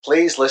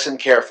Please listen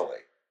carefully.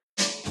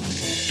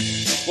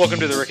 Welcome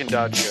to the Rick and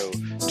Dodd Show.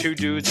 Two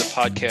dudes, a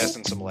podcast,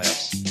 and some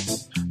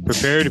laughs.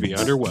 Prepare to be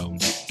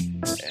underwhelmed.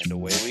 And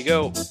away we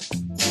go.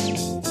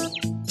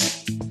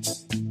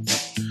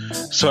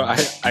 So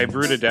I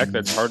brewed a deck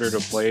that's harder to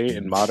play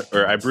in modern,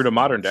 or I brewed a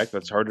modern deck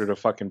that's harder to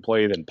fucking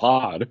play than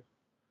Pod.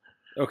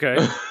 Okay.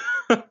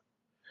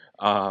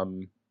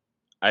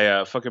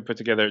 I fucking put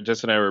together,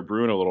 Jess and I were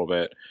brewing a little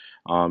bit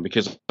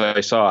because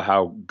I saw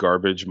how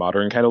garbage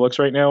modern kind of looks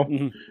right now.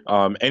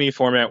 Mm-hmm. Any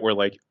format where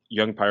like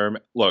Young Pyromancer,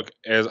 look,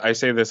 as I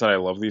say this and I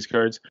love these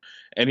cards,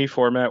 any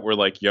format where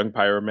like Young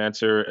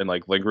Pyromancer and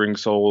like Lingering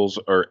Souls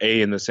are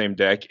A in the same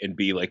deck and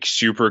B like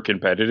super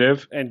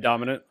competitive. And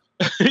dominant.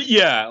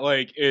 Yeah,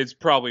 like it's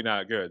probably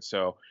not good.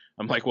 So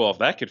I'm like, well, if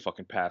that could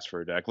fucking pass for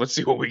a deck, let's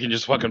see what we can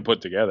just fucking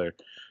put together.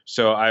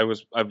 So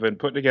I've been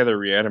putting together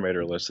a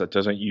Reanimator list that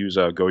doesn't use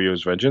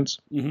Goyo's Vengeance.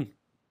 Mm-hmm.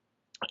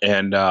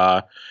 And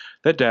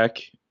that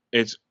deck,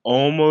 it's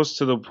almost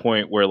to the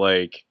point where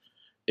like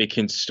it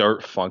can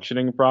start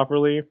functioning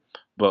properly,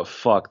 but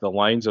fuck, the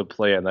lines of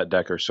play on that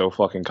deck are so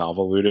fucking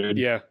convoluted.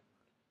 Yeah.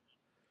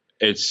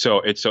 It's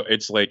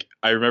like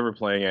I remember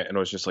playing it and it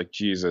was just like,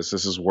 Jesus,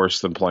 this is worse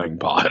than playing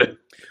Pod.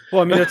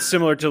 Well, I mean, that's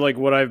similar to like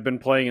what I've been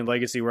playing in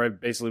Legacy, where I've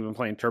basically been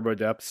playing Turbo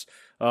Depths.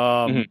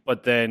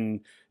 But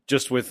then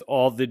just with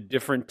all the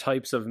different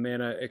types of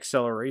mana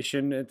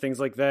acceleration and things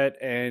like that,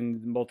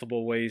 and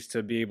multiple ways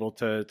to be able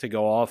to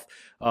go off,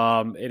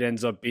 it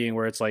ends up being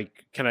where it's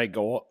like, can I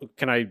go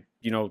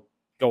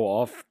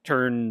off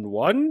turn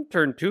 1,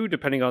 turn 2,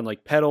 depending on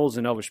like petals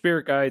and Elvish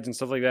Spirit Guides and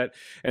stuff like that.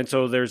 And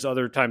so there's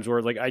other times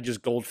where like I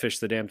just goldfish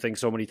the damn thing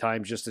so many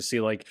times just to see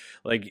like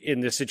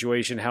in this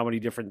situation, how many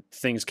different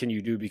things can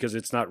you do, because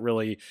it's not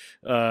really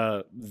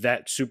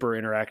that super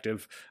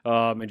interactive.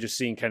 And just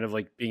seeing kind of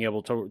like being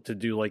able to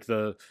do like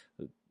the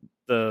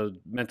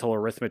mental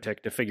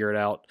arithmetic to figure it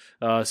out,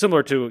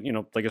 similar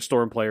to, like a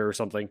Storm player or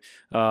something,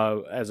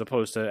 as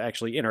opposed to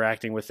actually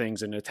interacting with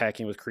things and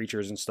attacking with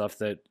creatures and stuff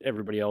that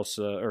everybody else,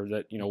 or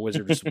that,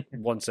 Wizards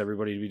wants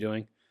everybody to be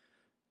doing.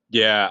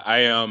 Yeah,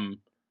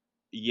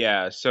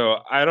 so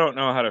I don't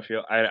know how to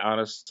feel. I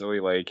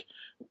honestly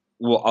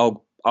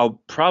well,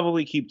 I'll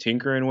probably keep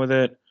tinkering with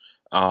it.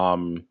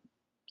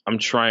 I'm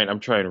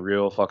trying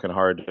real fucking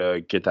hard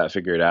to get that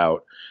figured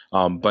out.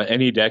 But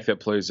any deck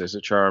that plays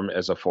Izzet Charm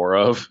as a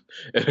 4/of,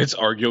 and it's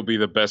arguably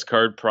the best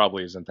card,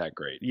 probably isn't that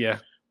great. Yeah.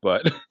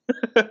 But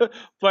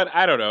but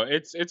I don't know.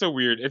 It's a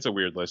weird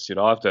list.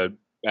 I'll have to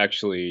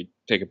actually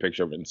take a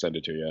picture of it and send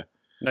it to you.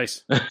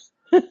 Nice.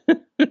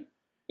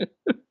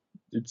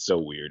 It's so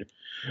weird.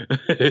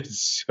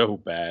 It's so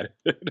bad.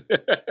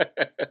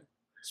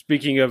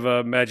 Speaking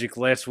of Magic,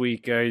 last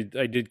week I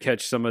did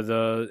catch some of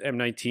the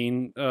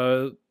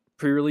M19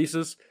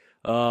 pre-releases.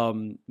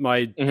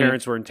 My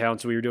parents were in town,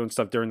 so we were doing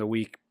stuff during the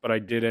week, but I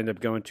did end up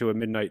going to a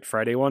midnight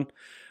Friday one.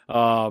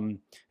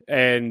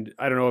 And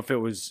I don't know if it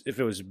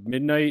was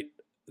midnight,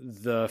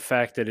 the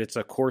fact that it's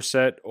a core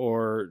set,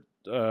 or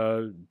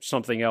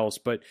something else,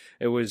 but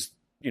it was,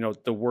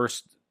 the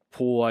worst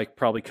pool I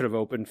probably could have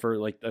opened for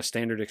like a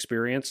standard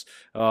experience.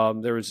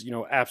 There was,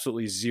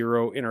 absolutely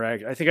zero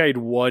interaction. I think I had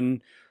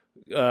one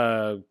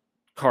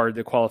card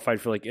that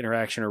qualified for like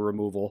interaction or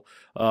removal,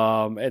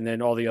 and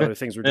then all the other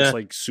things were just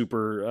like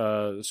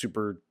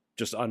super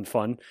just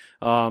unfun.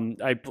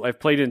 I've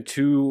played in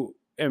 2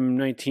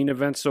 M19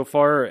 events so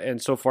far,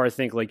 and so far I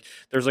think like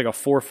there's like a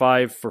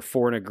 4/5 for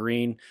 4 and a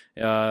green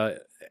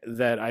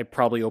that I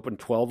probably opened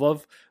 12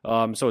 of.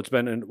 So it's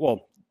been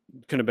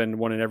could have been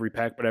one in every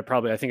pack, but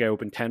I think I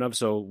opened 10 of,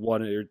 so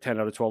 1 or 10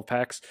 out of 12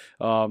 packs.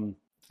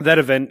 That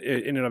event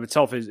in and of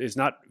itself is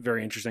not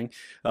very interesting.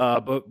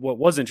 But what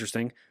was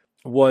interesting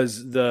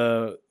was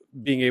the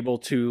being able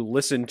to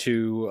listen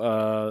to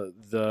a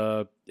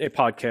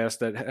podcast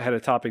that had a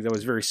topic that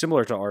was very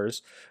similar to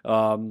ours,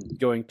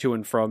 going to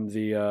and from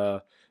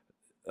the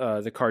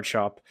card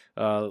shop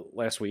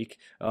last week.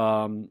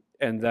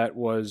 And that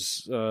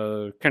was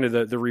kind of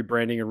the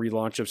rebranding and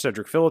relaunch of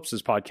Cedric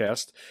Phillips's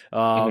podcast,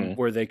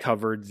 where they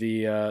covered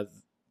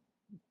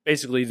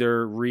basically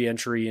their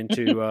re-entry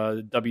into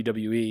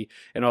WWE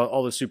and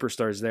all the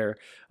superstars there.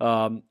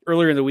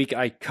 Earlier in the week,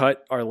 I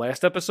cut our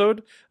last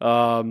episode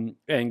and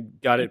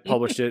got it,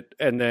 published it,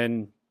 and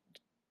then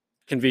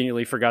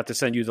conveniently forgot to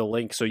send you the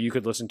link so you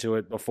could listen to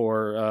it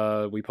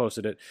before we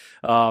posted it,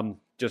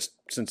 just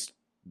since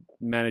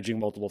managing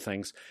multiple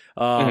things.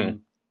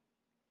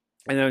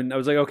 And then I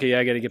was like, okay, yeah,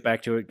 I got to get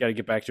back to it.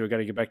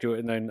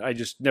 And then I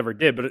just never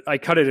did, but I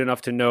cut it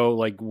enough to know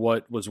like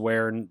what was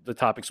where and the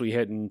topics we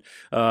hit, and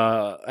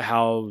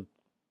how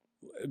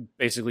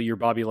basically your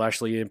Bobby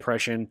Lashley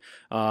impression,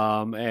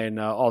 and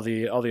all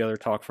the other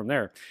talk from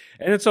there.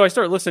 And then, so I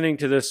start listening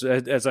to this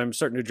as I'm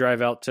starting to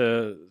drive out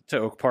to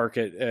Oak Park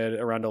at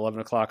around 11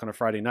 o'clock on a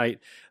Friday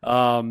night.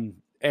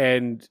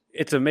 And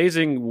it's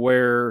amazing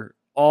where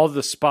all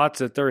the spots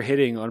that they're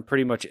hitting on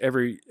pretty much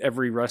every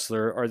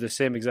wrestler are the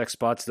same exact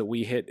spots that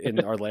we hit in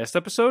our last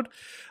episode.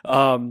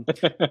 And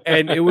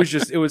it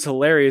was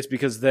hilarious,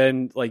 because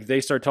then like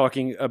they start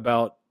talking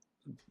about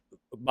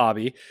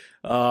Bobby.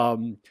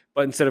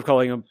 But instead of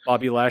calling him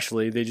Bobby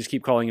Lashley, they just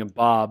keep calling him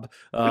Bob,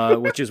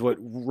 which is what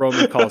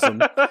Roman calls him.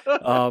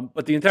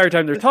 But the entire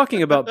time they're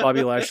talking about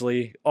Bobby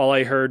Lashley, all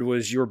I heard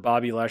was your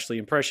Bobby Lashley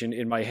impression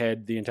in my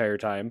head the entire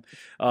time.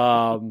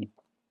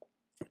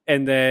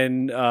 And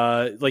then,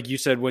 like you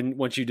said,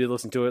 once you did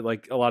listen to it,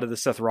 like a lot of the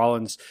Seth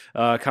Rollins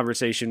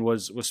conversation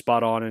was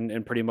spot on,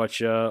 and pretty much,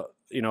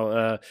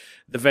 the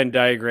Venn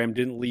diagram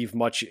didn't leave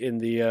much in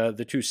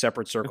the two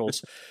separate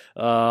circles.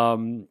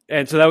 And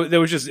so that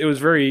was just, it was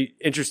very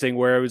interesting,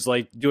 where I was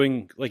like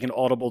doing like an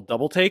audible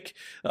double take,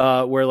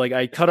 where like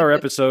I cut our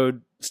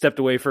episode, stepped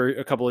away for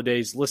a couple of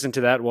days, listened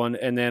to that one,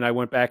 and then I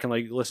went back and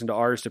like listened to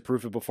ours to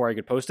proof it before I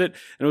could post it.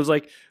 And it was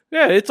like,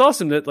 yeah, it's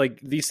awesome that like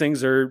these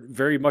things are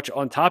very much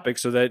on topic,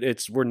 so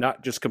that we're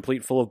not just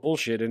complete full of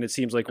bullshit. And it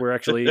seems like we're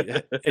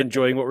actually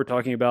enjoying what we're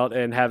talking about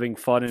and having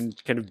fun and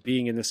kind of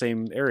being in the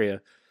same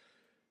area.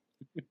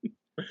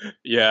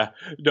 Yeah,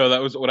 no,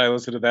 that was when I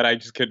listened to that. I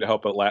just couldn't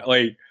help but laugh.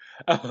 Like,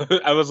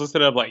 I was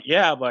listening. I'm like,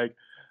 yeah,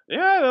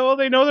 well,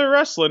 they know they're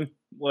wrestling.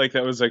 Like,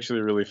 that was actually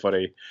really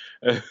funny.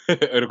 And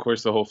of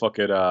course, the whole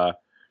fucking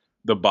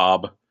the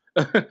Bob.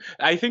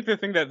 I think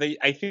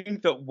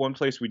that one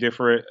place we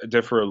differ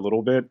a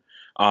little bit.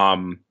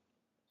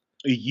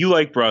 You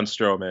like Braun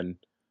Strowman,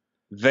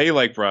 they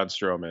like Braun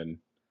Strowman.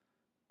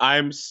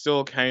 I'm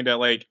still kind of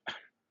like,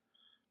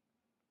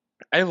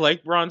 I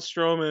like Braun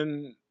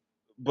Strowman,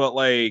 but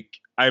like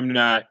I'm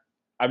not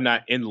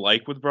in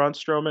like with Braun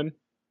Strowman.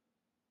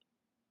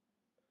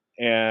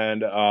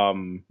 And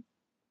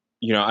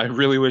I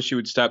really wish you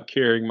would stop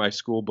carrying my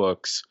school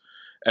books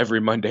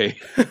every Monday,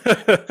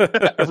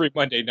 every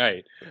Monday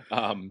night.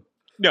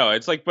 No,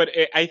 it's like, but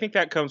I think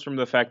that comes from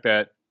the fact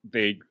that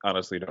they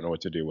honestly don't know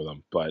what to do with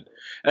them. But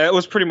it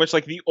was pretty much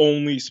like the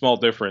only small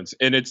difference,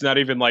 and it's not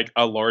even like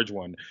a large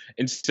one.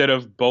 Instead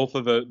of both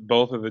of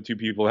the two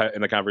people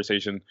in the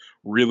conversation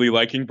really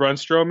liking Braun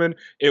Strowman,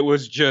 it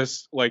was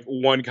just like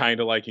one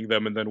kind of liking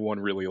them and then one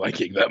really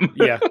liking them.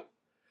 Yeah.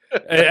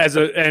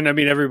 And I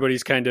mean,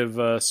 everybody's kind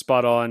of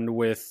spot on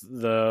with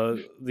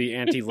the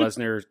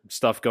anti-Lesnar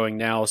stuff going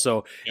now.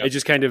 So It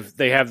just kind of,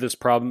 they have this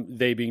problem,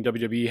 they being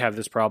WWE have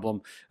this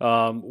problem,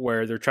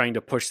 where they're trying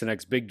to push the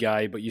next big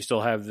guy, but you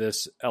still have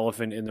this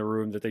elephant in the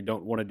room that they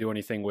don't want to do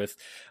anything with.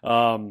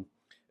 And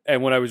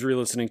when I was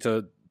re-listening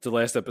to the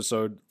last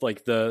episode,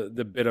 like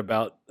the bit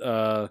about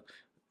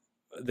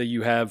that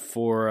you have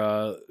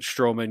for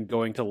Strowman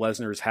going to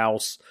Lesnar's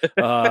house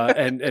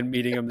and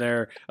meeting him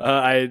there.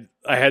 I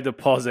had to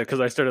pause it because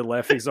I started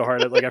laughing so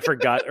hard. Like I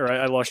forgot, or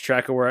I lost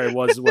track of where I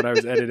was when I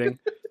was editing.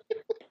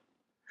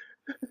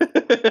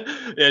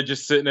 Yeah,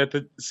 just sitting at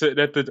the.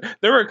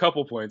 There were a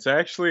couple points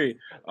actually.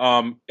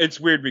 It's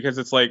weird because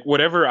it's like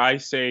whatever I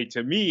say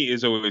to me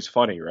is always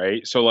funny,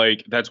 right? So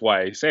like that's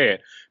why I say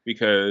it,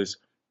 because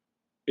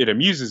it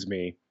amuses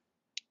me.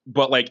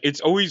 But like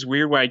it's always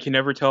weird when I can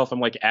never tell if I'm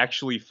like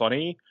actually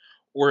funny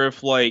or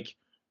if like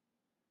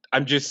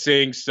I'm just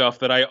saying stuff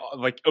that I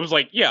like. I was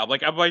like, yeah,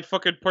 like I'm my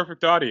fucking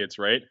perfect audience,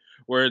 right?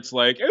 Where it's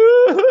like,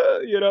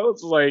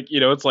 it's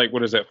like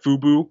what is that,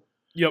 FUBU?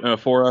 Yep.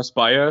 For us,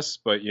 by us,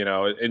 but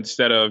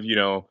instead of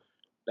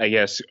I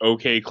guess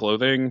okay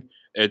clothing,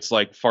 it's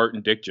like fart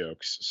and dick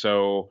jokes.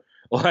 So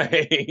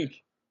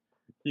like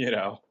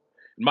in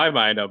my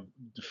mind, I'm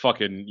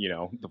fucking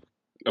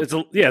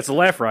it's a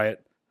laugh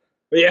riot.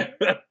 Yeah.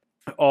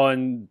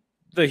 On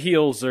the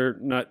heels, or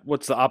not,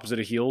 what's the opposite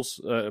of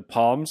heels?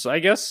 Palms, I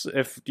guess,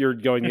 if you're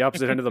going the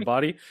opposite end of the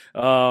body.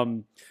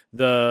 Coming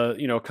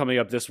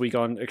up this week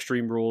on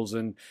Extreme Rules,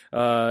 and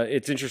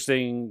it's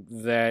interesting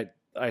that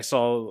I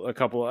saw a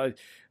couple.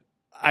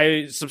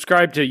 I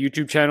subscribe to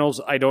YouTube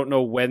channels. I don't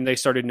know when they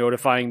started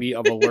notifying me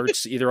of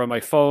alerts, either on my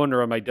phone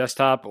or on my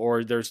desktop,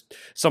 or there's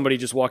somebody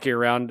just walking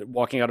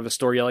out of a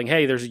store yelling,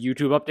 "Hey, there's a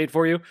YouTube update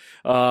for you."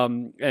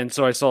 And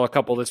so I saw a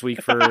couple this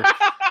week for.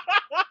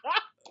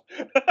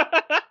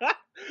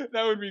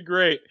 That would be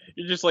great.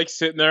 You're just like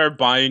sitting there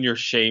buying your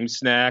shame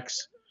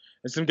snacks,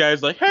 and some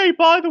guy's like, "Hey,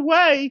 by the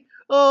way,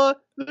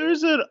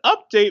 there's an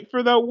update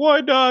for that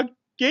one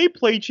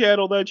gameplay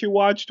channel that you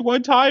watched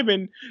one time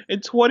in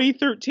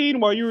 2013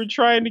 while you were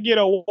trying to get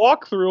a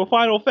walkthrough of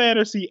Final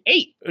Fantasy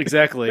VIII."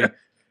 Exactly.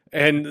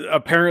 And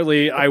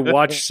apparently I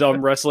watch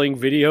some wrestling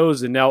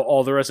videos, and now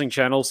all the wrestling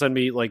channels send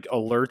me like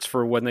alerts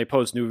for when they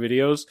post new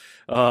videos.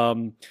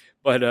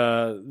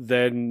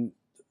 Then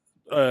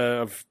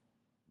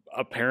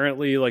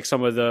apparently like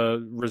some of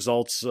the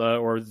results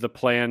or the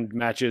planned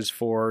matches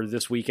for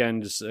this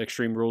weekend's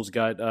Extreme Rules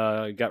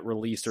got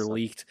released or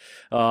leaked.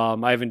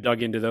 I haven't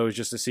dug into those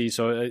just to see,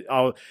 so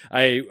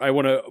I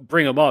want to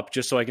bring them up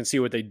just so I can see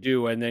what they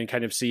do, and then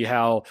kind of see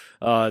how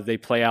they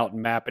play out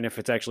and map, and if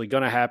it's actually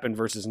going to happen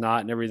versus not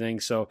and everything.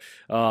 So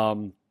I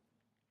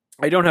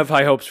don't have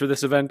high hopes for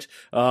this event.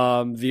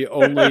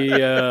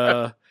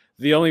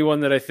 The only one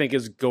that I think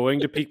is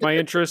going to pique my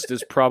interest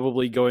is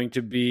probably going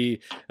to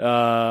be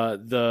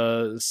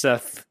the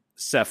Seth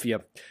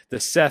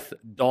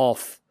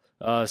Dolph,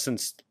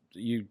 since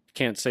you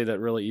can't say that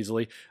really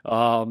easily.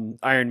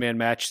 Iron Man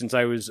match, since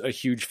I was a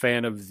huge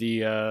fan of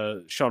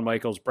the Shawn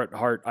Michaels Bret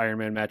Hart Iron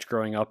Man match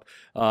growing up.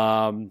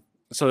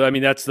 So I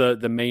mean that's the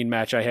main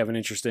match I have an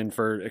interest in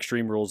for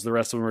Extreme Rules. The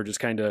rest of them are just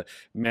kind of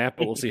map,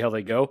 but we'll see how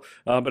they go.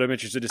 But I'm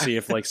interested to see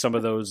if like some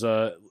of those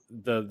the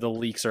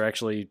leaks are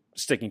actually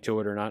sticking to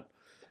it or not.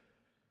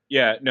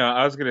 Yeah, no,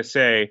 I was gonna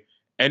say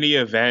any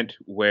event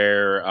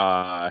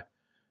where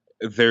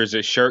there's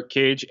a shark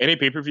cage, any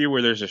pay-per-view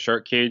where there's a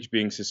shark cage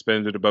being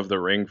suspended above the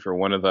ring for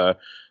one of the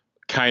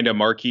kind of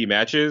marquee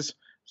matches,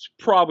 it's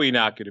probably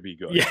not going to be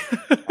good. Yeah.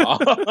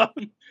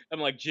 I'm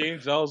like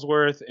James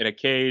Ellsworth in a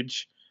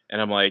cage, and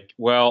I'm like,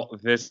 well,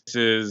 this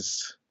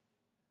is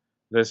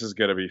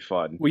going to be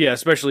fun. Well, yeah,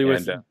 especially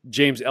with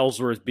James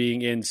Ellsworth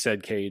being in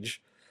said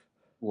cage.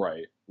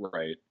 Right.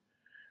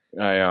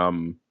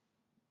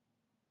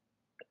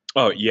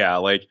 Oh yeah,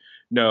 like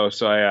no.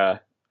 So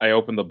I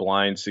opened the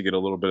blinds to get a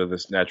little bit of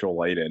this natural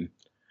light in,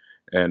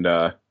 and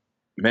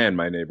man,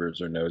 my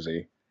neighbors are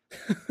nosy.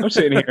 I'm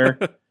sitting here,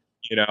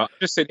 I'm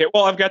just sitting here.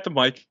 Well, I've got the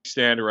mic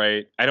stand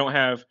right.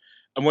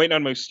 I'm waiting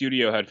on my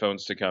studio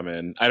headphones to come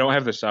in. I don't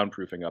have the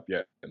soundproofing up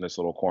yet in this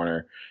little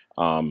corner.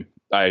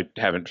 I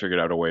haven't figured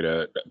out a way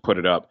to put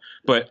it up.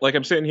 But like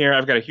I'm sitting here,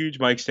 I've got a huge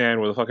mic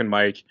stand with a fucking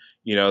mic.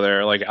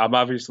 They're like, I'm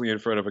obviously in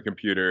front of a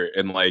computer,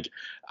 and like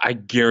I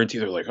guarantee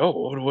they're like,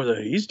 oh, what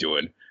are he's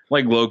doing?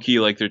 Like low key,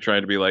 like they're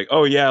trying to be like,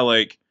 oh yeah,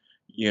 like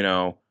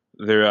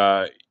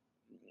they're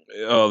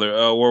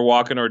we're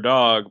walking our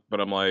dog,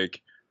 but I'm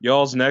like,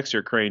 y'all's necks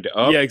are craned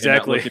up. Yeah,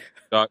 exactly.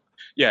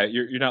 Yeah,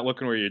 you're not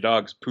looking where your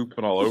dog's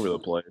pooping all over the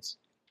place.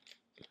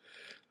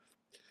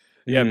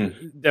 Yeah,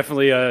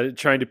 definitely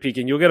trying to peek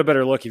in. You'll get a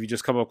better look if you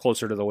just come up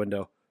closer to the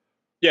window.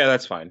 Yeah,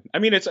 that's fine. I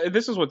mean,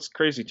 this is what's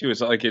crazy too.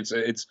 Is like it's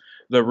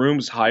the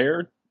room's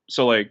higher,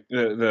 so like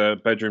the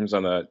bedroom's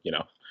on the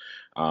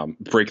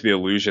break the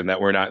illusion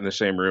that we're not in the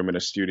same room in a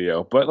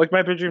studio. But like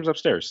my bedroom's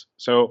upstairs,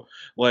 so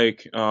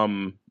like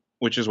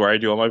which is where I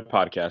do all my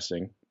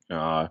podcasting.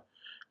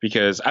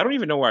 Because I don't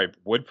even know where I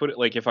would put it.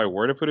 Like if I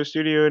were to put a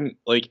studio in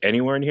like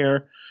anywhere in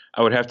here,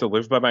 I would have to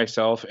live by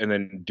myself and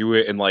then do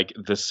it in like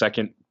the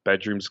second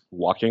bedroom's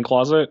walk-in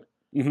closet.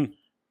 Mm-hmm.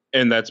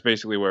 And that's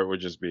basically where it would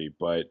just be.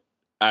 But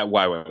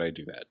why would I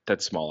do that?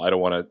 That's small. I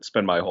don't want to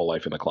spend my whole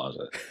life in the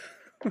closet.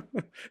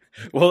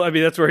 Well, I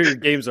mean, that's where your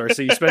games are.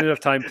 So you spend enough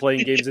time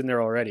playing games in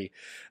there already.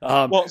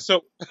 Well,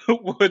 so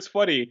what's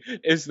funny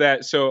is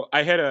that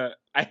I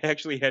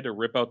actually had to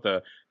rip out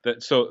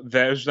so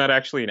there's not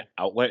actually an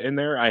outlet in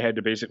there. I had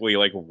to basically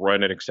like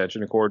run an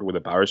extension cord with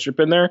a power strip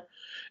in there.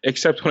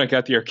 Except when I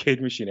got the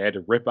arcade machine, I had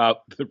to rip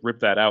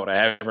that out.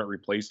 I haven't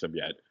replaced them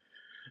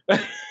yet.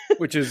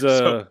 Which is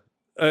a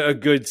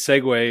good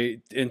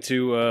segue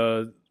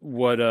into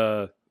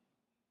what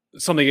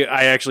something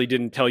I actually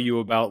didn't tell you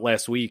about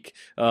last week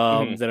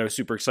that I was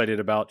super excited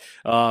about,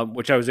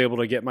 which I was able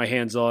to get my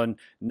hands on,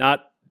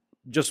 not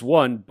just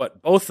one,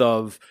 but both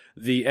of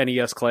the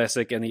NES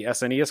Classic and the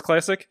SNES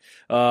Classic.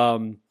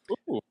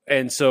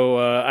 And so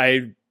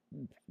I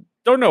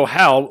don't know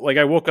how, like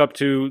I woke up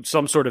to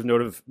some sort of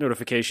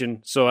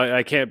notification, so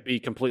I can't be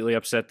completely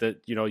upset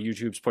that,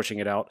 YouTube's pushing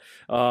it out.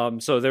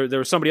 So there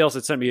was somebody else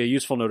that sent me a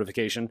useful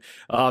notification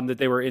that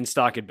they were in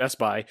stock at Best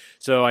Buy.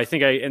 So I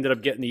think I ended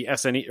up getting the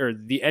SNE or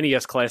the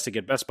NES Classic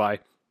at Best Buy.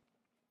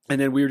 And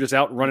then we were just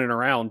out running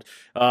around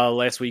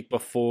last week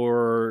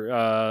before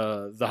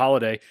the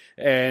holiday,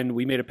 and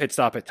we made a pit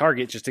stop at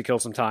Target just to kill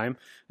some time.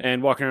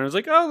 And walking around, I was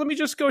like, oh, let me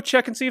just go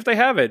check and see if they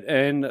have it.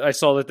 And I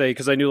saw that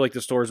because I knew like the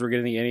stores were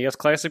getting the NES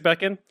Classic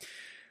back in.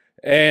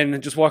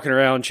 And just walking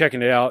around,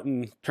 checking it out,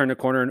 and turned the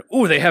corner, and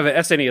they have an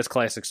SNES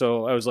Classic.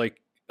 So I was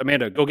like,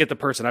 Amanda, go get the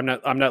person.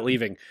 I'm not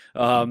leaving.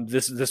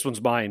 This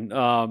one's mine.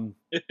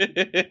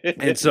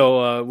 And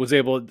so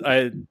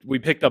we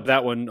picked up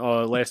that one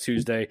last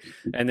Tuesday,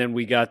 and then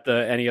we got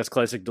the NES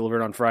Classic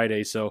delivered on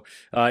Friday. So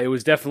it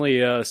was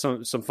definitely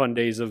some fun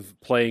days of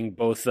playing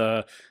both.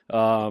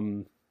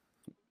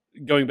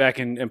 Going back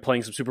and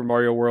playing some Super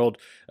Mario World.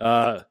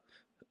 I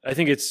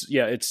think it's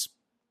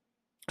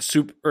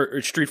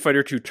Street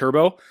Fighter 2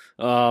 Turbo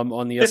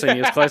on the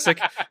SNES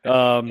Classic.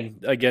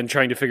 Again,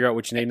 trying to figure out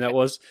which name that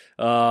was.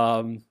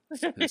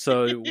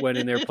 So went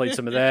in there, played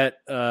some of that.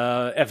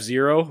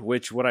 F-Zero,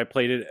 which when I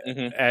played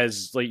it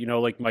as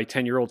like my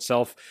 10-year-old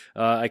self,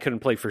 I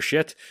couldn't play for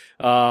shit.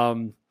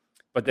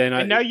 But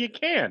then now you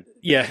can.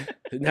 Yeah,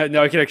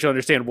 now I can actually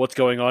understand what's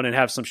going on and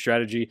have some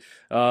strategy.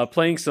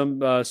 Playing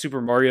some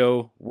Super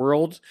Mario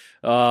World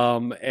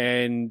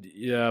and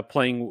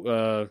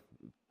playing.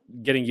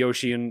 Getting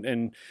Yoshi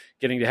and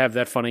getting to have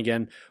that fun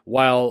again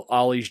while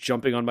Ollie's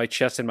jumping on my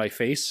chest and my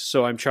face.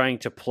 So I'm trying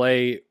to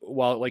play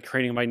while like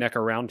craning my neck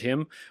around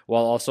him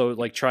while also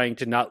like trying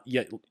to not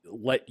yet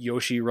let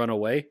Yoshi run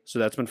away. So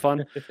that's been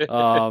fun.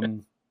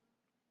 And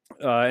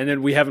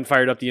then we haven't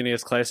fired up the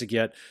NES Classic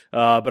yet,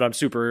 but I'm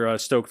super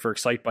stoked for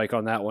Excite Bike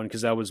on that one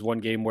because that was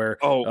one game where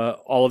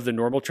all of the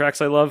normal tracks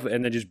I love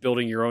and then just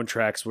building your own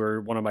tracks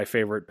were one of my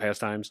favorite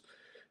pastimes.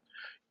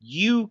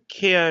 You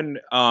can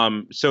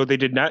so they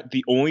did not,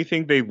 the only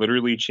thing they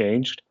literally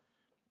changed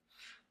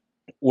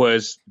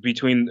was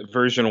between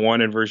version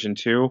 1 and version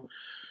 2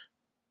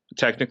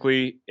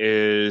 technically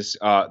is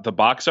the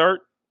box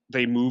art.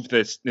 They moved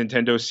this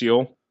Nintendo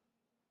seal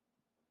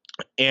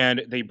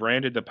and they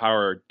branded the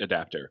power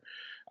adapter.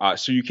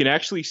 So you can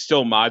actually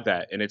still mod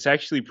that, and it's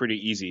actually pretty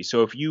easy.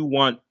 So if you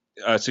want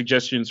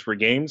suggestions for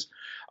games,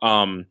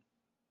 um,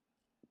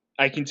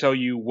 I can tell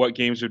you what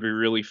games would be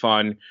really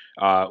fun,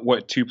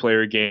 what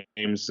two-player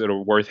games that are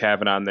worth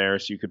having on there,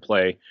 so you could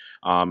play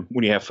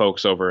when you have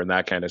folks over and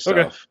that kind of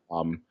Okay. stuff.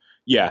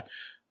 Yeah.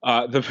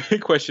 The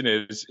big question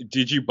is,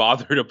 did you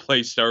bother to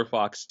play Star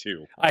Fox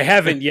 2? I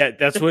haven't yet.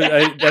 That's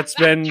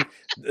been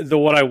the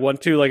one I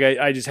want to. Like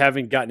I just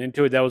haven't gotten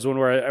into it. That was one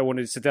where I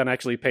wanted to sit down and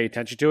actually pay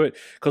attention to it.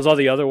 Because all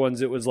the other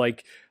ones, it was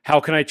like, how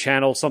can I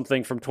channel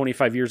something from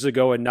 25 years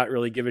ago and not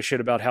really give a shit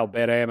about how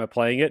bad I am at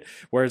playing it?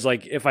 Whereas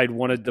like if I'd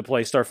wanted to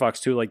play Star Fox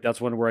 2, like that's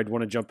one where I'd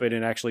want to jump in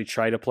and actually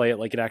try to play it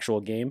like an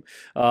actual game.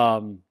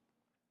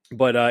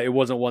 But it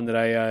wasn't one that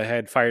I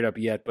had fired up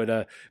yet.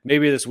 But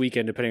maybe this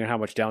weekend, depending on how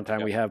much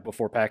downtime we have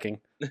before packing.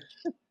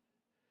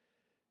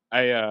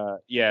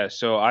 Yeah,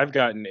 so I've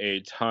gotten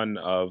a ton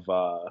of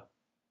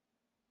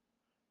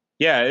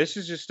yeah, this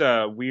is just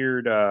a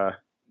weird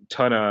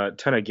ton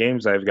of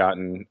games I've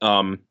gotten.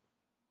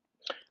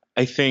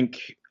 I think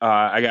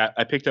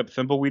I picked up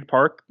Thimbleweed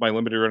Park. My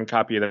limited run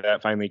copy of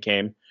that finally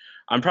came.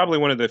 I'm probably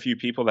one of the few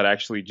people that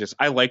actually just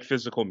I like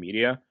physical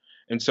media.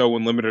 And so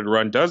when limited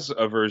run does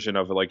a version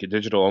of like a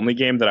digital only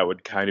game that I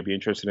would kind of be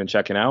interested in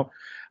checking out,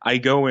 I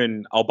go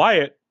and I'll buy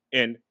it,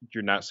 and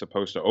you're not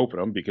supposed to open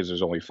them because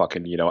there's only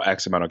fucking,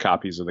 X amount of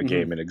copies of the Mm-hmm.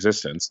 game in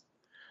existence.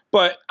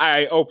 But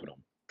I open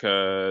them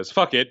because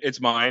fuck it, it's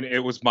mine.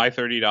 It was my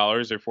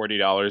 $30 or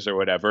 $40 or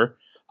whatever.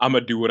 I'm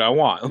gonna do what I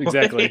want.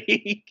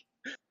 Exactly.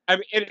 I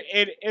mean,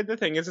 and the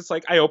thing is, it's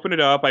like I open it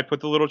up, I put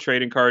the little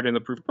trading card and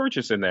the proof of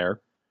purchase in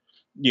there.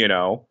 You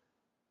know,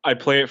 I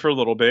play it for a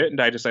little bit,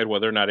 and I decide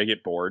whether or not I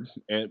get bored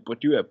and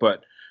what do it.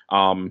 But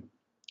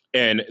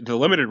and the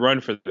limited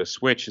run for the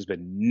Switch has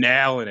been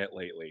nailing it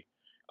lately.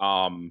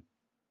 Um,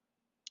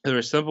 there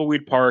was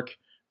Thimbleweed Park.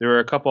 There were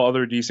a couple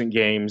other decent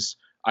games.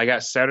 I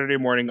got Saturday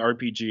Morning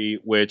RPG,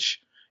 which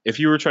if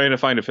you were trying to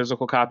find a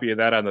physical copy of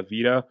that on the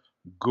Vita,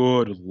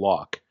 good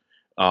luck.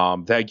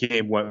 That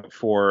game went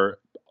for,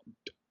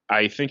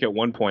 I think at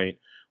one point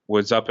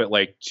was up at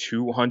like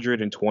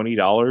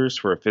 $220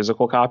 for a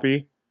physical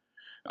copy,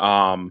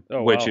 Oh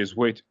which wow. is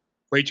way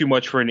too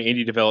much for an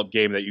indie developed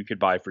game that you could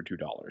buy for $2.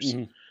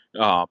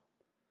 Mm-hmm. Um,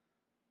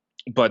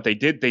 but they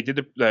did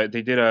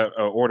a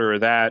order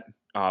of that,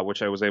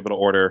 which I was able to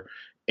order,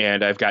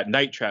 and I've got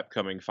Night Trap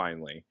coming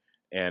finally,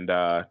 and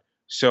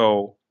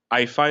so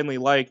I finally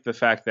like the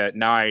fact that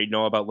now I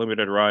know about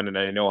limited run and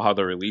I know how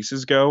the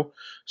releases go,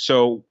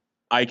 so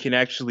I can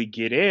actually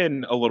get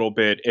in a little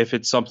bit if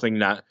it's something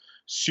not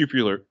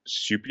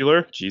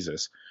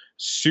Jesus,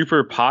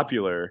 super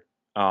popular.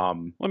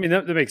 Well, I mean,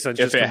 that makes sense.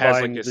 If Just it has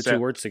like combine a the two set,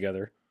 words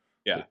together.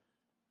 yeah,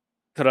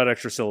 Cut out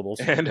extra syllables.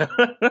 and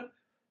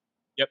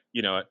yep,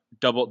 you know it,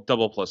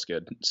 double plus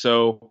good.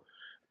 So,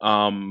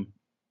 um,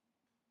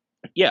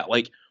 yeah,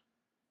 like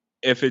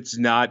if it's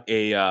not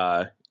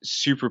a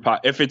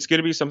if it's going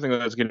to be something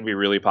that's going to be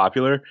really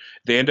popular,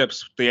 they end up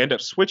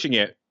switching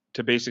it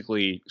to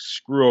basically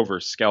screw over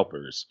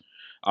scalpers.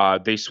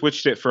 They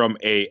switched it from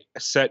a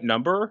set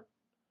number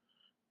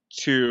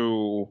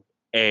to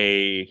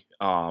a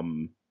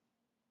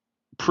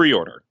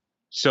pre-order.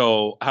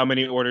 So how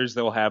many orders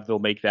they'll have, they'll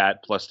make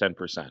that plus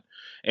 10%.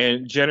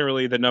 And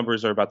generally the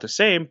numbers are about the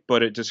same,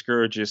 but it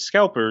discourages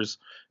scalpers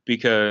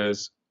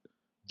because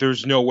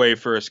there's no way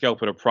for a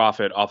scalper to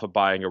profit off of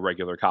buying a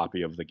regular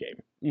copy of the game.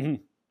 Mm-hmm.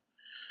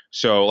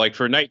 So like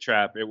for Night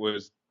Trap, I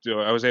was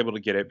able to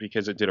get it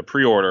because it did a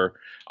pre-order.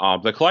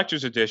 The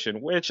collector's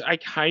edition, which I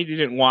kind of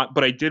didn't want,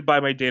 but I did buy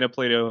my Dana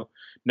Plato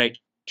Night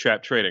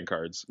Trap trading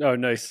cards, Oh,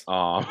 nice.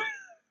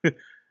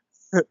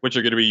 which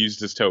are going to be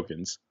used as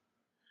tokens.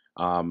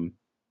 And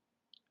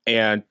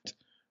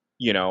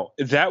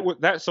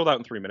that sold out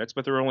in 3 minutes,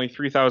 but there were only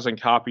 3,000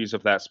 copies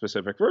of that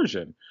specific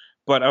version.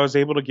 But I was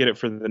able to get it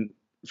for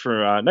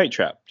Night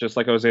Trap, just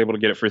like I was able to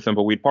get it for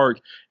Thimbleweed Park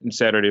and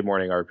Saturday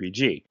Morning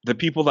RPG. The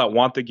people that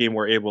want the game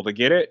were able to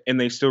get it, and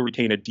they still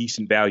retain a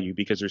decent value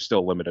because there's still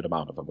a limited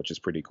amount of them, which is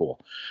pretty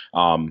cool.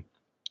 And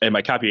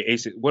my copy of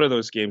Ace, one of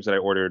those games that I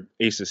ordered,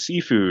 Ace of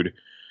Seafood,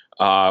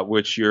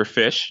 which you're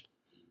fish,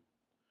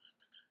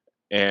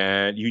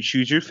 and you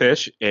choose your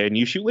fish, and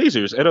you shoot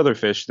lasers at other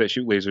fish that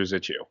shoot lasers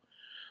at you.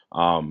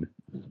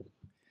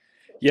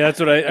 Yeah, that's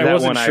what I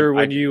wasn't sure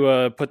when I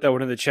you put that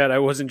one in the chat. I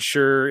wasn't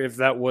sure if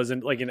that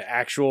wasn't like an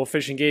actual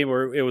fishing game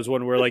or it was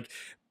one where like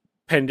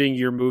pending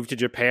your move to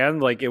Japan,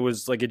 like it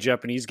was like a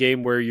Japanese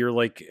game where you're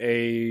like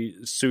a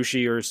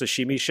sushi or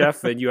sashimi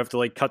chef and you have to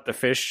like cut the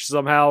fish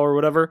somehow or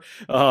whatever.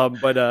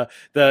 But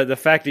the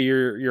fact that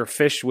you're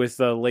fish with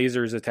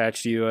lasers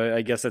attached to you,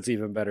 I guess that's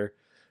even better.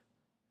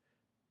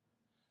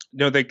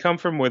 No, they come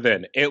from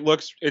within. It's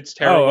Oh,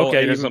 terrible. okay,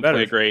 It even doesn't play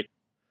better. great.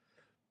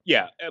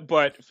 Yeah,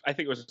 but I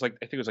think it was like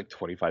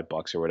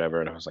 $25 or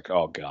whatever, and I was like,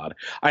 oh god,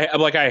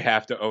 I'm like I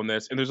have to own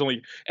this, and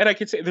I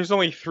could say there's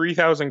only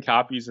 3,000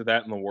 copies of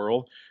that in the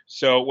world.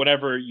 So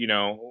whenever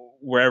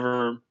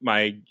wherever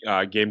my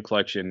game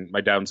collection,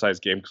 my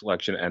downsized game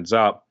collection ends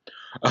up,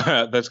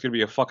 that's gonna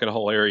be a fucking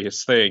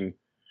hilarious thing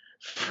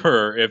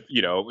for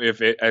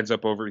if it ends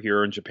up over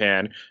here in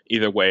Japan.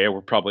 Either way,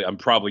 I'm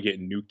probably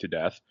getting nuked to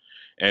death.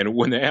 And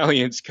when the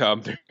aliens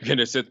come, they're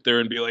gonna sit there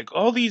and be like,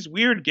 all these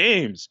weird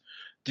games.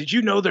 Did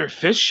you know their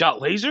fists shot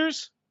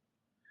lasers?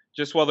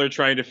 Just while they're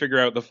trying to figure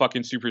out the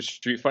fucking Super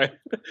Street Fighter,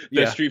 the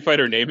Yeah. Street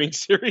Fighter naming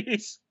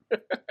series.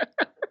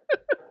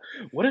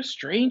 What a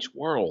strange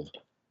world.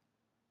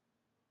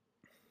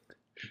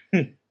 All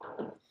right.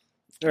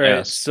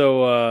 Yes.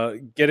 So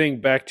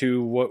getting back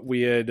to what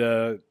we had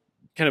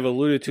kind of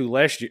alluded to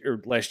last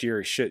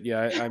year. Shit.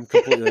 Yeah, I'm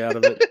completely out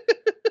of it.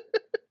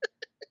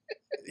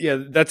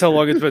 Yeah, that's how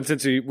long it's been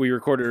since we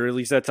recorded, or at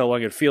least that's how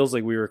long it feels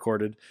like we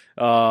recorded.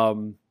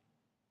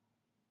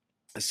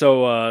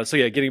 So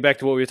yeah, getting back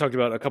to what we talked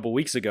about a couple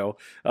weeks ago,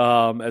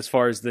 as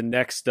far as the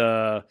next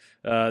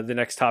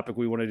topic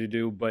we wanted to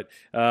do, but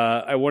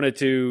I wanted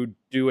to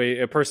do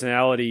a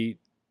personality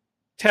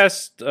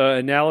test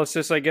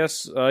analysis, I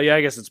guess. Yeah,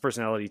 I guess it's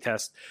personality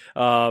test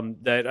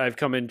that I've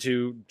come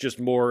into just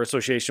more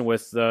association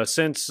with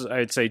since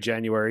I'd say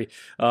January.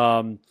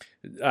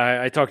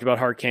 I talked about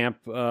Heart Camp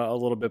a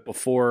little bit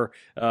before,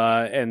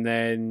 and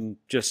then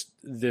just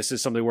this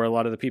is something where a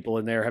lot of the people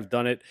in there have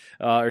done it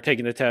or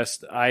taken the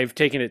test. I've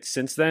taken it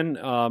since then,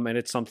 and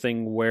it's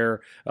something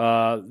where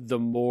the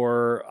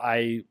more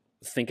I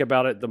think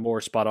about it, the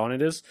more spot on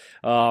it is.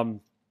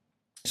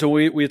 So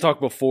we had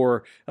talked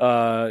before.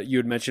 You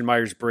had mentioned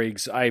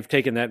Myers-Briggs. I've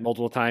taken that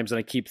multiple times, and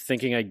I keep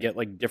thinking I get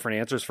like different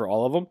answers for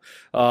all of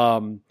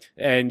them.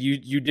 And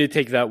you did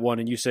take that one,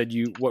 and you said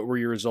what were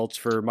your results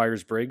for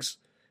Myers-Briggs?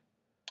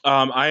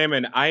 I am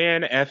an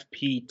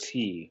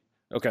INFPT,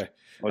 Okay.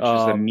 which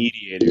is the Um,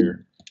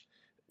 mediator.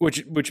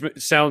 which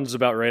sounds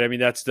about right. I mean,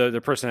 that's the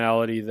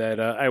personality that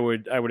I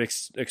would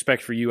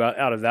expect for you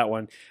out of that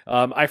one.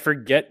 I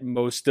forget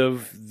most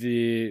of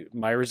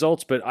my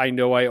results, but I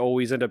know I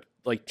always end up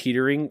like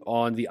teetering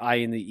on the I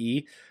and the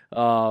E.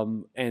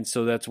 And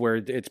so that's where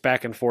it's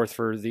back and forth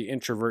for the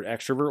introvert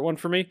extrovert one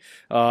for me.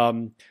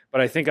 But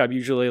I think I'm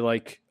usually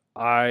like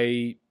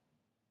INFJ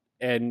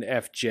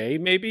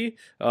maybe.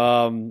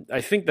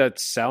 I think that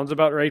sounds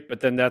about right,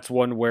 but then that's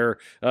one where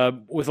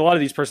with a lot of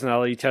these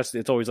personality tests,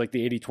 it's always like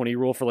the 80-20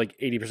 rule for like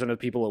 80% of the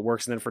people it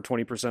works, and then for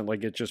 20%,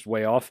 like it's just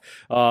way off.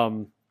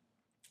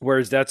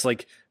 Whereas that's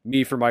like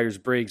me for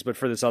Myers-Briggs, but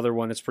for this other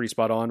one, it's pretty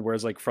spot on.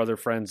 Whereas like for other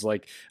friends,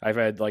 like I've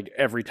had like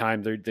every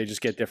time they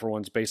just get different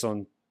ones based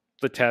on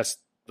the test,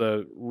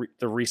 the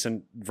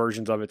recent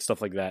versions of it,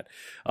 stuff like that.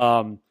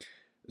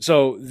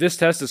 So this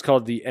test is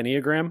called the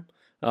Enneagram.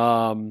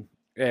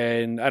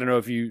 And I don't know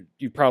if you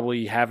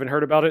probably haven't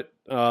heard about it,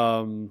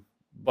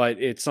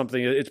 but it's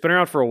something. It's been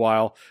around for a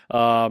while.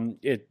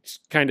 It's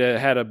kind of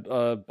had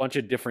a bunch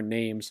of different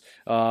names.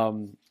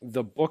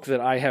 The book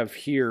that I have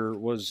here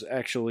was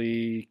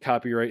actually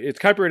copyright. It's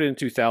copyrighted in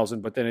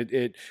 2000, but then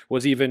it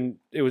was in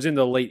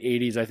the late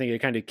 80s. I think it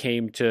kind of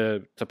came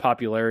to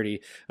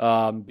popularity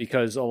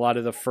because a lot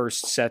of the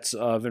first sets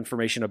of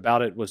information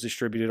about it was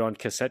distributed on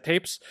cassette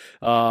tapes.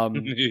 So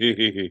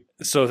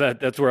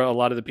that's where a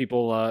lot of the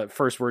people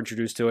first were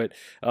introduced to it.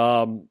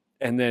 And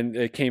then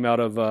it came out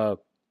of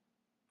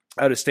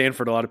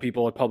Stanford. A lot of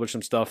people have published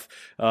some stuff,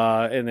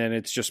 and then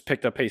it's just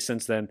picked up pace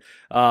since then.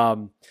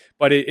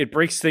 But it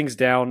breaks things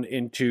down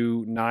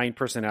into 9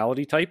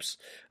 personality types.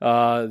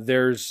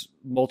 There's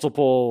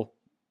multiple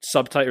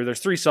subtype, or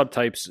there's 3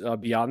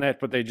 subtypes beyond that,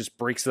 but they just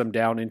breaks them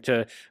down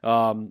into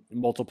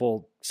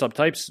multiple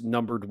subtypes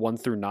numbered 1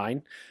 through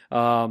 9,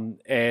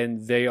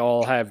 and they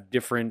all have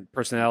different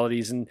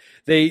personalities, and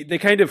they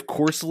kind of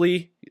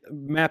coarsely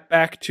map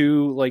back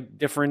to like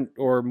different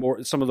or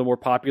more some of the more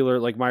popular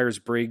like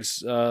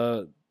Myers-Briggs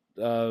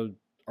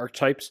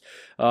archetypes.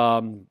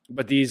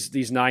 But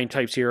these 9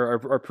 types here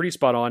are pretty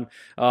spot on.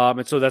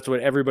 And so that's what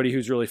everybody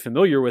who's really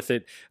familiar with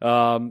it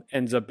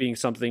ends up being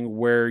something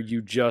where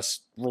you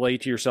just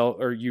relate to yourself,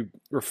 or you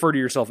refer to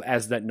yourself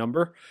as that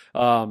number.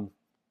 So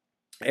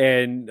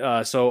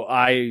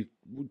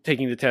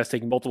taking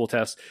multiple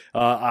tests,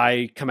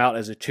 I come out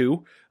as a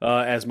 2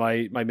 as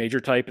my major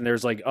type, and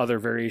there's like other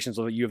variations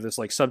of it. You have this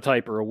like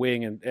subtype or a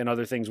wing and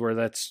other things where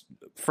that's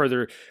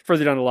further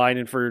down the line.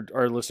 And for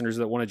our listeners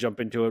that want to jump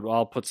into it,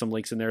 I'll put some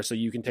links in there so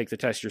you can take the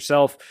test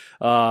yourself.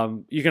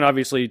 You can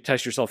obviously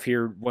test yourself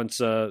here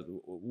once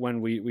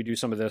when we do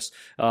some of this,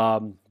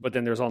 but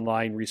then there's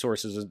online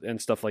resources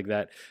and stuff like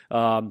that.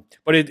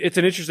 But it's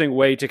an interesting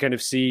way to kind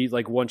of see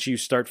like once you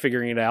start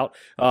figuring it out.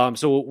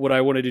 So what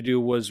I wanted to do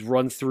was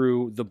run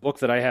through the book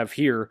that I have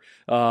here,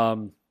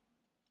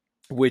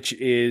 which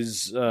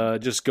is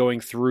just going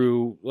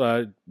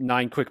through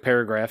 9 quick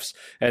paragraphs,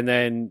 and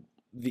then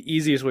the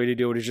easiest way to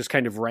do it is just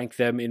kind of rank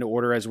them in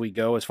order as we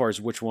go, as far as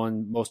which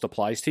one most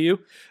applies to you.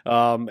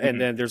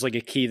 And then there's like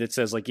a key that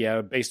says like,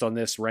 yeah, based on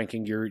this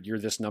ranking, you're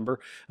this number.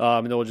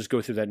 And then we'll just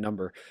go through that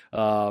number.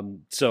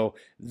 So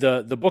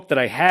the book that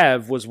I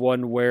have was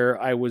one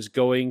where I was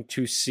going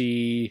to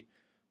see,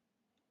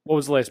 what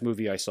was the last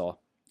movie I saw?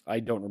 I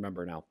don't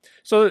remember now.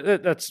 So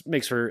that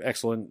makes for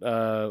excellent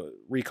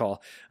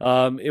recall.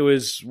 It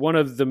was one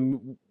of the,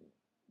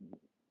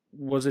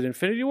 was it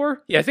Infinity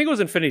War? Yeah, I think it was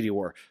Infinity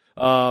War.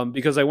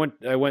 Because I went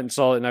and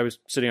saw it, and I was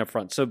sitting up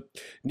front. So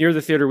near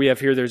the theater we have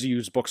here, there's a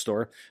used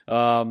bookstore.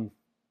 And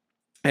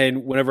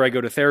whenever I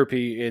go to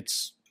therapy,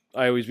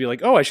 I always be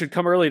like, oh, I should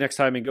come early next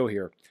time and go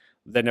here.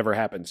 That never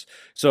happens.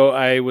 So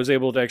I was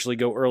able to actually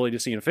go early to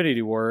see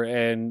Infinity War,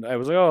 and I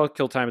was like, oh, I'll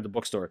kill time at the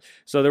bookstore.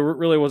 So there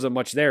really wasn't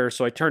much there.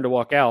 So I turned to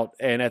walk out,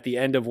 and at the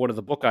end of one of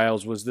the book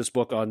aisles was this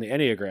book on the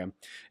Enneagram.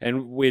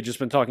 And we had just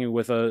been talking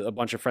with a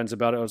bunch of friends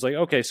about it. I was like,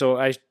 okay, so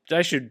I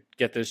should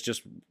get this,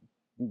 just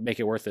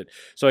make it worth it.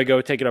 So I go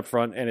take it up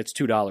front, and it's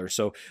 $2.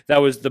 So that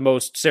was the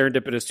most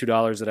serendipitous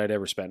 $2 that I'd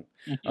ever spent.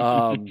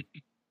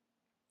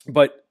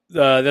 But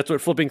that's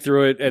what flipping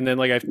through it, and then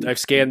like I've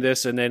scanned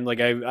this, and then like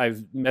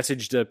I've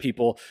messaged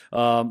people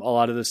a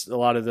lot of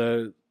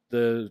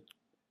the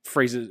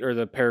phrases or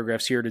the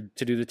paragraphs here to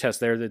do the test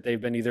there, that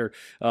they've been either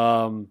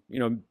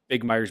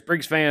big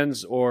Myers-Briggs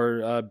fans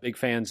or big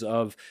fans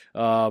of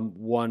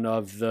one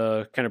of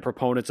the kind of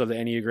proponents of the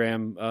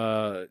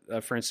Enneagram,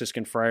 a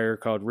Franciscan friar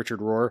called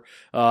Richard Rohr,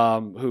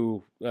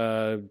 who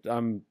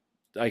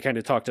I kind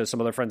of talked to some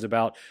other friends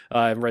about.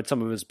 I've read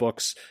some of his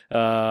books,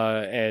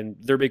 and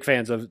they're big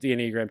fans of the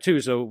Enneagram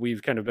too. So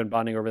we've kind of been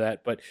bonding over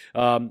that. But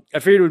I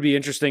figured it would be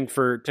interesting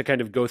to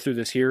kind of go through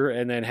this here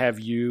and then have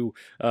you,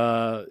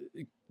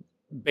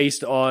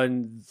 based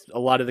on a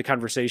lot of the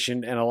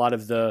conversation and a lot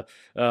of the,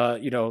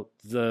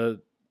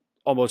 the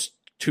almost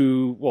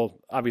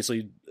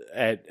obviously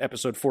at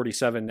episode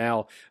 47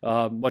 now,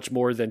 much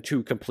more than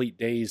 2 complete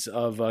days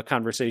of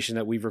conversation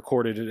that we've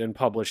recorded and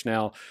published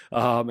now,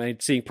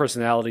 and seeing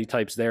personality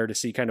types there to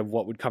see kind of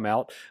what would come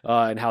out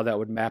and how that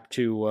would map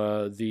to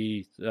what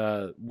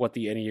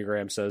the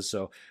Enneagram says.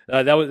 So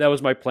that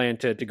was my plan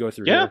to go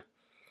through here.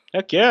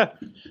 Heck yeah.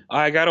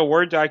 I got a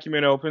Word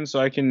document open so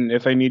I can,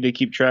 if I need to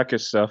keep track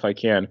of stuff, I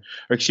can.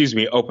 Or excuse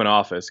me, open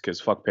Office, because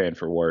fuck paying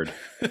for Word.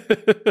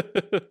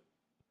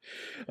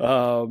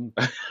 My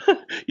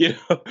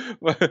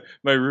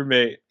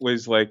roommate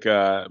was like,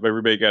 my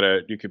roommate got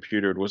a new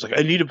computer and was like,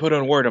 I need to put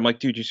on Word. I'm like,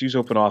 dude, just use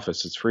Open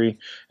Office. It's free.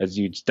 As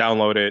you just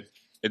download it.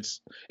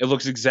 It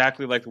looks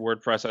exactly like the word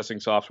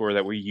processing software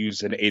that we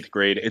used in 8th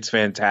grade. It's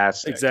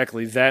fantastic.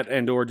 Exactly that,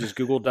 and or just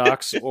Google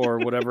Docs or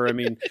whatever. I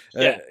mean,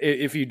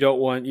 if you don't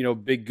want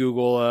big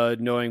Google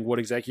knowing what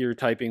exactly you're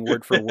typing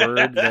word for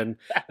word, then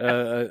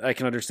I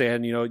can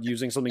understand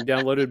using something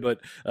downloaded.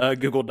 But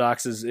Google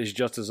Docs is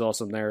just as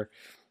awesome there.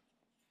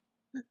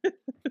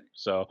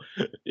 So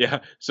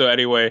yeah. So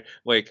anyway,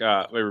 like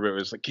my roommate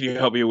was like, "Can you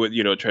help me with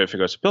trying to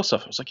figure out some bill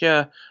stuff?" I was like,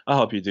 "Yeah, I'll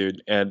help you,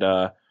 dude." And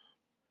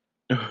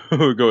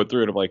we're going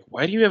through it. I'm like,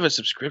 "Why do you have a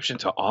subscription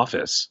to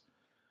Office?"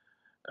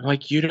 I'm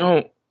like, "You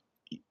don't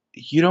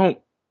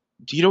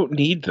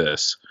need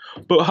this."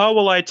 But how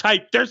will I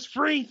type? There's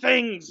free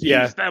things.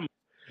 Yeah. Use them.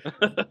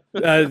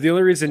 The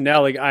only reason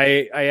now, like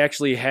I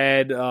actually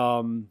had,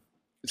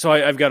 so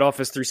I've got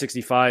Office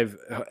 365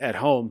 at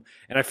home,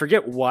 and I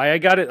forget why I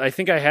got it. I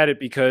think I had it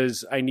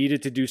because I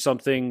needed to do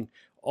something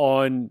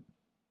on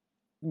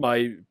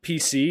my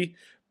PC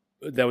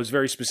that was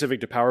very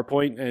specific to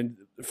PowerPoint, and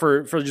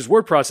for just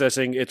word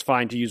processing, it's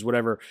fine to use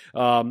whatever.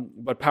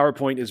 But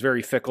PowerPoint is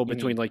very fickle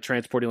between like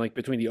transporting like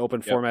between the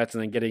open formats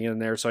and then getting in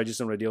there. So I just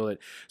don't want to deal with it.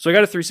 So I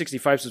got a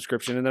 365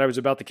 subscription, and then I was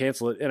about to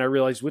cancel it, and I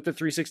realized with the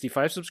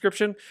 365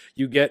 subscription,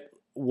 you get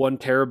 1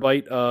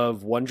 terabyte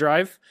of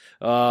OneDrive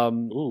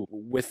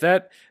with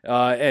that.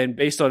 And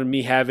based on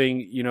me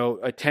having,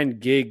 a 10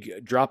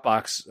 gig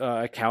Dropbox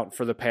account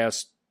for the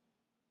past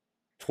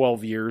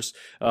 12 years,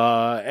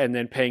 and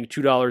then paying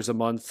 $2 a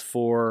month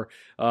for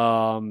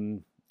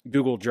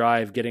Google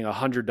Drive, getting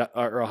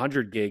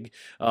 100 gig,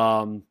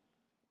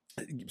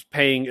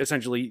 paying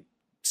essentially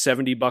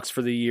 $70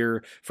 for the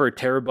year for a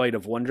terabyte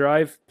of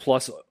OneDrive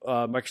plus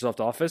Microsoft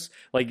Office.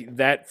 Like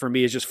that for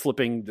me is just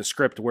flipping the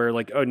script where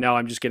like, oh, now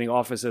I'm just getting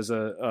Office as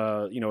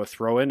a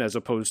throw-in as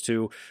opposed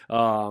to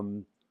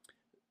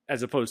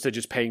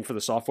just paying for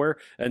the software.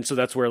 And so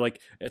that's where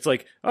like, it's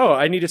like, oh,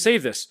 I need to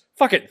save this.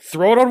 Fuck it.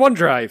 Throw it on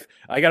OneDrive.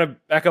 I got to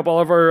back up all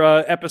of our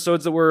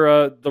episodes that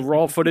were the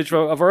raw footage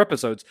of our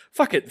episodes.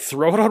 Fuck it.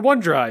 Throw it on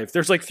OneDrive.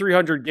 There's like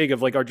 300 gig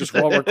of like our just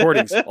raw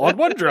recordings on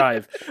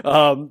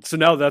OneDrive. So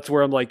now that's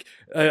where I'm like,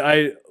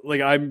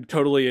 I'm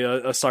totally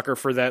a sucker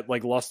for that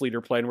like loss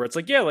leader plan where it's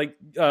like, yeah, like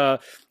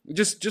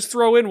just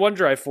throw in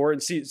OneDrive for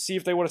it and see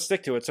if they want to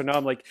stick to it. So now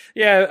I'm like,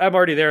 yeah, I'm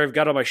already there. I've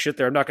got all my shit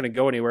there. I'm not going to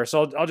go anywhere.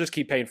 So I'll just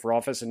keep paying for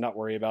Office and not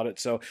worry about it.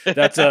 So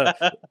that's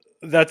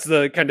that's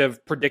the kind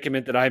of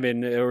predicament that I'm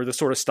in, or the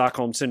sort of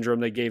Stockholm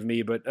syndrome they gave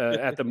me. But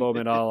at the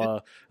moment,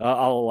 I'll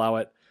allow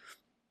it.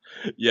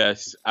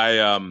 Yes,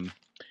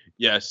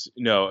 Yes,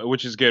 no,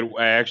 which is good.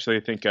 I actually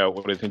think one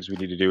of the things we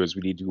need to do is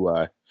we need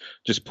to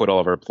just put all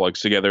of our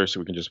plugs together so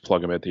we can just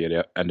plug them at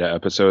the end of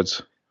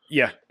episodes.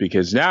 Yeah.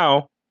 Because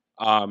now,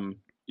 I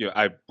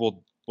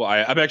will. Well,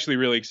 I'm actually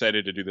really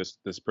excited to do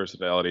this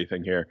personality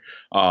thing here.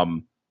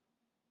 Um,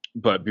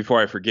 but before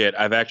I forget,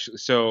 I've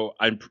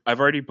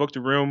already booked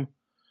a room.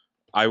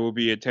 I will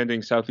be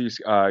attending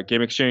Southeast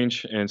Game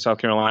Exchange in South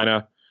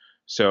Carolina.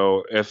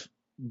 So if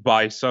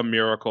by some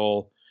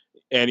miracle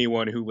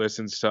anyone who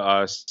listens to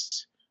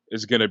us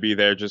is going to be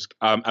there, just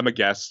I'm a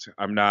guest.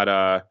 I'm not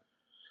I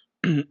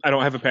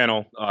don't have a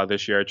panel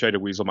this year. I tried to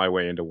weasel my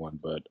way into one,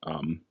 but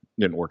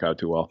didn't work out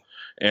too well.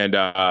 And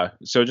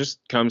so just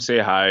come say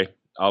hi.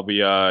 I'll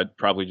be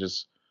probably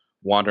just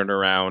wandering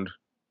around,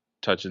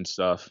 touching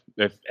stuff.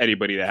 If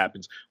anybody that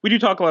happens, we do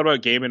talk a lot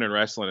about gaming and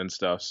wrestling and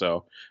stuff.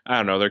 So I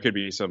don't know. There could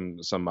be some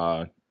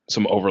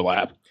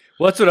overlap.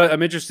 Well, that's what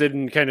I'm interested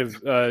in, kind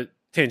of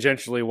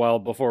tangentially. While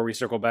before we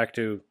circle back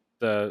to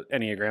the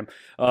Enneagram,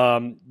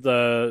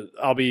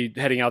 I'll be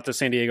heading out to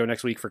San Diego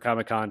next week for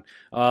Comic-Con,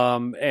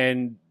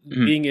 and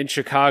being in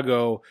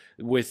Chicago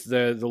with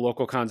the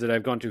local cons that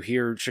I've gone to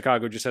here.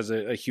 Chicago just has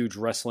a huge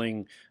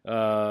wrestling.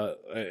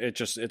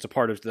 It's a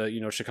part of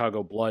the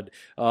Chicago blood.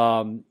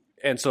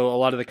 And so a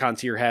lot of the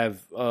cons here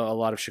have a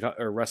lot of Chicago,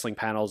 or wrestling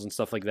panels and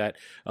stuff like that.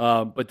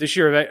 But this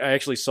year I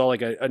actually saw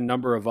like a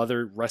number of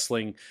other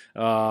wrestling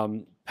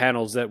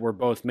panels that were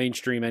both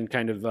mainstream and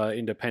kind of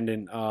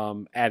independent,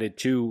 added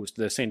to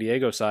the San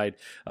Diego side,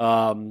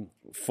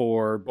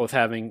 for both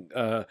having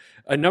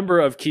a number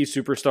of key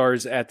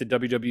superstars at the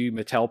WWE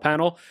Mattel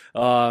panel,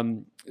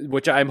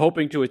 which I'm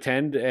hoping to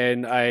attend,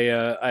 and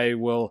I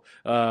will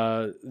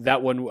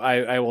that one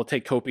I will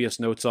take copious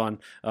notes on,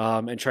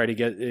 and try to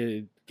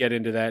get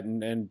into that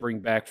and bring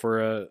back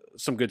for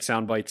some good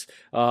sound bites.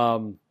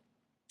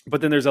 But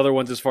then there's other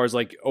ones as far as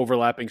like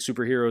overlapping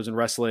superheroes and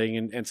wrestling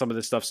and some of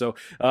this stuff. So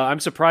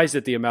I'm surprised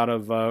at the amount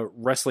of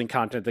wrestling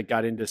content that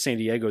got into San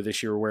Diego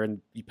this year, where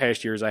in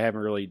past years I haven't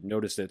really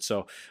noticed it.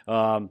 So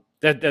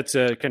that's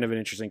a kind of an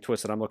interesting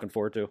twist that I'm looking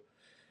forward to.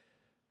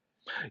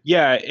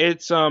 Yeah,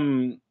 it's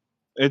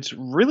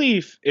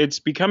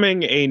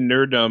becoming a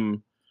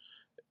nerddom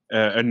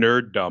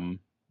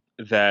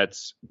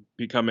that's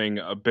becoming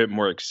a bit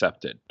more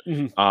accepted.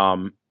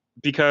 Mm-hmm.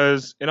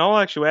 Because in all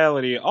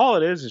actuality, all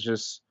it is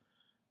just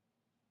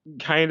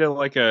kind of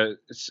like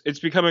it's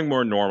becoming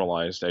more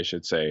normalized, I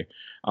should say,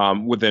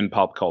 within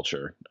pop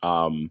culture.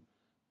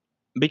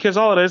 Because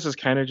all it is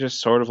kind of just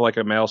sort of like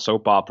a male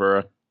soap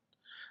opera.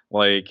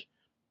 Like,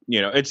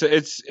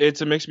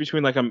 it's a mix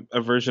between like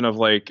a version of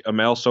like a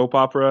male soap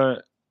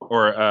opera,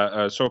 or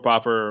a soap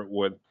opera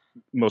with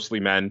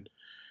mostly men,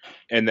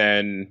 and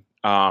then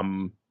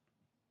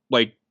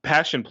like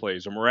passion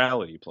plays or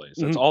morality plays.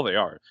 That's Mm-hmm. all they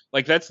are.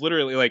 Like, that's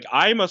literally, like,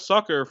 I'm a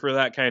sucker for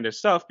that kind of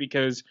stuff,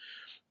 because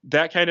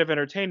that kind of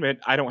entertainment,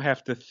 I don't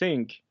have to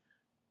think.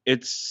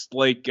 It's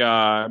like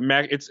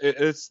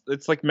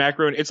it's like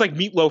macaroni. It's like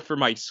meatloaf for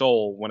my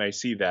soul when I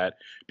see that,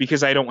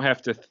 because I don't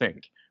have to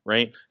think.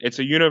 Right? It's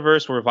a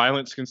universe where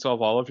violence can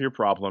solve all of your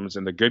problems,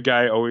 and the good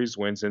guy always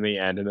wins in the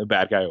end, and the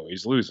bad guy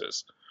always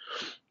loses.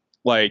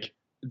 Like,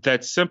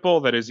 that's simple.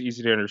 That is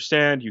easy to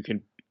understand. You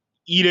can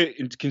eat it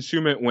and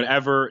consume it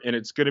whenever, and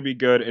it's going to be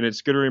good, and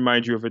it's going to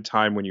remind you of a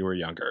time when you were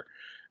younger.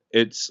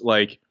 It's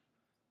like,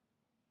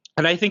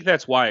 and I think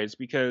that's why. It's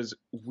because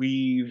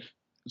we've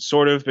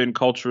sort of been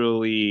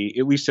culturally,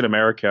 at least in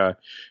America,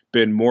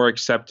 been more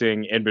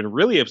accepting and been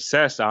really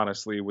obsessed,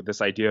 honestly, with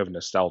this idea of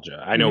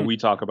nostalgia. I know Mm-hmm. we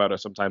talk about it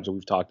sometimes, and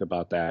we've talked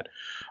about that.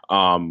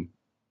 Um,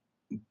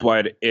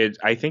 but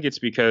I think it's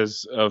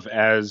because of,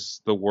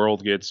 as the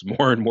world gets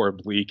more and more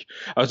bleak.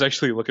 I was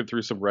actually looking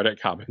through some Reddit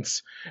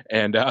comments,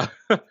 and I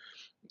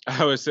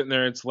was sitting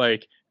there. It's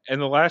like, in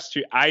the last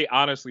two, I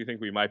honestly think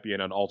we might be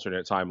in an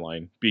alternate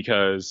timeline,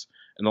 because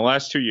in the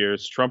last 2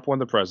 years, Trump won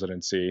the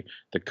presidency,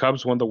 the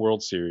Cubs won the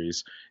World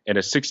Series, and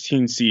a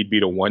 16 seed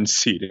beat a 1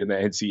 seed in the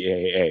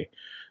NCAA.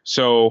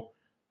 So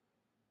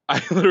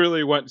I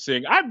literally went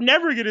saying, I'm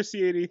never going to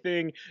see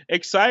anything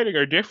exciting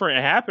or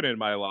different happen in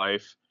my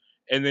life.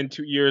 And then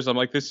 2 years, I'm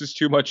like, this is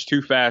too much,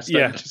 too fast.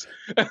 Yeah.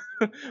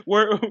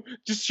 Where,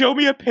 just show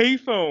me a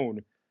payphone.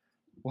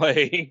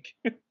 Like,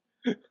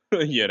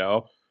 you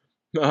know.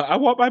 I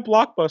want my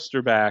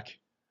Blockbuster back.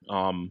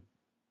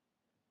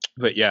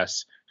 But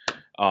yes.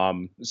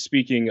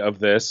 Speaking of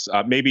this,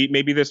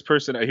 maybe this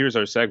person. Here's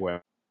our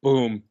segue.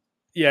 Boom.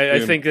 Yeah, I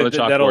Boom think on the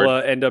that'll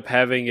chalkboard. end up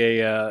having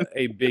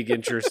a big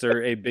interest,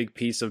 or a big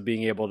piece of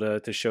being able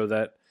to show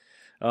that.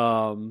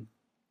 All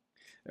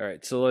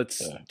right, so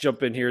let's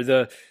jump in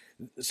here.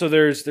 So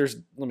there's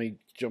let me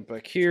jump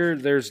back here.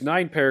 There's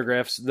 9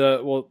 paragraphs.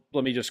 Let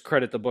me just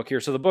credit the book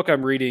here. So the book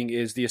I'm reading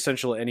is The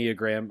Essential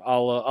Enneagram.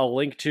 I'll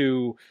link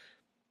to,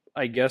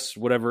 I guess,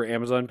 whatever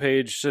Amazon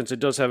page, since it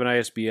does have an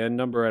ISBN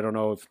number. I don't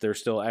know if there's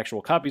still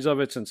actual copies of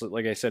it, since,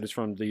 like I said, it's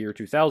from the year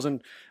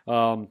 2000,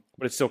 but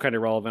it's still kind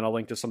of relevant. I'll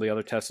link to some of the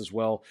other tests as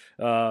well,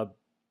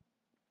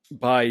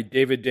 by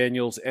David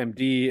Daniels,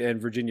 MD,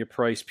 and Virginia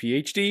Price,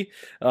 PhD.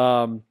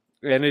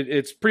 and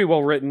it's pretty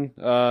well written.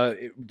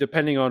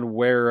 Depending on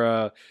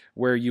where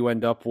you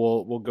end up,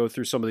 we'll go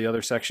through some of the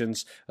other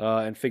sections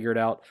and figure it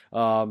out.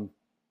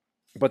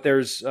 But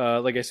there's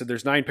like I said,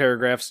 there's 9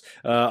 paragraphs.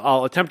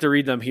 I'll attempt to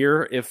read them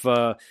here. If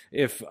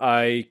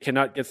I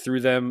cannot get through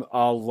them,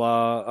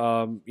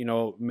 I'll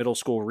middle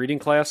school reading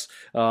class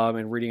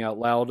and reading out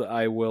loud.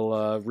 I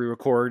will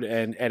re-record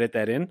and edit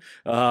that in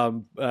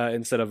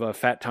instead of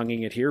fat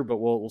tonguing it here. But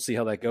we'll see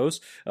how that goes.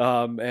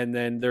 And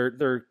then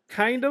they're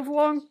kind of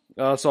long,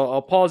 so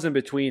I'll pause in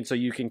between so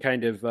you can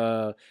kind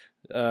of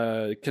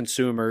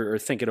consume or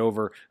think it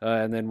over,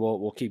 and then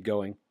we'll keep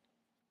going.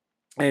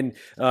 And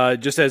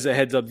just as a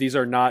heads up, these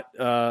are not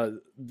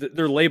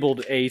they're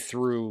labeled A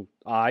through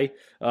I,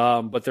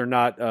 but they're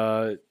not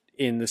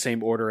in the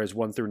same order as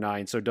 1 through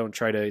 9. So don't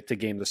try to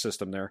game the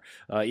system there,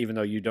 even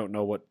though you don't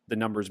know what the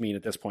numbers mean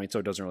at this point, so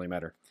it doesn't really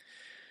matter.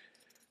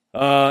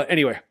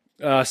 Anyway,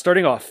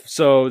 starting off.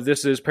 So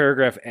this is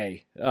paragraph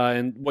A,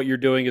 and what you're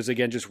doing is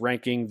again just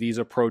ranking these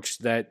approaches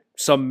that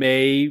some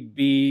may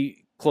be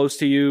close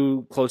to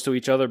you, close to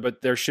each other,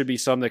 but there should be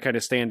some that kind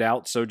of stand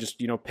out. So just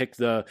pick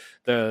the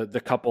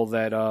couple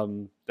that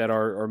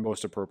are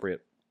most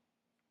appropriate.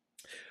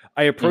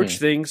 I approach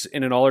things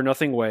in an all or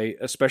nothing way,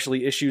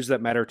 especially issues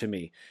that matter to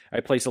me. I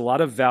place a lot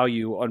of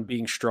value on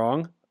being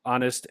strong,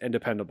 honest, and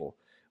dependable.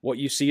 What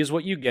you see is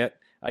what you get.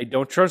 I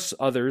don't trust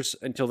others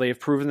until they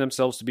have proven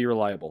themselves to be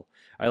reliable.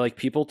 I like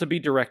people to be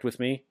direct with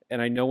me, and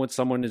I know when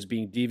someone is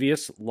being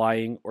devious,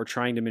 lying, or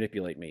trying to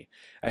manipulate me.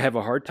 I have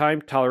a hard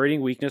time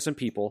tolerating weakness in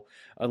people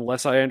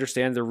unless I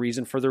understand the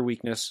reason for their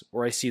weakness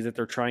or I see that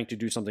they're trying to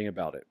do something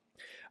about it.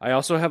 I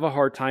also have a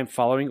hard time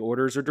following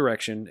orders or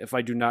direction if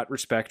I do not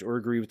respect or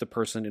agree with the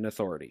person in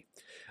authority.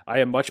 I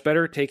am much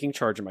better at taking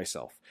charge of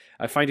myself.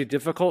 I find it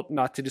difficult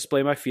not to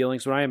display my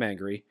feelings when I am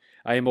angry.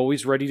 I am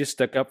always ready to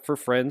stick up for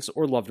friends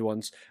or loved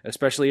ones,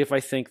 especially if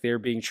I think they are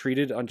being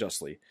treated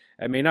unjustly.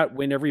 I may not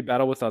win every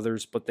battle with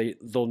others, but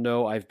they'll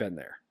know I've been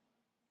there.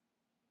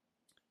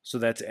 So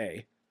that's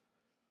A.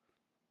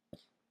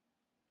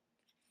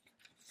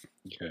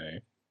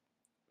 Okay.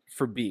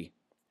 For B,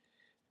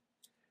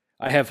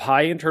 I have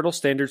high internal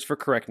standards for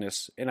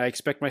correctness, and I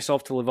expect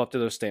myself to live up to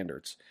those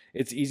standards.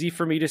 It's easy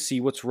for me to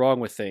see what's wrong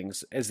with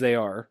things as they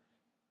are.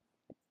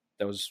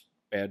 That was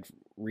bad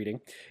reading.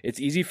 It's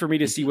easy for me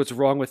to see what's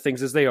wrong with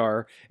things as they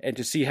are and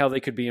to see how they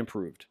could be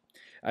improved.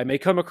 I may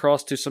come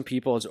across to some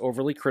people as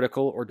overly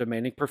critical or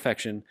demanding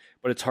perfection,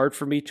 but it's hard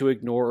for me to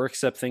ignore or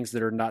accept things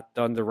that are not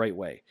done the right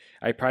way.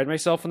 I pride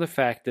myself on the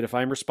fact that if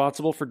I'm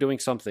responsible for doing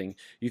something,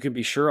 you can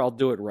be sure I'll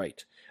do it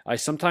right. I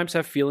sometimes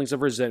have feelings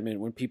of resentment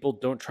when people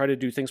don't try to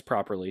do things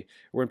properly,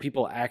 or when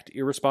people act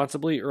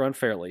irresponsibly or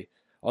unfairly,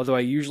 although I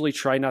usually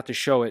try not to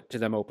show it to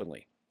them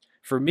openly.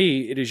 For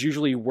me, it is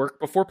usually work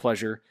before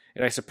pleasure,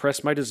 and I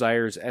suppress my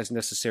desires as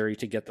necessary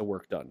to get the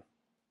work done.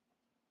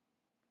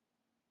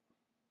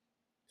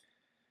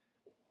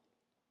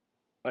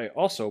 I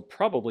also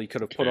probably could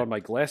have put on my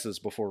glasses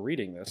before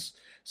reading this,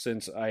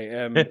 since I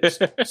am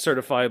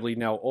certifiably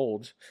now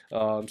old,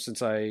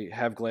 since I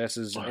have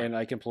glasses and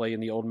I can play in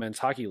the old men's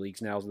hockey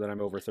leagues now that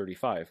I'm over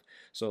 35.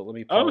 So let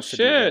me pause to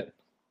do that.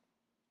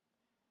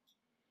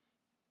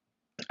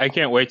 I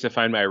can't wait to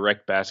find my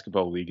rec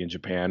basketball league in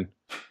Japan,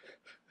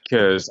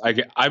 because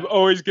I'm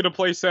always going to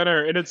play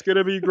center, and it's going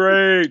to be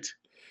great.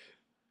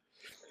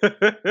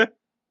 Okay.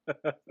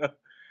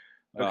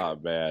 Oh,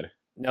 man.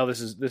 Now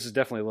this is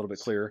definitely a little bit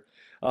clearer.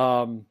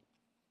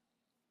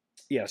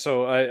 Yeah,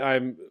 so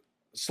I'm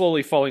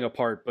slowly falling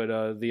apart,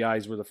 but the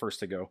eyes were the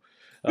first to go.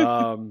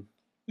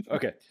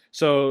 Okay,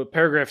 so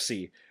paragraph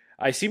C.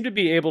 I seem to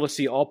be able to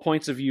see all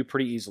points of view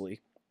pretty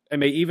easily. I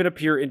may even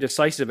appear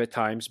indecisive at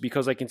times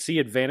because I can see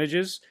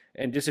advantages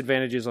and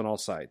disadvantages on all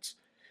sides.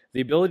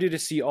 The ability to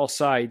see all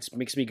sides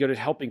makes me good at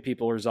helping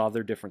people resolve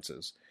their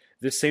differences.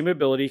 This same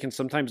ability can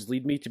sometimes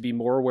lead me to be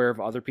more aware of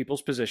other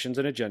people's positions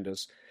and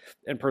agendas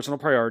and personal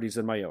priorities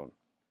than my own.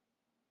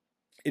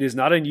 It is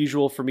not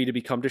unusual for me to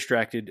become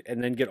distracted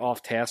and then get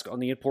off task on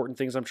the important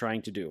things I'm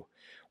trying to do.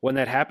 When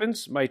that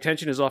happens, my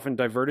attention is often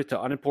diverted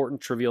to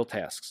unimportant, trivial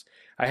tasks.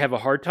 I have a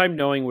hard time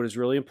knowing what is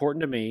really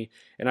important to me,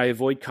 and I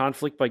avoid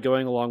conflict by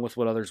going along with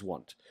what others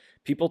want.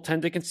 People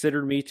tend to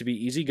consider me to be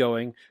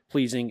easygoing,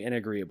 pleasing, and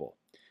agreeable.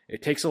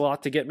 It takes a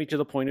lot to get me to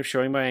the point of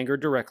showing my anger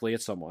directly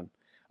at someone.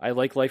 I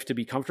like life to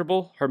be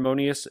comfortable,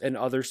 harmonious, and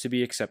others to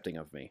be accepting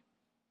of me.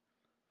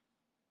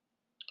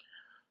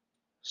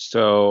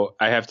 So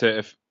I have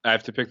to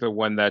pick the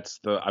one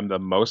I'm the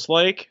most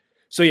like.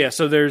 So yeah,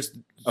 so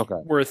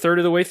we're a third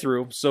of the way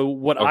through. So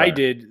what I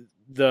did,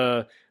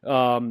 the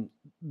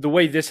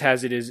way this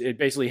has it is it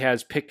basically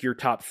has pick your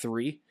top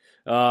 3.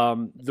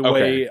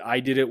 Way I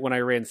did it when I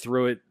ran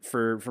through it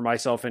for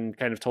myself and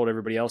kind of told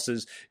everybody else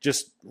is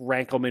just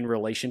rank them in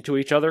relation to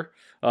each other.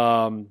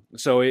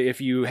 So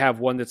if you have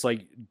one that's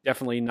like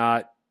definitely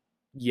not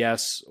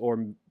yes,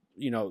 or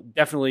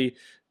definitely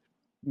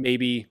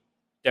maybe,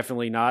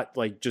 definitely not,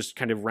 like just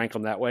kind of rank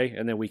them that way,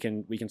 and then we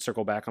can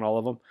circle back on all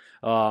of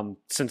them,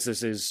 since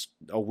this is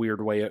a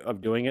weird way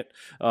of doing it.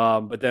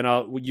 But then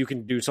you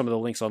can do some of the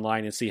links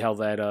online and see how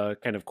that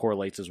kind of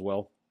correlates as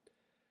well.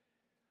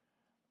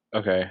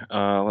 Okay.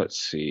 Let's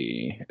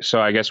see.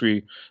 So I guess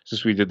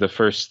since we did the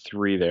first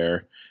three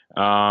there,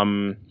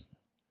 um,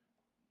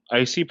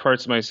 I see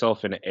parts of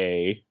myself in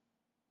A.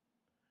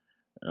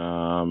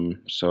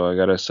 So I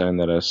gotta assign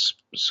that as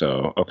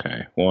so.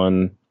 Okay,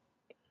 one,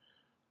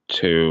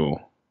 two,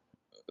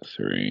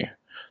 three.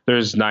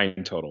 There's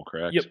nine total, Yep.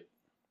 correct?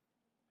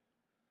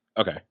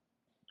 Okay.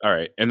 All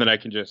right. And then I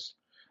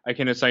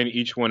can assign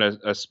each one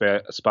a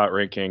spot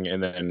ranking,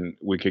 and then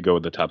we could go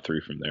with the top three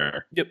from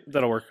there. Yep,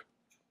 that'll work.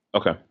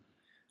 Okay.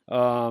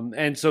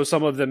 And so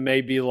some of them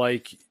may be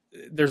like,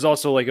 there's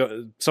also like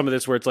some of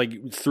this where it's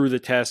like through the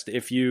test,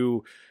 if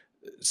you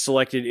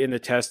selected in the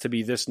test to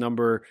be this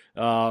number,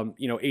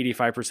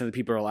 85% of the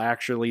people are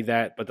actually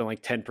that, but then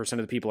like 10% of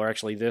the people are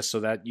actually this.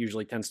 So that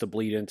usually tends to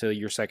bleed into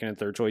your second and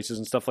third choices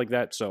and stuff like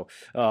that. So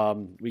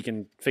we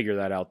can figure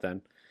that out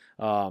then.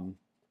 Um,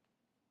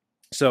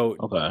 so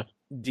Okay.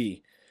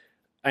 D,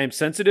 I am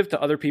sensitive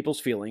to other people's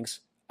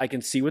feelings. I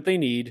can see what they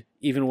need,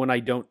 even when I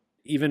don't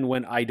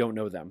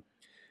know them.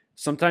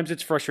 Sometimes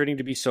it's frustrating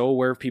to be so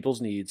aware of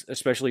people's needs,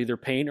 especially their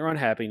pain or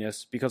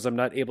unhappiness, because I'm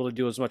not able to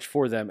do as much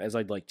for them as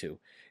I'd like to.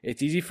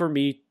 It's easy for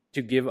me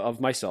to give of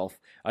myself.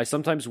 I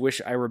sometimes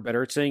wish I were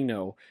better at saying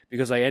no,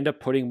 because I end up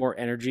putting more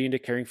energy into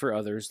caring for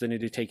others than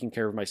into taking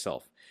care of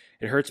myself.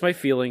 It hurts my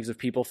feelings if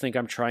people think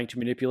I'm trying to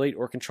manipulate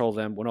or control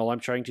them when all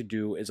I'm trying to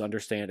do is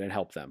understand and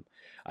help them.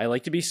 I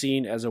like to be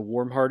seen as a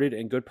warm hearted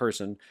and good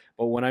person,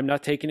 but when I'm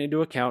not taken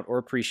into account or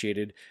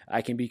appreciated,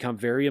 I can become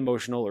very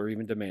emotional or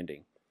even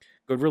demanding.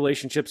 Good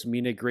relationships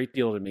mean a great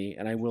deal to me,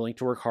 and I'm willing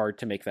to work hard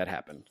to make that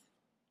happen.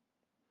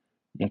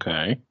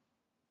 Okay.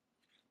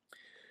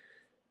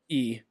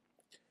 E.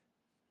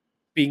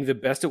 Being the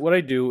best at what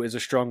I do is a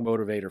strong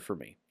motivator for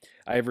me.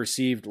 I have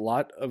received a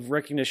lot of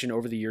recognition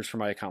over the years for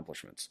my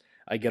accomplishments.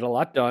 I get a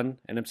lot done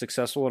and am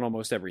successful in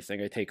almost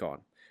everything I take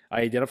on.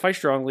 I identify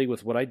strongly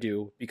with what I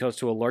do because,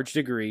 to a large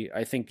degree,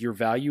 I think your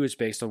value is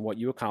based on what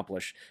you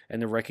accomplish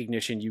and the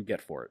recognition you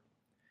get for it.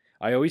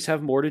 I always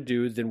have more to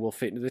do than will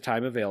fit into the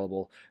time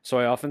available, so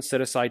I often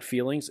set aside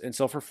feelings and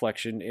self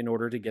reflection in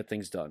order to get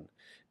things done.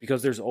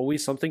 Because there's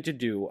always something to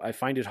do, I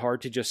find it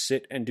hard to just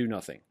sit and do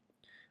nothing.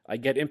 I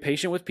get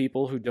impatient with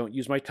people who don't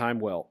use my time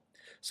well.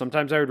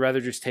 Sometimes I would rather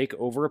just take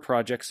over a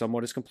project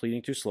someone is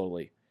completing too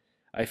slowly.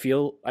 I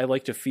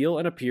like to feel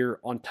and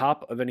appear on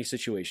top of any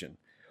situation.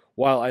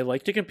 While I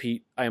like to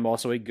compete, I am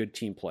also a good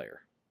team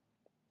player.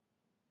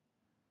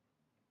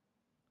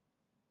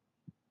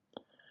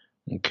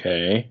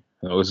 Okay.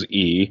 That was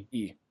E.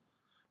 E.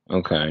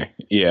 Okay.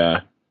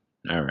 Yeah.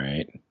 All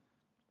right.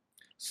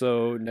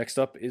 So next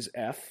up is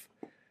F.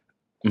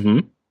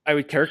 Mm-hmm. I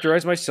would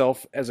characterize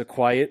myself as a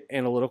quiet,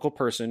 analytical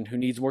person who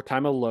needs more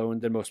time alone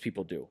than most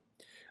people do.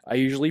 I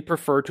usually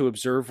prefer to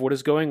observe what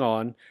is going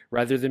on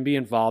rather than be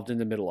involved in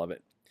the middle of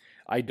it.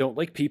 I don't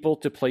like people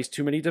to place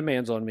too many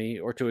demands on me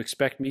or to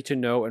expect me to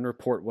know and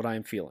report what I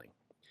am feeling.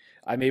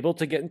 I'm able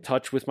to get in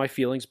touch with my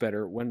feelings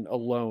better when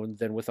alone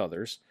than with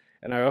others,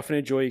 and I often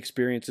enjoy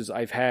experiences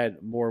I've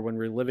had more when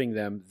reliving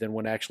them than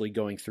when actually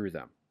going through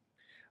them.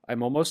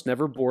 I'm almost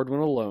never bored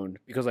when alone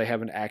because I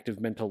have an active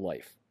mental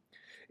life.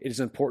 It is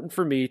important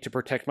for me to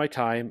protect my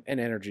time and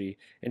energy,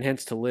 and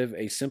hence to live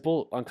a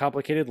simple,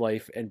 uncomplicated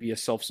life and be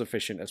as self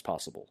sufficient as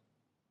possible.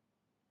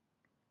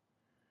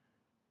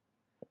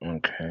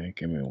 Okay.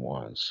 Give me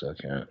 1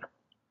 second.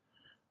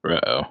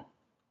 Uh-oh.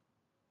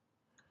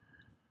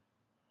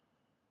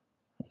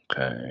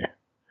 Okay.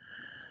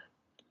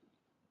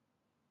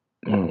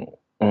 Oh,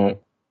 oh.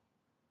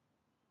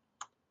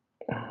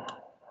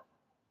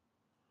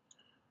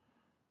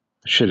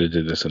 Should have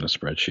did this in a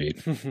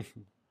spreadsheet.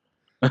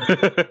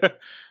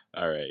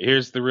 All right.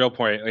 Here's the real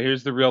point.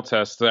 Here's the real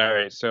test. All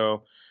right.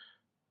 So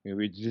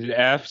we did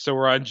F. So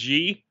we're on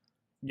G.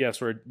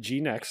 Yes, we're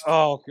G next.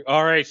 Oh,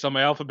 all right. So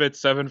my alphabet's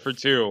 7 for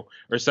 2,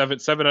 or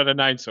seven out of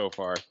 9 so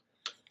far.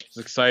 It's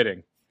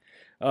exciting.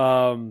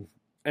 And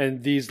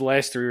these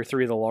last three are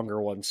three of the longer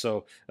ones,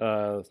 so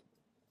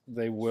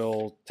they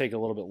will take a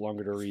little bit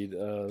longer to read.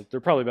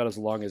 They're probably about as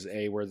long as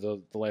A, where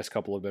the last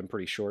couple have been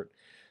pretty short.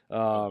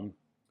 So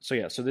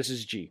this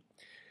is G.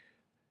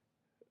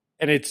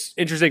 And it's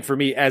interesting for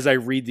me as I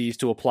read these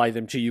to apply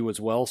them to you as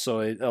well. So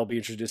I'll be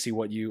interested to see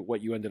what you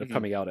ended up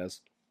coming out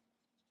as.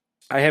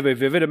 I have a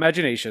vivid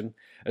imagination,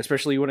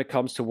 especially when it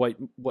comes to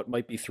what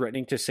might be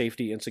threatening to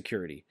safety and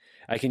security.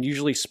 I can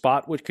usually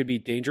spot what could be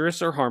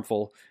dangerous or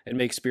harmful and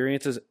may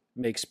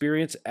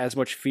experience as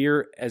much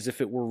fear as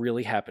if it were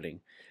really happening.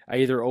 I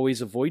either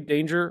always avoid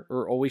danger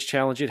or always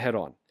challenge it head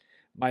on.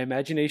 My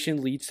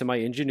imagination leads to my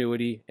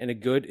ingenuity and a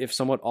good, if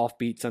somewhat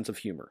offbeat, sense of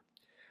humor.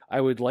 I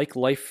would like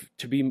life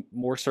to be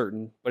more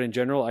certain, but in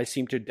general, I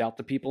seem to doubt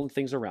the people and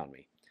things around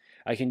me.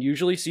 I can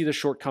usually see the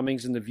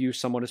shortcomings in the view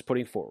someone is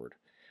putting forward.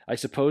 I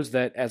suppose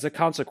that, as a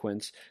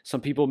consequence, some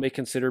people may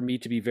consider me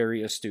to be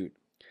very astute.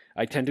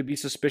 I tend to be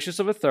suspicious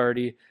of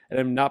authority, and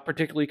am not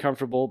particularly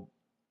comfortable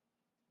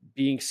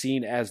being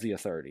seen as the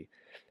authority.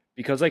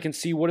 Because I can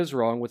see what is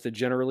wrong with the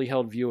generally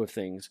held view of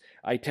things,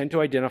 I tend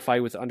to identify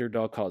with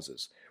underdog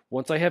causes.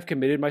 Once I have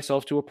committed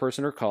myself to a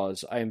person or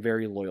cause, I am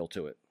very loyal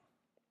to it.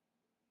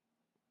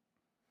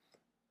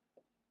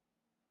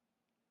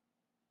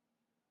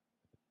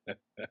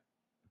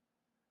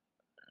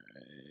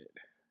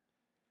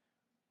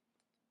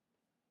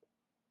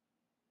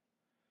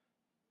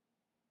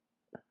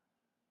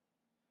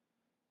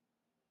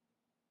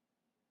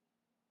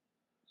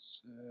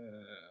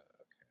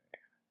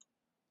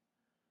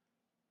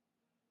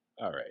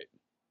 All right.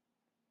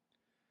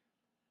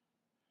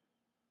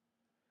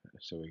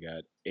 So we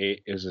got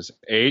eight. Is this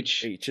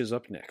H? H is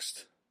up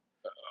next.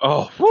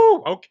 Oh,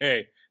 whoo,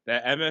 okay.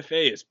 That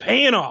MFA is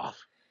paying off.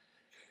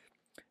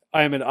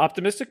 I am an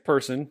optimistic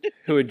person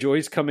who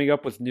enjoys coming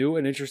up with new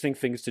and interesting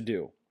things to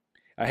do.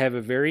 I have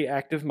a very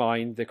active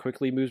mind that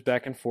quickly moves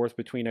back and forth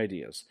between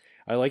ideas.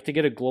 I like to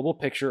get a global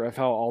picture of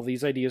how all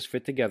these ideas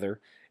fit together,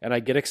 and I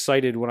get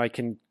excited when I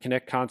can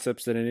connect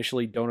concepts that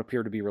initially don't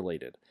appear to be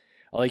related.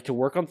 I like to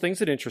work on things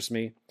that interest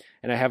me,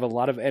 and I have a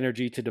lot of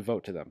energy to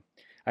devote to them.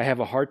 I have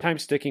a hard time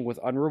sticking with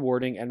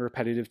unrewarding and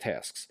repetitive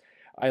tasks.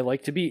 I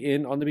like to be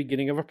in on the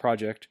beginning of a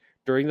project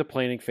during the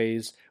planning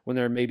phase when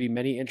there may be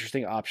many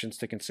interesting options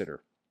to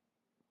consider.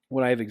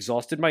 When I have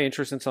exhausted my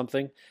interest in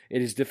something,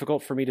 it is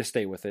difficult for me to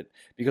stay with it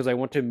because I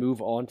want to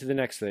move on to the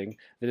next thing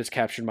that has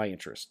captured my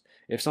interest.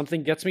 If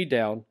something gets me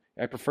down,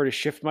 I prefer to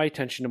shift my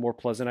attention to more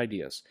pleasant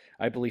ideas.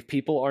 I believe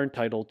people are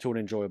entitled to an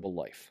enjoyable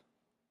life.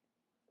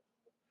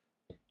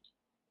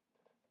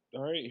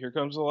 All right, here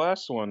comes the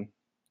last one.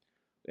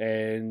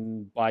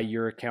 And by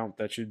your account,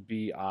 that should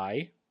be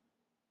I.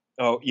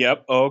 Oh,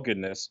 yep. Oh,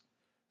 goodness.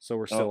 So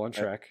we're Oh, still on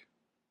track.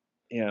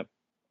 yep.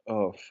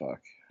 Oh, fuck.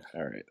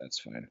 All right, that's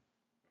fine.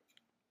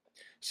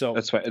 So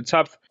That's fine.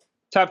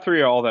 Top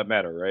three are all that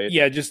matter, right?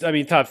 yeah, just I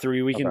mean top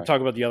three. We can Okay. talk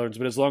about the other ones,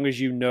 but as long as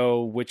you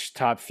know which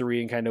top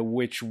three and kind of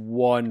which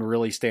one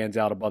really stands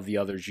out above the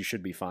others, you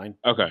should be fine.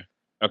 Okay.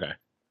 Okay.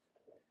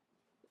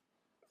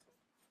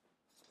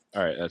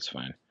 All right, that's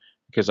fine.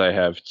 Because I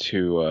have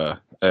two. I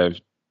have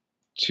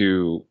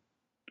two.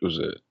 Was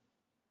it?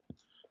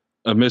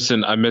 I'm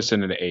missing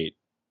an eight,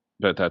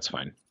 but that's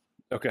fine.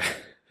 Okay.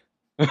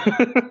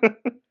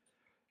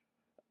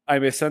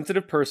 I'm a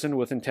sensitive person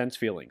with intense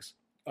feelings.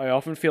 I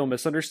often feel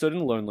misunderstood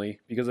and lonely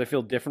because I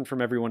feel different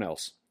from everyone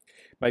else.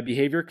 My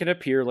behavior can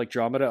appear like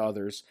drama to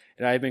others,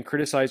 and I have been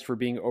criticized for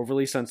being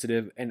overly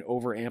sensitive and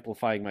over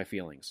amplifying my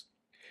feelings.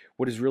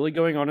 What is really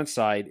going on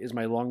inside is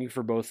my longing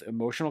for both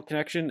emotional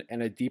connection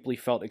and a deeply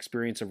felt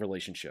experience of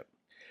relationship.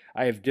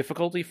 I have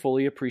difficulty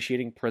fully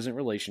appreciating present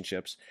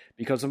relationships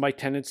because of my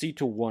tendency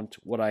to want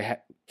what I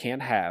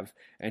can't have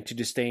and to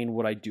disdain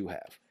what I do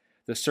have.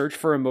 The search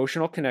for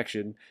emotional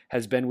connection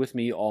has been with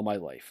me all my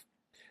life.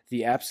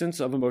 The absence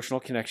of emotional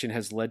connection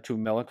has led to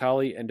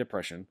melancholy and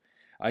depression.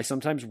 I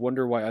sometimes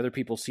wonder why other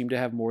people seem to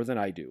have more than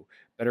I do,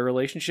 better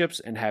relationships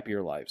and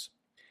happier lives.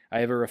 I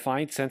have a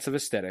refined sense of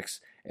aesthetics,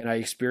 and I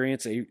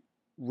experience a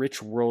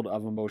rich world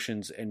of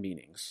emotions and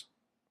meanings.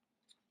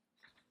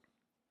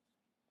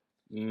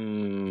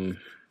 mm,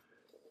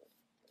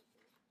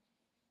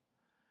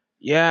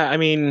 yeah, I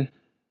mean,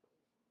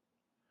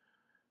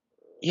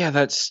 yeah,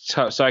 that's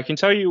tough. So I can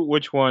tell you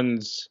which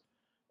ones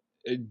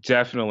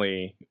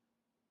definitely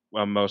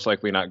I'm most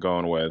likely not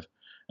going with,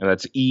 and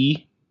that's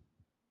E.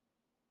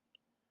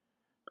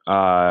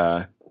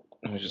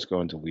 Let me just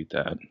go and delete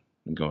that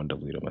and go and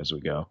delete them as we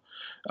go.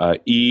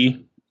 E,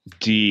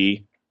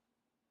 D,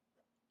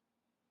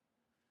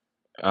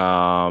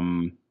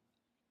 um,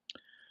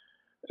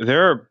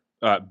 there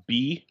are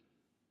B,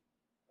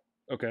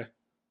 Okay.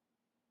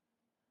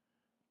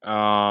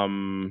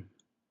 um,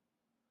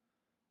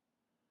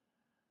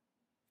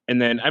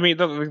 and then I mean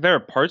there are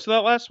parts of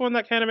that last one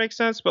that kind of make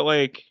sense, but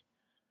like,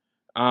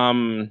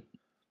 um,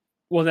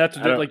 Well, that's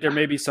I don't. like there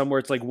may be some where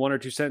it's like one or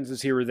two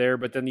sentences here or there,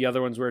 but then the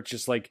other ones where it's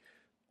just like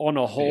on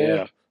a Yeah.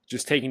 whole,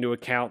 just taking into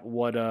account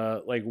what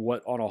like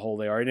what on a whole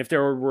they are, and if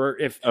there were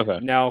if Okay.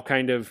 now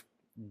kind of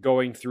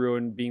going through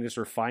and being this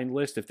refined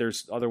list, if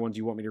there's other ones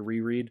you want me to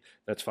reread,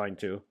 that's fine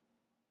too.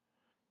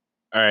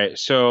 All right.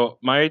 So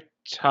my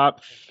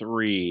top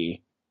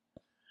three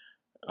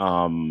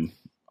um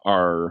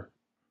are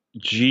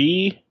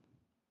G.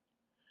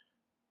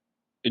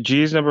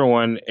 G is number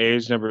one, A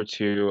is number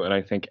two, and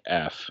I think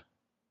F.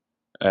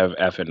 I have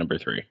F at number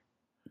three.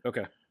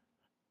 Okay.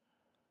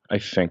 I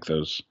think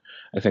those.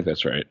 I think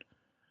that's right.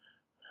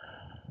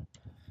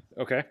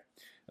 Okay.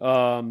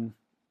 Um,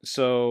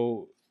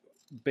 so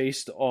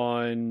based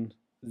on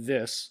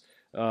this,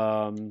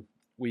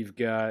 we've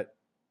got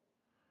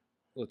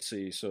let's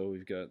see. So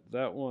we've got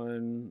that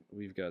one,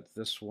 we've got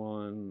this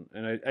one,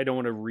 and I don't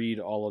want to read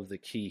all of the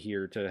key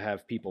here to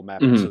have people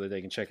map it so Hmm. that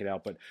they can check it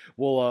out. But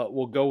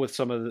we'll go with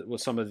some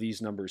of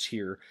these numbers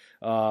here.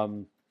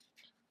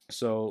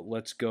 So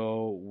let's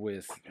go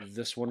with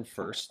this one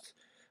first.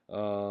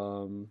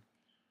 Um,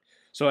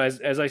 so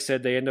as I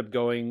said, they end up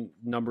going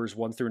numbers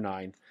 1 through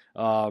 9.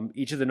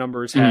 Each of the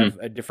numbers Hmm. have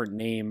a different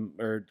name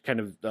or kind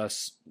of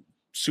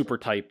super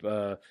type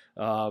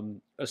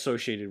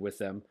associated with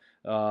them,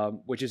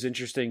 which is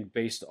interesting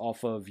based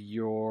off of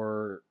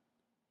your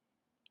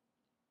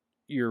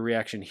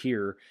reaction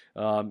here.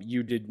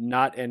 You did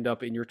not end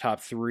up in your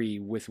top three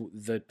with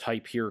the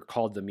type here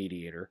called the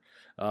mediator.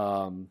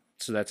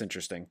 So that's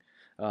interesting.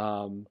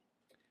 Um,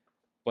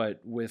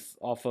 but with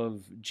off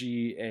of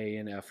G, A,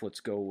 and F, let's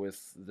go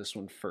with this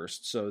one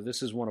first. So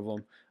this is one of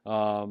them.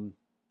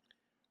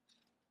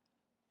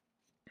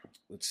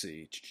 Let's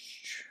see.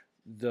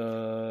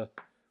 The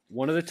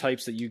one of the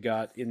types that you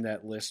got in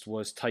that list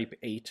was type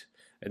 8,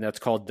 and that's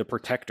called the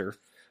protector.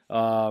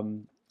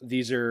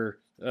 These are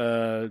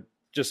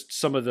just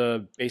some of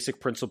the basic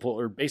principle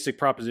or basic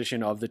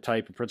proposition of the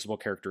type and principal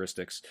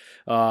characteristics.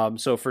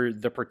 So for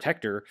the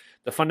protector,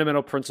 the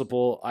fundamental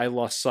principle I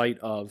lost sight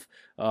of,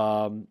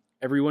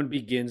 everyone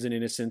begins in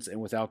innocence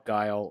and without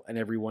guile, and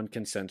everyone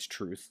can sense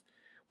truth.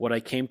 What I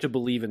came to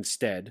believe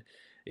instead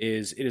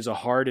is it is a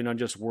hard and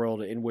unjust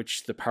world in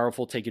which the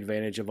powerful take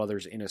advantage of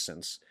others'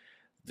 innocence.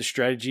 The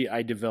strategy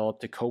I developed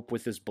to cope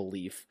with this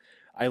belief,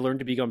 I learned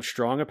to become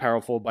strong and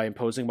powerful by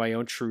imposing my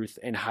own truth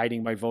and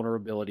hiding my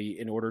vulnerability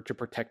in order to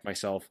protect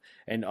myself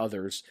and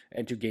others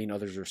and to gain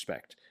others'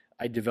 respect.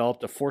 I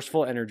developed a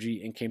forceful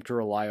energy and came to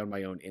rely on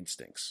my own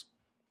instincts.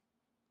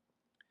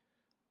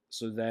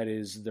 So that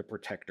is the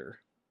protector.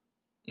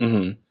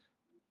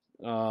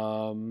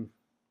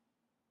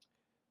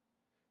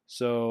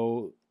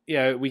 So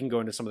yeah, we can go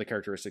into some of the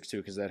characteristics too,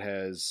 because that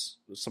has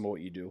some of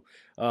what you do.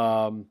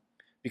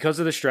 Because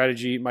of the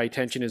strategy, my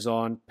attention is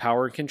on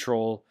power and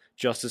control,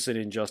 justice and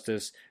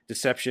injustice,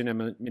 deception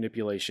and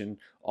manipulation,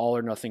 all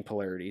or nothing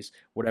polarities,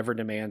 whatever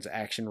demands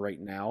action right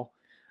now.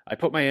 I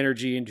put my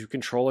energy into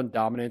control and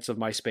dominance of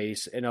my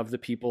space and of the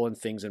people and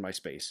things in my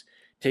space,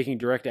 taking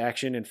direct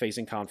action and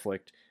facing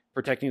conflict,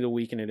 protecting the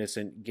weak and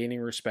innocent,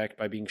 gaining respect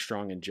by being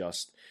strong and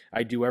just.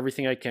 I do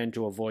everything I can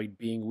to avoid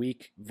being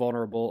weak,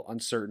 vulnerable,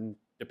 uncertain,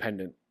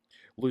 dependent,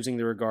 losing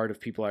the regard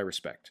of people I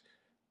respect.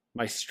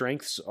 My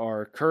strengths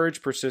are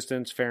courage,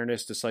 persistence,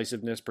 fairness,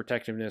 decisiveness,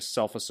 protectiveness,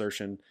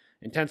 self-assertion,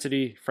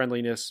 intensity,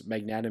 friendliness,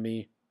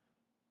 magnanimity.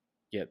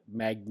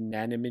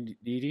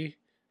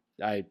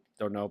 I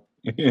don't know.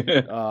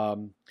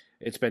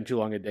 It's been too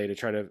long a day to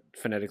try to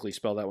phonetically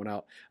spell that one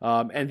out.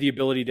 And the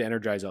ability to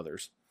energize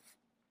others.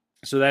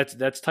 So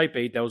that's type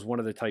 8. That was one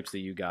of the types that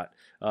you got.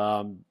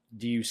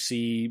 Do you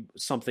see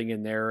something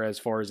in there as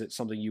far as it's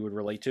something you would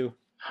relate to?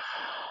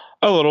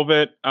 A little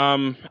bit.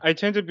 I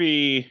tend to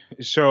be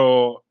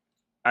so.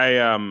 I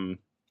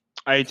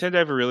tend to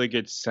have a really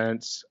good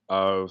sense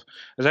of.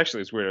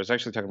 It's weird. I was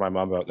actually talking to my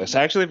mom about this.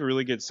 I actually have a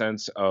really good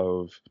sense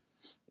of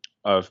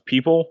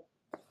people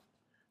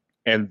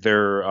and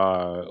their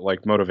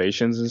like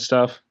motivations and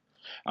stuff.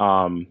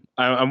 I'm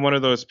one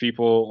of those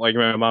people, like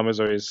my mom has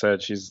always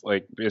said, she's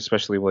like,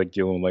 especially like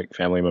dealing with like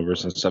family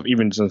members and stuff,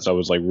 even since I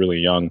was like really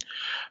young.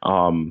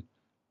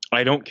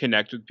 I don't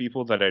connect with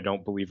people that I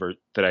don't believe are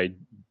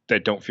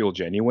that don't feel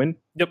genuine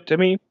to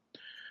me.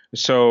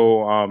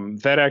 So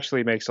that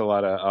actually makes a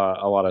lot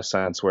of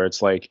sense, where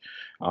it's like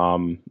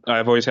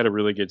I've always had a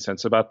really good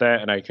sense about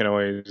that, and I can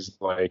always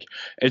like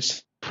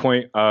it's the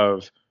point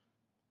of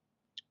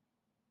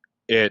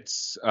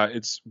it's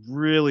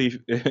really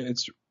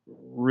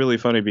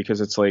funny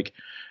because it's like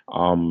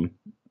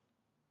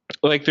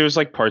there's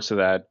like parts of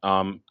that.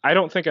 I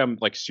don't think I'm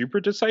like super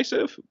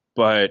decisive,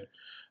 but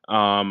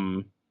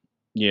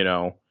you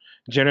know,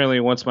 generally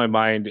once my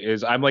mind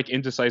is, I'm like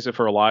indecisive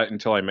for a lot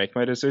until I make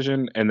my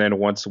decision, and then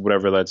once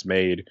whatever that's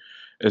made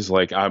is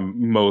like,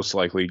 I'm most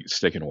likely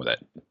sticking with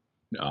it.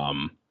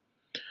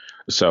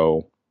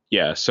 So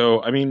yeah,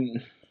 so I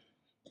mean,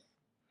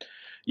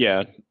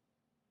 yeah,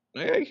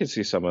 I can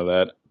see some of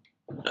that.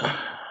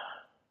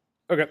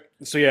 Okay.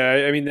 So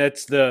yeah, I mean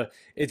it's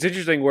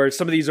interesting where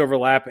some of these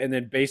overlap, and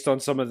then based on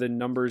some of the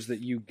numbers that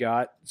you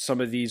got,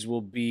 some of these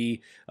will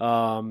be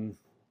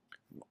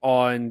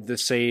on the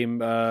same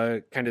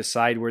kind of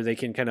side where they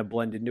can kind of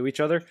blend into each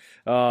other.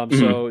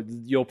 So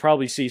you'll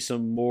probably see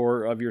some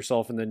more of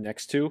yourself in the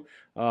next two.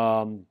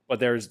 But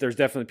there's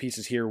definitely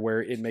pieces here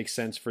where it makes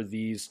sense for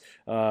these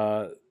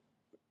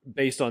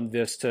based on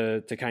this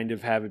to kind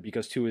of have it,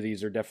 because two of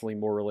these are definitely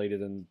more related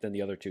than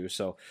the other two.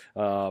 So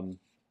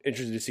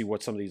interested to see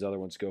what some of these other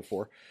ones go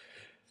for.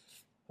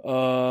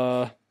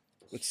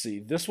 Let's see.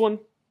 This one,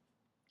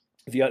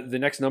 the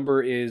next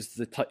number is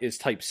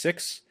type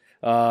 6,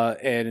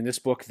 and in this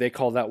book they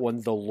call that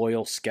one the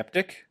loyal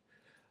skeptic,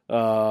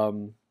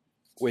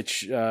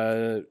 which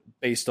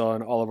based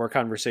on all of our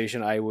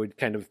conversation, I would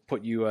kind of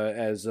put you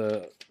as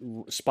a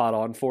spot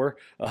on for,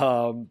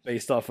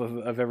 based off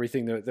of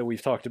everything that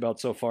we've talked about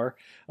so far.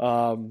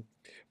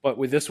 But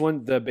with this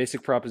one, the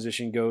basic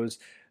proposition goes: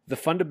 the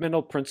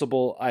fundamental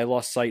principle I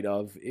lost sight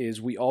of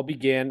is we all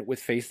began with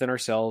faith in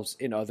ourselves,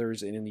 in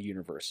others, and in the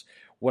universe.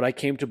 What I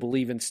came to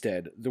believe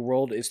instead: the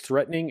world is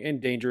threatening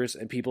and dangerous,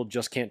 and people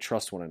just can't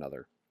trust one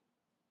another.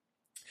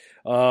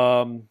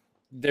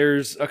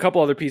 There's a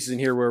couple other pieces in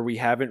here where we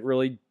haven't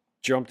really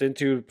jumped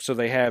into. So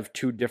they have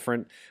two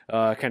different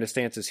kind of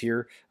stances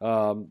here.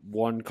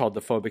 One called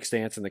the phobic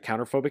stance and the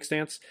counterphobic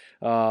stance.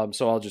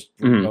 So I'll just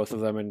read both of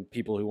them, and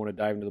people who want to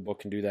dive into the book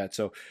can do that.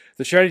 So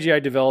the strategy I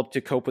developed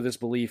to cope with this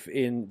belief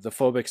in the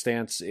phobic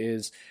stance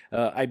is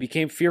I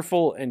became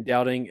fearful and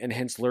doubting, and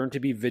hence learned to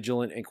be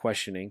vigilant and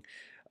questioning.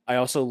 I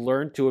also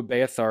learned to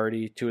obey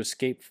authority, to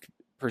escape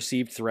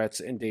perceived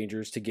threats and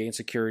dangers to gain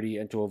security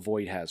and to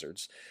avoid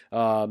hazards.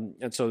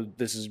 And so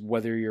this is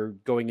whether you're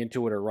going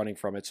into it or running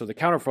from it. So the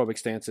counterphobic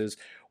stance is,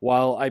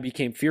 while I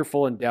became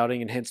fearful and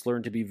doubting and hence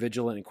learned to be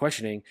vigilant and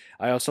questioning,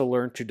 I also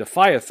learned to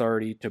defy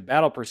authority, to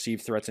battle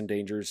perceived threats and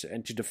dangers,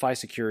 and to defy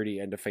security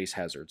and to face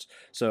hazards.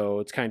 So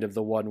it's kind of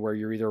the one where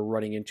you're either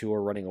running into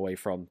or running away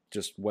from,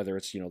 just whether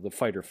it's, the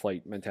fight or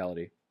flight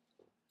mentality.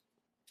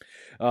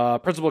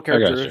 Principal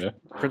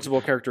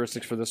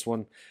characteristics for this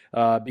one.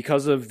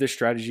 Because of this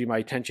strategy, my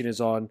attention is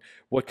on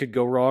what could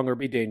go wrong or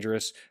be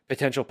dangerous,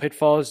 potential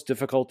pitfalls,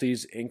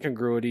 difficulties,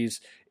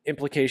 incongruities,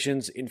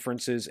 implications,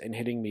 inferences, and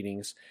hitting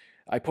meanings.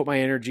 I put my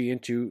energy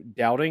into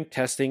doubting,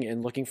 testing,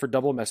 and looking for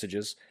double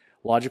messages,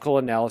 logical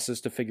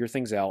analysis to figure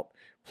things out,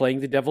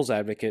 playing the devil's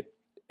advocate,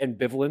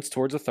 ambivalence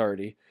towards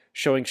authority,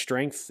 showing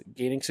strength,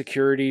 gaining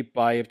security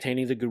by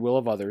obtaining the goodwill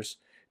of others,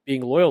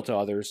 being loyal to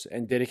others,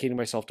 and dedicating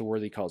myself to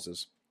worthy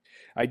causes.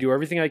 I do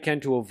everything I can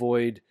to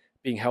avoid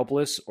being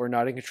helpless or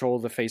not in control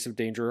of the face of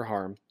danger or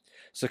harm,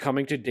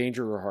 succumbing to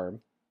danger or harm.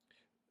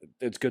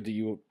 It's good that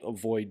you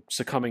avoid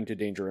succumbing to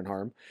danger and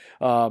harm.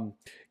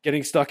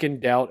 Getting stuck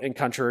in doubt and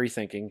contrary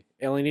thinking,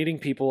 alienating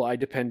people I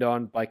depend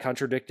on by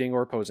contradicting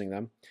or opposing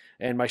them.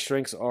 And my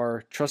strengths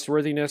are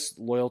trustworthiness,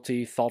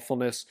 loyalty,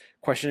 thoughtfulness,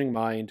 questioning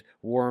mind,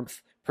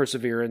 warmth,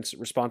 perseverance,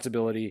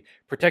 responsibility,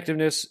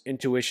 protectiveness,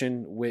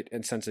 intuition, wit,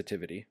 and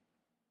sensitivity.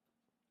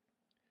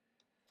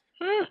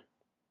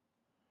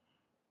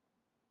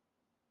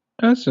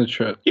 That's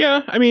interesting.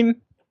 Yeah, I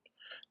mean,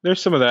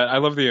 there's some of that. I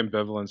love the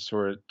ambivalence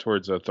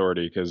towards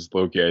authority because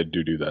Loki, I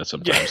do that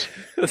sometimes.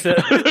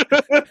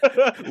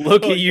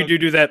 Loki, you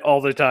do that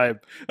all the time.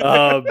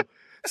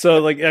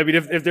 So, I mean,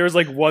 if there was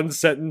one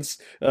sentence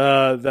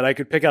that I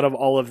could pick out of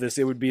all of this,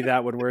 it would be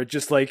that one where it's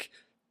just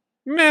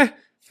meh.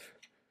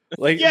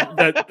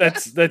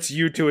 That's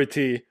you to a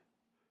T.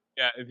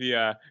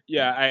 Yeah,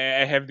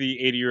 I have the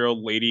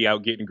 80-year-old lady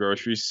out getting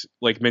groceries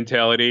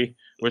mentality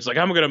where it's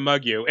I'm gonna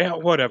mug you. Yeah,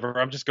 whatever.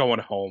 I'm just going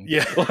home.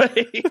 Yeah,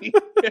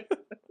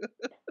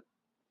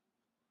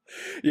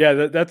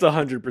 yeah, that's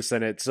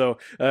 100% it. So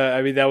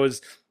I mean,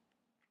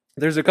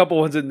 there's a couple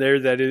ones in there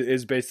that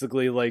is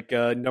basically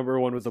number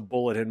one with a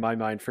bullet in my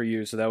mind for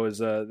you. So that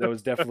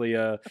was definitely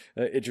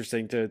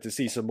interesting to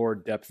see some more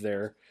depth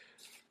there.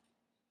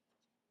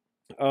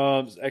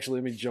 Actually,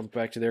 let me jump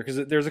back to there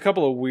because there's a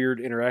couple of weird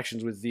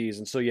interactions with these,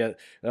 and so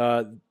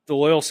the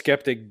loyal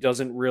skeptic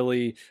doesn't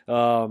really.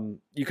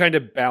 You kind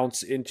of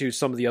bounce into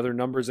some of the other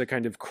numbers that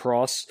kind of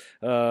cross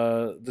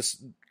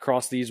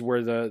these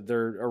where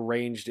they're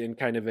arranged in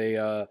kind of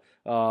a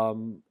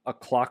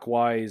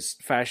clockwise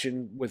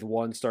fashion, with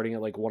one starting at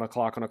 1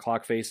 o'clock on a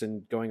clock face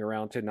and going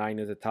around to 9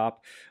 at the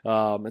top.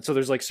 And so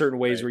there's certain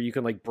ways where you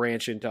can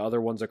branch into other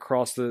ones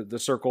across the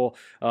circle.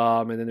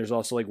 And then there's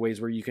also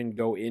ways where you can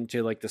go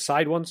into the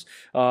side ones.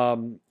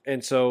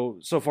 And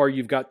so far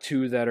you've got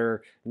two that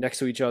are next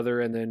to each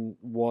other and then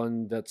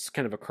one that's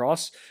kind of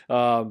across,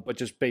 but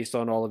just based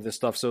on all of this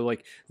stuff. So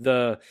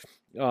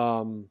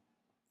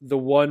the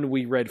one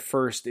we read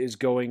first is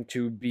going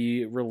to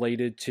be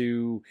related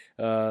to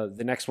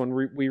the next one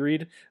we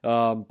read,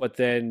 but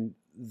then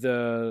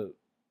the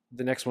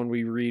next one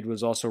we read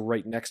was also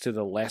right next to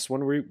the last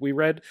one we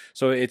read.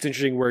 So it's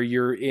interesting where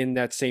you're in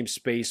that same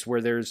space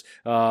where there's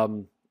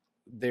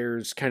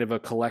kind of a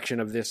collection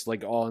of this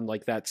on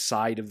that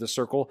side of the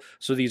circle.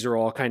 So these are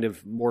all kind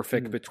of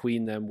morphic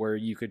between them, where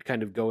you could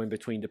kind of go in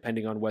between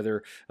depending on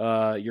whether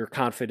you're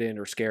confident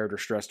or scared or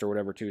stressed or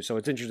whatever too. So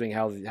it's interesting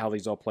how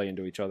these all play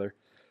into each other.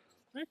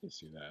 I can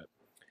see that.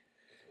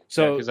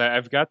 So because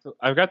I've got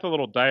the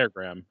little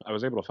diagram. I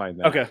was able to find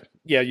that. Okay,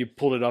 yeah, you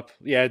pulled it up.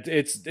 Yeah,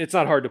 it's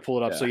not hard to pull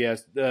it up. Yeah. So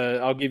yeah,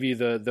 I'll give you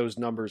those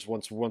numbers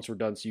once we're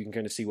done, so you can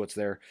kind of see what's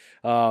there.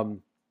 So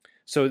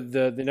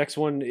the next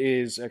one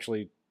is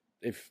actually,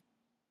 if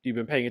you've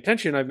been paying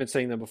attention, I've been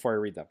saying them before I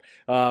read them.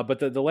 But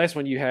the last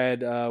one you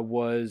had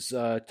was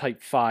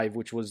type 5,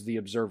 which was the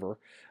observer.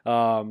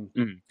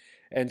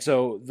 And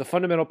so the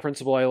fundamental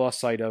principle I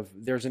lost sight of: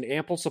 there's an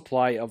ample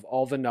supply of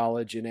all the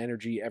knowledge and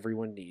energy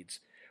everyone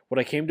needs. What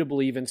I came to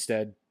believe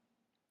instead: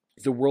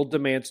 the world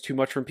demands too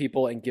much from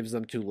people and gives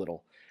them too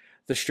little.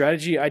 The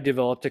strategy I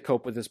developed to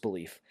cope with this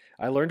belief: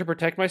 I learned to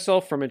protect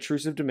myself from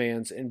intrusive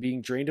demands and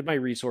being drained of my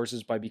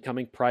resources by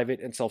becoming private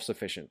and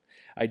self-sufficient.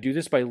 I do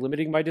this by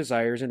limiting my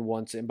desires and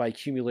wants and by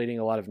accumulating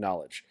a lot of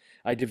knowledge.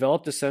 I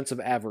developed a sense of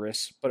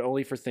avarice, but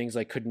only for things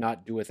I could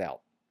not do without.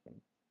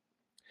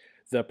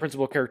 The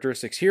principal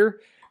characteristics here: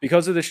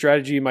 because of this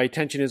strategy, my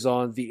attention is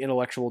on the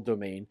intellectual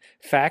domain,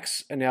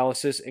 facts,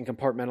 analysis, and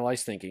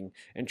compartmentalized thinking,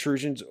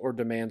 intrusions or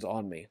demands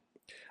on me.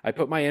 I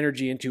put my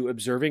energy into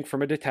observing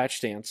from a detached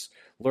stance,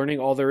 learning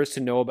all there is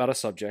to know about a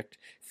subject,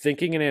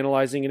 thinking and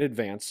analyzing in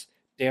advance,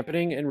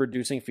 dampening and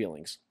reducing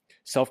feelings,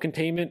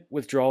 self-containment,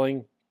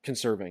 withdrawing,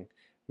 conserving,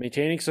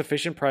 maintaining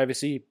sufficient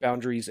privacy,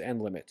 boundaries, and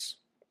limits.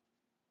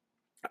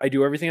 I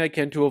do everything I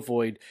can to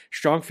avoid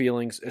strong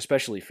feelings,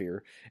 especially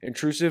fear,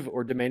 intrusive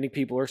or demanding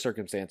people or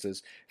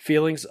circumstances,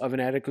 feelings of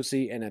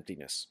inadequacy and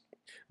emptiness.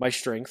 My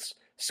strengths: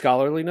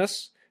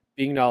 scholarliness,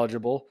 being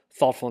knowledgeable,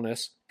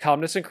 thoughtfulness,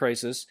 calmness in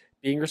crisis,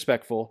 being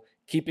respectful,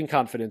 keeping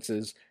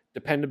confidences,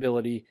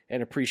 dependability,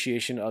 and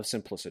appreciation of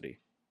simplicity.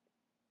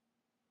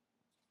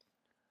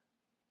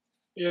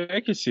 Yeah,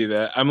 I can see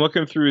that. I'm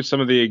looking through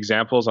some of the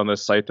examples on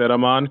this site that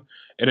I'm on,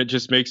 and it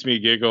just makes me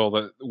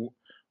giggle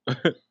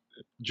that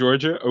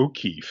Georgia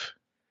O'Keeffe.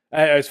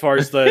 As far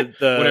as the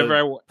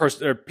Whenever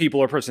or people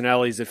or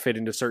personalities that fit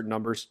into certain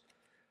numbers.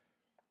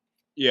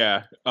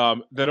 yeah,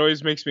 that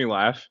always makes me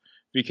laugh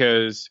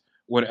because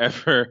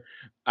whenever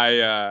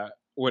I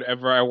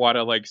want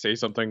to like say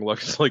something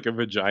looks like a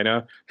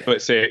vagina,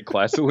 but say it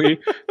classically,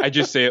 I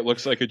just say it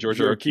looks like a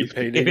Georgia O'Keeffe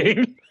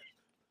painting.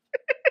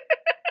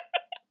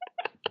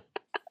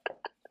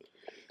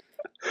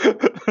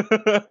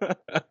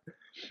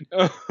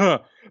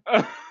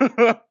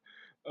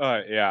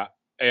 Yeah,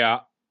 yeah.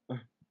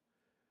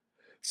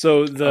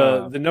 So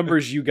the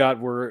numbers you got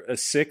were a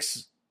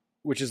 6,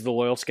 which is the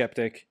loyal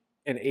skeptic,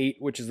 an 8,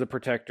 which is the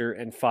protector,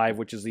 and 5,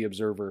 which is the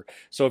observer.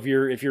 So if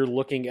you're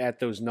looking at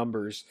those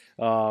numbers,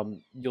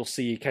 you'll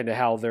see kind of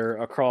how they're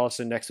across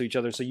and next to each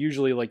other. So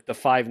usually, like the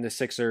 5 and the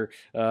 6 are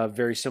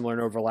very similar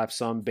and overlap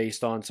some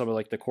based on some of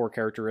like the core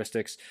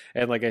characteristics.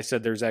 And like I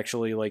said, there's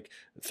actually like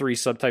 3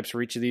 subtypes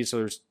for each of these. So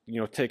there's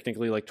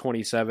technically like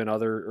 27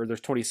 or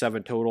there's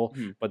 27 total,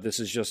 but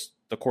this is just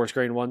the coarse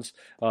grain ones.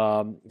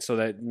 So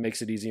that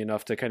makes it easy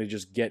enough to kind of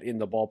just get in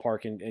the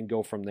ballpark and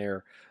go from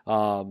there.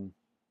 I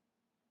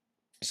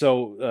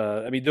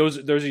mean, those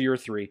are your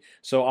 3.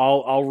 So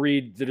I'll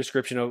read the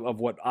description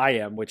of what I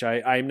am, which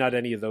I'm not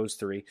any of those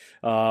 3.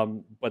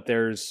 But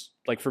there's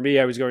like for me,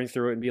 I was going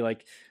through it and be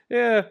like,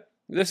 yeah,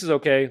 this is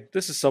okay,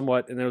 this is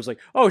somewhat, and then I was like,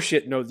 oh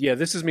shit, no, yeah,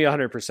 this is me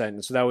 100%.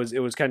 And so it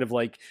was kind of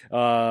like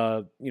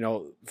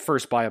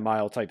first by a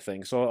mile type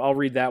thing. So I'll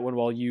read that one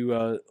while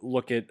you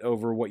look it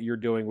over what you're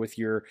doing with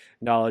your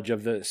knowledge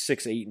of the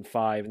 6, 8, and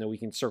 5, and then we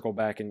can circle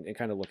back and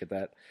kind of look at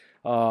that.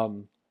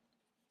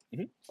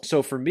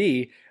 So for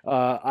me,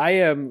 I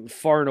am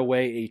far and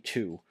away a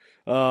 2.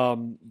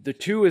 The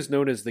 2 is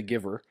known as the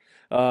giver,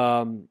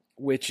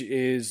 which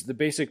is the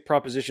basic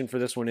proposition for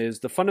this one is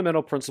the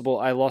fundamental principle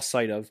I lost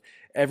sight of.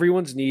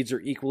 Everyone's needs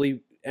are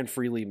equally and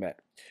freely met.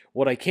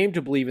 What I came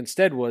to believe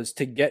instead was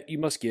to get, you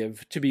must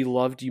give, to be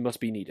loved, you must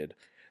be needed.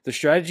 The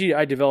strategy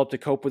I developed to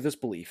cope with this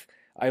belief.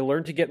 I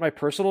learned to get my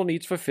personal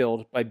needs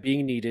fulfilled by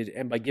being needed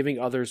and by giving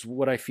others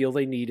what I feel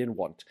they need and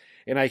want.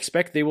 And I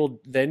expect they will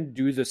then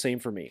do the same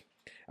for me.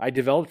 I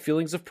developed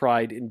feelings of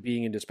pride in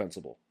being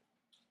indispensable.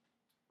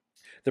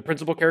 The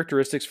principal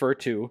characteristics for a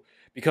 2.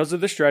 Because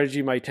of the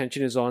strategy, my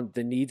attention is on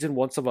the needs and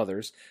wants of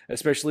others,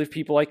 especially of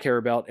people I care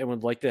about and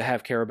would like to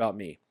have care about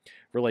me.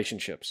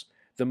 Relationships.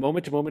 The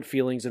moment-to-moment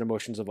feelings and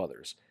emotions of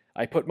others.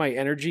 I put my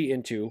energy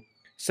into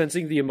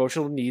sensing the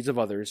emotional needs of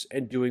others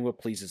and doing what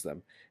pleases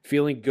them.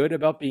 Feeling good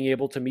about being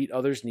able to meet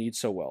others' needs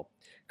so well.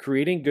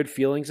 Creating good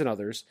feelings in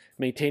others.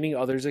 Maintaining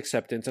others'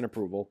 acceptance and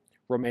approval.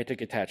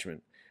 Romantic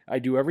attachment. I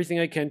do everything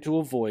I can to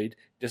avoid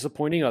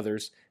disappointing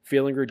others,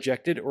 feeling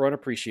rejected or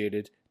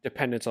unappreciated,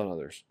 dependence on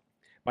others.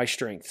 My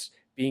strengths: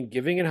 being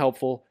giving and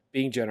helpful,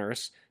 being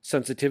generous,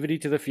 sensitivity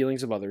to the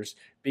feelings of others,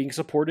 being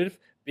supportive,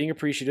 being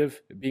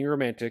appreciative, being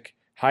romantic,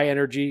 high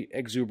energy,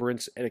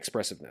 exuberance, and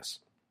expressiveness.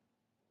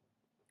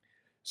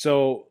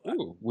 So,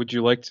 would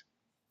you like to?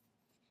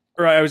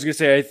 Or I was going to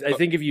say, I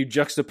think if you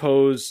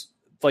juxtapose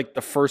like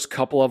the first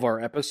couple of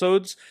our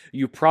episodes,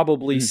 you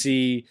probably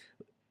see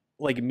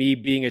like me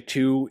being a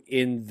 2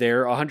 in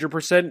there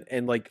 100%,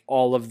 and like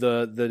all of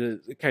the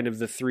kind of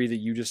the 3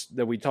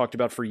 that we talked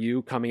about for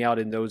you coming out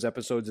in those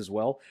episodes as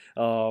well.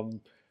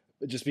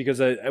 Just because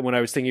when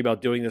I was thinking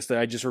about doing this,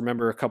 I just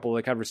remember a couple of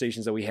the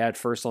conversations that we had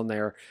first on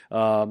there,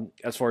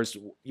 as far as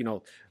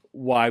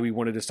why we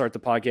wanted to start the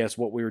podcast,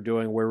 what we were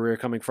doing, where we were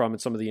coming from,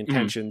 and some of the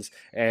intentions,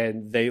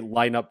 and they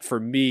line up for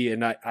me.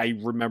 And I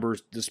remember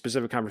the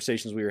specific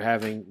conversations we were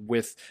having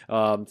with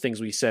things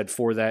we said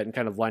for that, and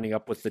kind of lining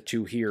up with the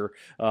 2 here,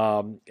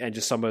 and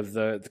just some of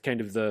the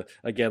kind of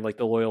again, like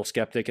the loyal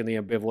skeptic and the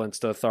ambivalence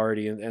to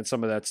authority, and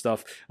some of that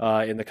stuff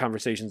in the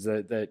conversations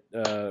that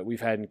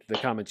we've had, and the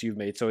comments you've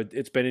made. So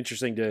it's been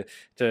interesting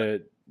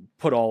to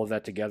put all of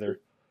that together.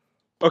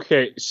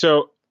 Okay,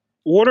 so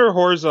Werner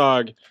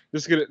Herzog,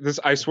 this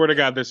I swear to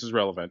God, this is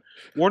relevant.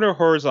 Werner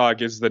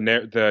Herzog is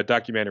the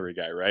documentary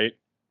guy, right?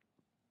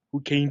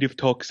 Who kind of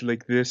talks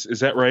like this.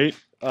 Is that right?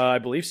 I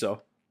believe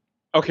so.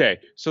 Okay,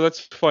 so that's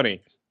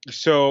funny.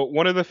 So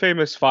one of the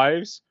famous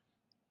 5s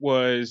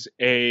was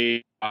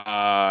Werner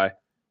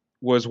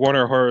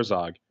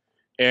Herzog,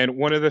 and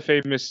one of the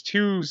famous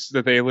 2s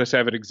that they list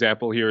have an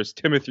example here is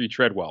Timothy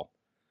Treadwell,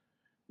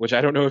 which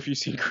I don't know if you've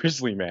seen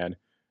Grizzly Man.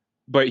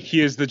 But he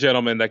is the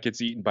gentleman that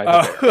gets eaten by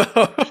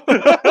the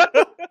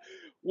bear.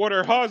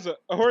 Werner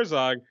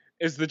Herzog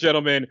is the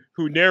gentleman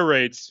who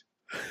narrates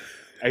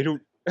and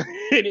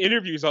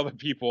interviews other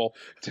people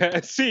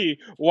to see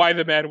why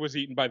the man was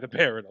eaten by the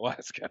bear in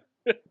Alaska.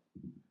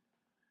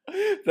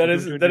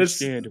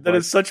 That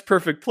is such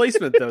perfect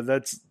placement, though.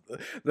 That's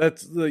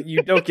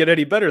you don't get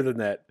any better than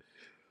that.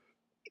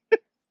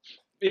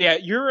 Yeah,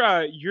 your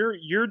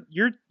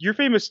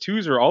famous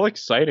 2s are all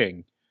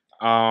exciting.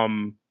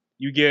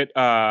 You get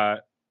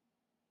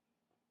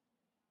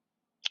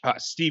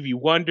Stevie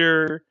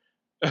Wonder.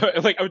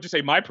 Like I would just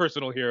say my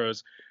personal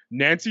heroes: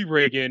 Nancy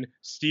Reagan,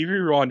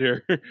 Stevie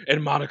Wonder,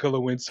 and Monica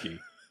Lewinsky.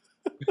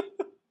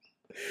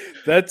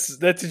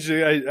 That's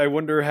interesting. I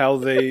wonder how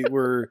they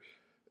were.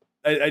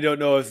 I don't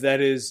know if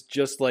that is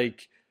just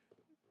like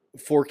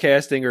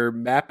forecasting or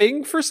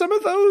mapping for some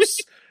of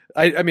those.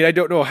 I mean, I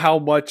don't know how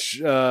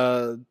much,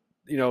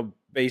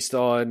 based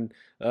on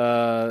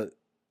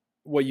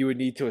what you would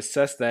need to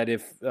assess that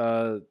if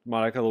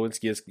Monica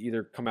Lewinsky has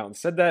either come out and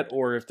said that,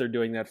 or if they're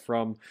doing that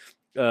from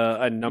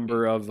a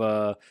number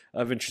of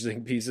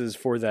interesting pieces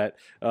for that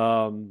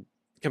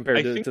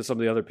compared to some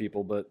of the other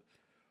people. But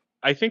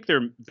I think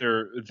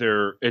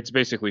they're it's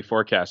basically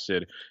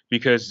forecasted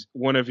because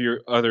one of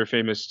your other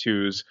famous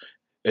twos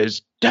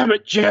is "Damn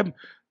it, Jim,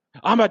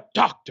 I'm a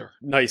doctor."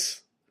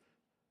 Nice.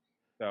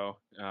 So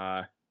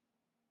I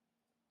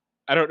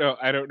don't know.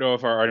 I don't know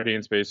if our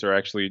audience base are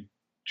actually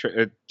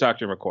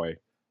Dr. McCoy,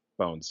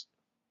 Bones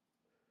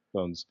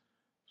from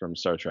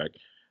Star Trek.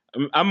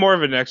 I'm more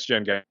of a next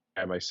gen guy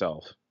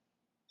myself.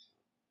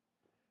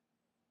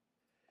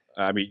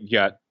 I mean, you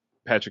got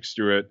Patrick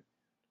Stewart,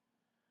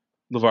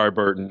 LeVar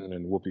Burton,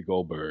 and Whoopi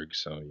Goldberg.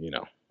 So you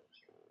know.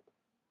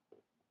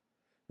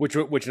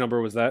 Which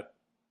number was that?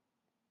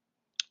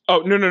 Oh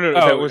no! Oh,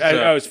 that was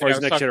as far as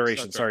Next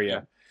Generation. Sorry,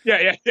 yeah.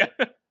 Yeah.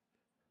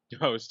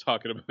 I was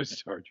talking about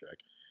Star Trek.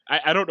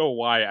 I don't know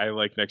why I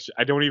like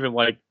I don't even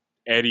like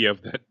any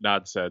of that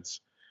nonsense.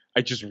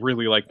 I just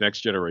really like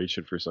Next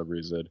Generation for some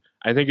reason.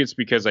 I think it's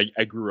because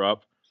I grew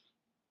up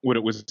when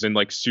it was in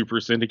like super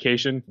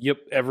syndication. Yep,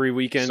 every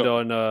weekend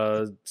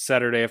on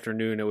Saturday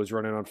afternoon it was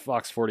running on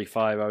Fox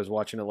 45. I was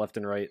watching it left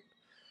and right.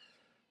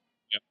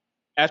 Yep.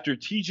 After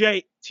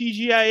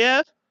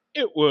TGIF,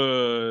 it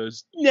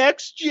was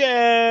Next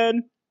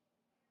Gen.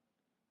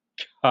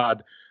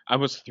 God, I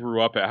almost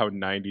threw up at how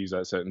 90s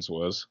that sentence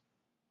was.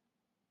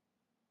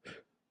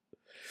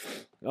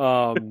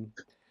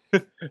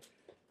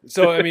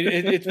 So I mean,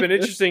 it's been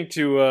interesting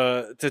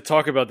to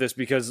talk about this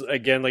because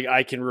again, like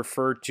I can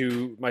refer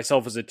to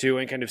myself as a two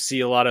and kind of see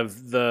a lot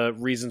of the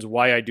reasons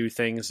why I do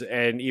things,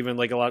 and even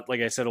like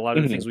I said, a lot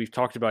of the things we've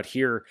talked about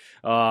here,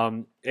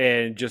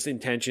 and just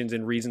intentions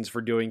and reasons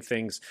for doing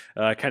things,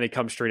 kind of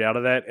come straight out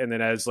of that. And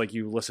then as like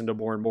you listen to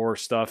more and more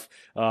stuff,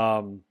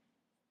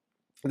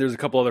 there's a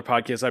couple other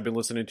podcasts I've been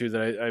listening to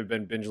that I've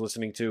been binge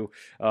listening to,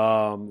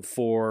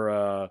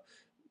 for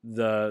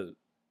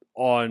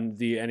on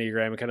the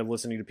Enneagram, and kind of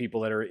listening to people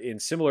that are in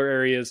similar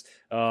areas,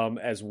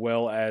 as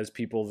well as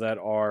people that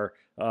are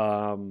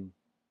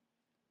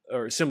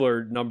or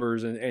similar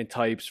numbers and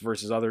types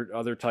versus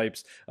other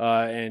types,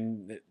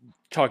 and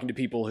talking to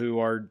people who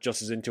are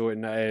just as into it.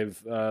 And I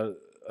have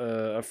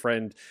a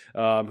friend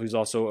who's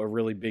also a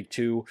really big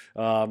two,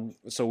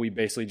 so we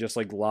basically just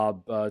like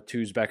lob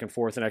twos back and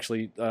forth, and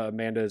actually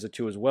Amanda is a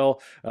two as well,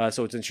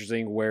 so it's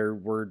interesting where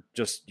we're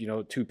just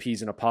two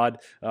peas in a pod,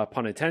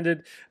 pun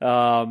intended,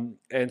 and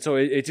so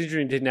it's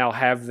interesting to now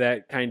have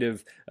that kind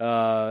of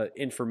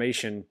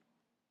information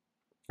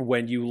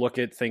when you look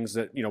at things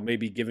that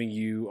maybe giving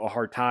you a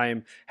hard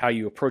time, how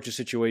you approach a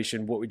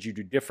situation, what would you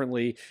do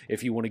differently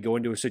if you want to go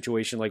into a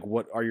situation, like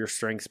what are your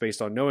strengths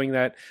based on knowing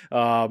that,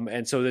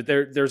 and so that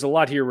there's a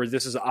lot here where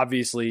this is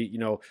obviously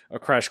a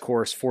crash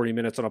course, 40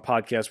 minutes on a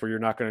podcast where you're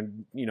not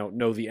going to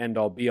know the end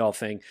all be all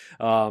thing,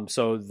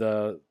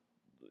 so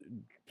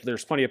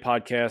there's plenty of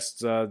podcasts.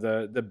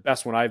 The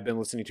best one I've been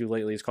listening to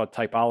lately is called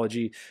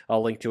Typology.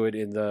 I'll link to it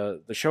in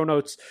the show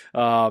notes.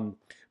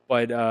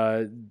 But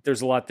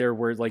there's a lot there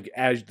where like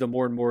as the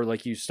more and more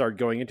like you start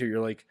going into it, you're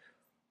like,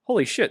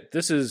 holy shit,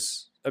 this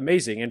is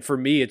amazing. And for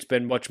me, it's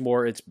been much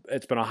more. It's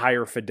been a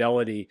higher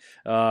fidelity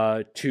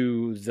to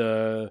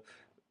the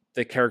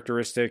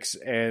characteristics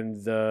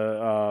and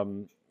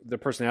the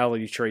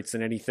personality traits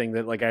than anything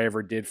that like I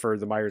ever did for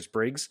the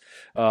Myers-Briggs.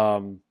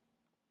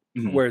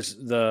 Whereas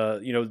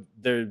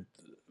the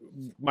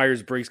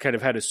Myers-Briggs kind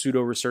of had a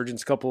pseudo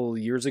resurgence a couple of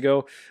years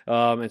ago,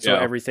 and so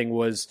everything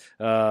was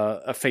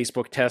a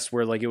Facebook test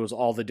where like it was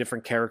all the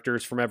different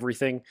characters from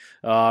everything,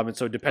 and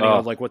so depending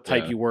on like what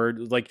type you were,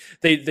 like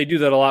they do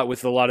that a lot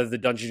with a lot of the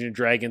Dungeons and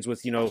Dragons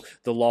with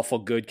the lawful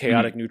good,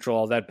 chaotic neutral,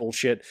 all that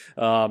bullshit,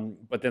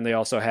 but then they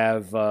also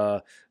have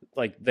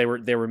like they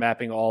were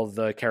mapping all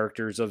the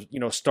characters of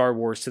Star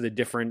Wars to the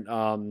different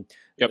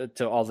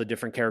to all the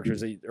different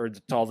characters or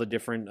to all the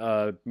different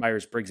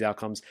Myers-Briggs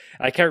outcomes.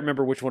 I can't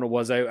remember which one it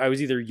was. I was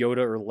either Yoda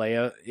or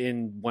Leia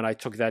when I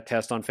took that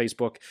test on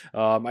Facebook.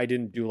 I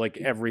didn't do like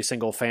every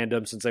single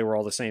fandom since they were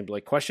all the same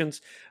like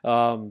questions.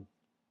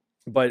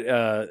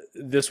 But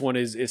this one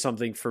is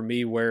something for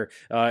me where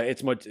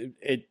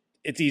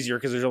it's easier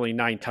because there's only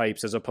 9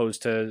 types as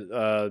opposed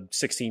to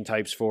 16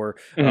 types for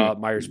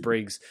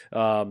Myers-Briggs,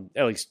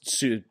 at least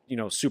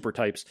super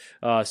types.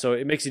 So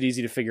it makes it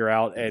easy to figure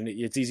out, and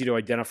it's easy to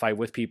identify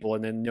with people,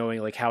 and then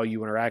knowing like how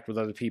you interact with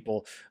other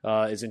people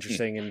is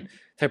interesting. And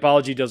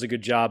Typology does a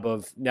good job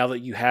of, now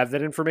that you have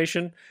that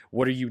information,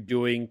 what are you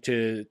doing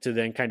to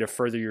then kind of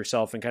further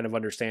yourself and kind of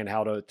understand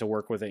how to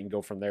work with it and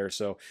go from there.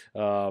 So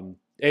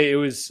it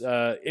was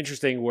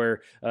interesting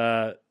where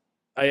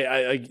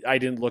I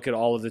didn't look at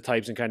all of the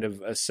types and kind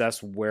of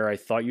assess where I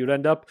thought you'd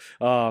end up.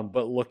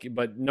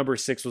 But number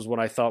 6 was what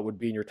I thought would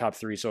be in your top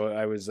 3. So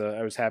I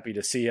was happy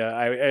to see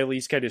I at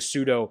least kind of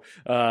pseudo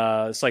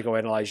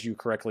psychoanalyzed you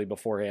correctly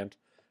beforehand.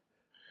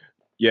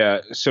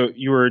 Yeah. So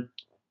you were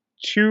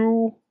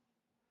 2,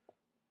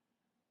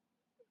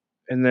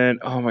 and then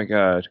oh my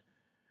god,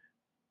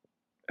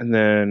 and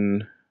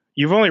then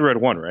you've only read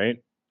 1,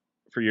 right?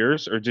 For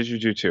yours, or did you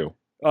do 2?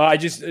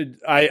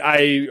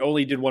 I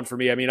only did 1 for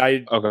me. I mean,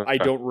 I Okay.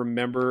 don't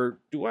remember.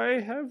 Do I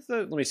have the?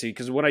 Let me see.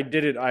 Because when I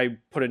did it, I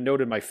put a note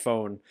in my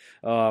phone,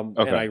 and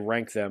Okay. I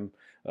ranked them.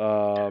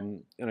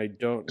 And I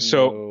don't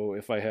So know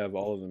if I have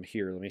all of them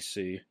here. Let me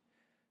see.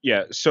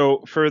 yeah.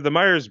 So for the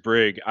Myers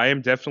Briggs, I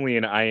am definitely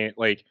an I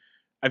like.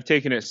 I've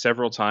taken it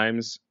several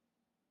times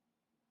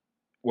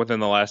within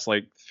the last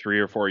like 3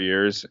 or 4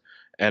 years,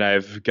 and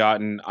I've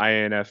gotten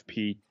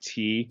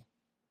INFPT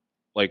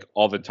like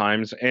all the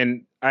times,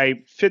 and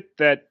I fit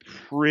that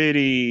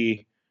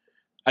pretty.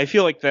 I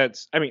feel like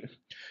that's. I mean,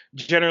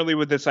 generally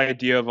with this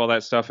idea of all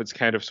that stuff, it's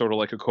kind of sort of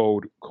like a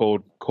cold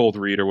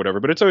read or whatever.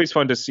 But it's always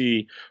fun to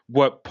see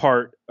what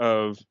part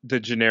of the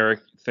generic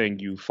thing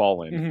you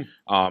fall in.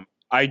 Mhm.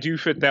 I do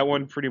fit that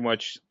one pretty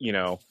much.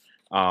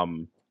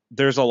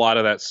 There's a lot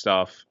of that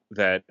stuff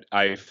that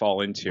I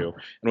fall into.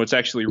 And what's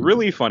actually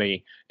really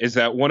funny is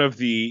that one of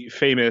the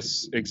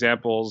famous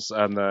examples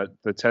on the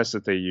test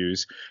that they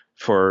use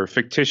for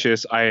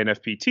fictitious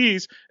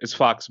INFPTs is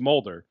Fox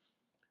Mulder.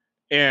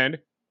 And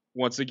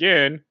once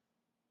again,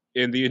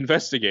 in the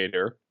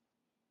investigator,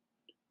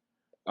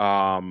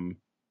 um,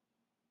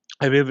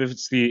 I believe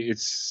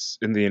it's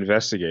in the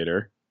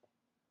investigator,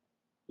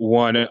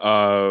 one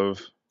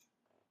of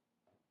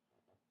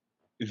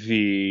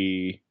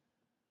the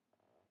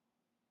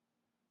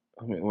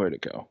where'd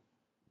it go?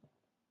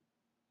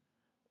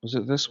 Was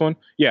it this one?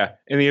 Yeah,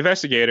 in the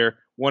investigator,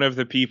 one of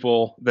the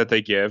people that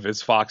they give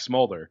is Fox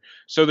Mulder.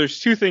 So there's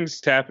two things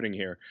happening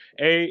here.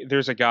 A,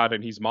 there's a god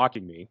and he's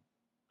mocking me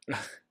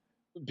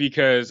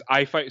because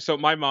I fight. So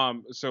my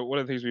mom. So one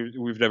of the things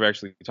we've never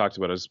actually talked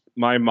about is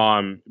my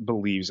mom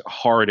believes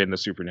hard in the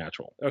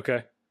supernatural.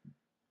 Okay.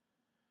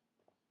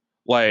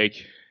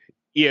 Like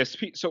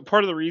ESP. So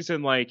part of the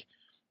reason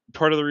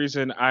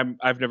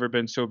I've never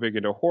been so big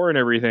into horror and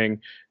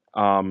everything,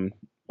 or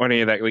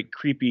any of that like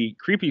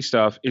creepy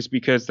stuff is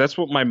because that's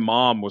what my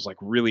mom was like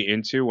really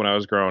into when I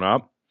was growing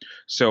up.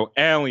 So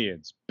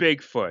aliens,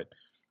 Bigfoot,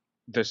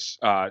 this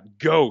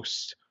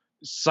ghosts,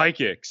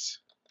 psychics,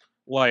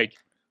 like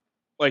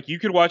you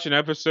could watch an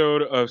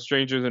episode of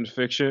Stranger Than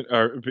Fiction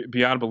or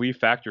Beyond Belief,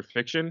 Fact or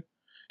Fiction,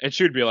 and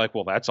she would be like,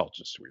 "Well, that's all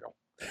just real."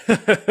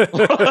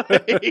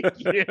 Like,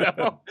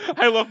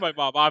 I love my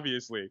mom,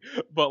 obviously,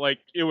 but like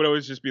it would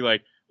always just be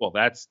like, well,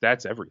 that's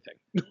everything.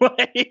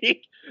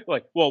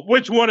 Well,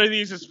 which one of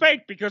these is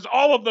fake? Because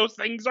all of those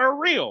things are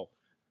real.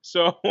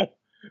 So,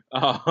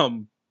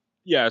 um,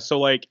 yeah. So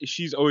like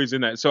she's always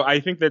in that. So I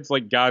think that's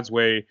like God's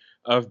way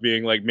of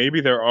being like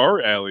maybe there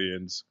are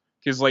aliens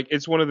because like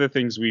it's one of the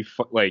things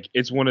like.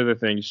 It's one of the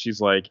things she's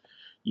like,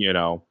 you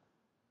know,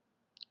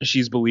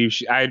 she's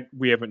believed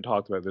we haven't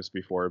talked about this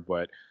before,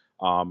 but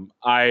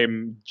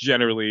I'm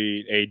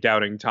generally a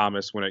doubting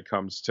Thomas when it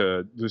comes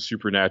to the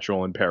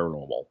supernatural and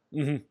paranormal.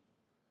 Hmm.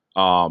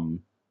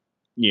 Um,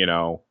 you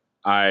know,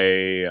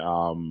 I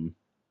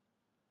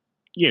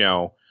you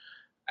know,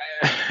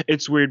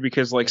 it's weird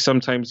because like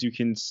sometimes you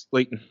can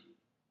like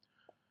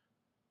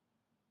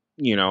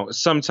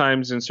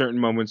sometimes in certain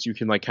moments you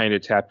can like kind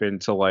of tap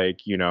into like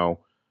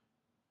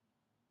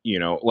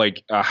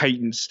like a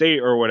heightened state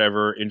or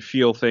whatever and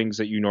feel things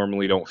that you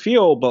normally don't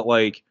feel, but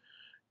like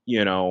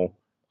you know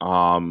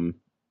um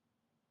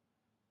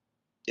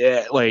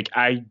yeah, like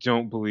I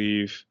don't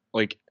believe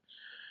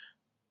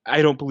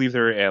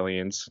there are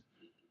aliens,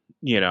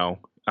 you know,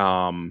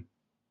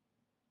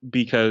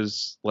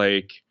 because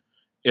like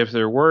if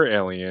there were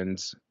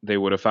aliens, they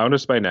would have found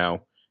us by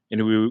now,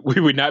 and we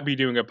would not be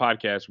doing a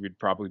podcast. We'd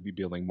probably be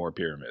building more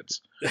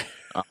pyramids.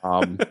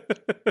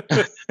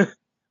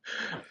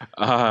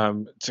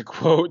 Um, to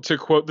quote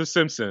The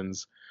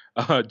Simpsons,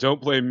 "Don't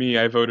blame me.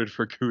 I voted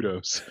for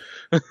kudos."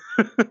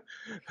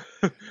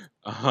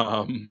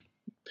 um,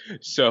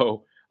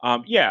 so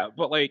yeah,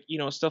 but like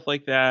stuff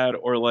like that,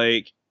 or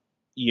like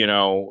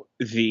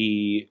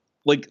the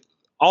like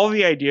all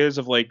the ideas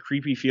of like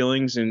creepy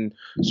feelings and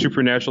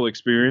supernatural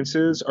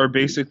experiences are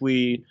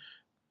basically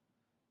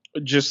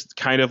just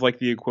kind of like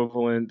the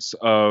equivalence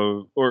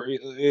of, or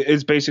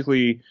it's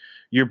basically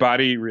your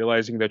body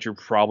realizing that you're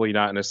probably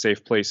not in a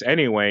safe place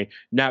anyway,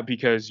 not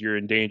because you're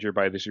in danger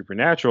by the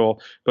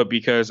supernatural, but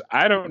because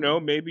I don't know,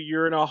 maybe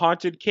you're in a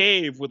haunted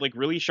cave with like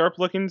really sharp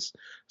looking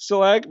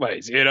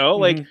stalagmites,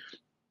 like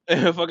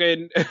Hmm.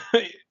 fucking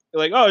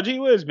like, oh gee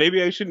whiz,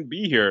 maybe I shouldn't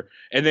be here.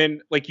 And then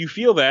like you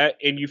feel that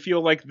and you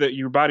feel like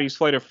your body's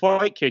flight or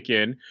flight kick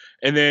in,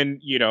 and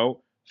then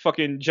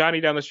fucking Johnny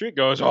down the street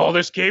goes, oh,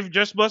 this cave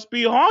just must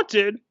be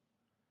haunted.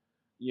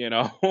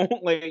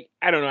 Like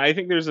I don't know, I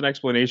think there's an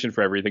explanation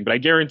for everything, but I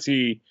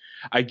guarantee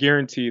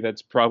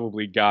that's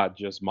probably God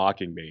just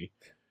mocking me.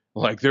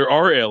 Like there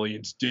are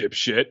aliens,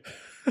 dipshit.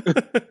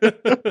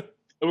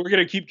 And we're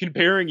gonna keep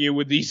comparing you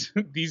with these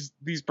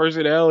these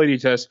personality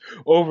tests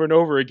over and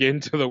over again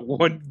to the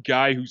one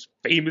guy who's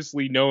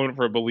famously known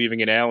for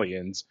believing in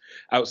aliens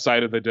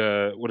outside of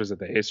the what is it,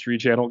 the History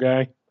Channel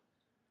guy?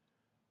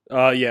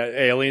 Yeah,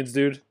 aliens,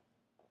 dude,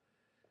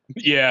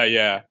 Yeah,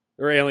 yeah.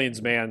 or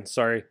aliens, man.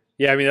 Sorry.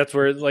 Yeah, I mean that's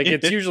where like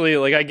it's usually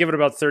like I give it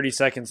about 30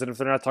 seconds, and if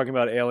they're not talking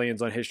about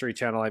aliens on History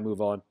Channel, I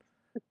move on.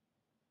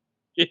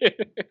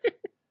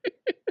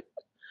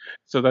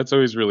 So that's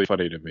always really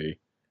funny to me.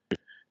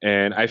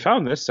 And I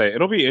found this site.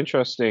 It'll be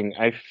interesting.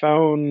 I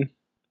found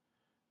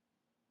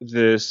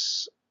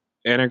this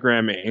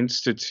Enneagram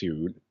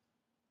Institute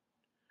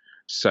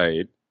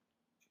site.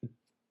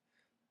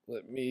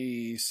 Let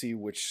me see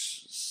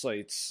which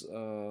sites.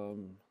 I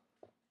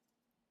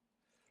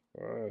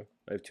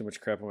have too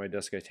much crap on my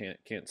desk. I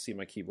can't see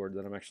my keyboard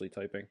that I'm actually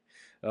typing.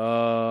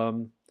 I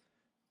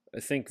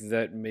think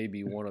that may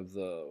be one of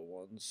the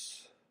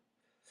ones.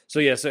 So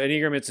yeah, so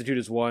Enneagram Institute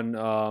is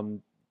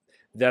one.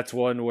 That's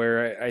one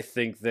where I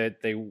think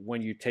that they,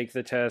 when you take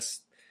the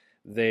test,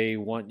 they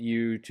want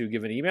you to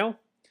give an email.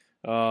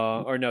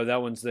 Or no,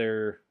 that one's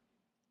their.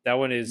 That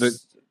one The,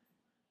 is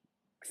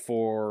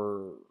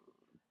for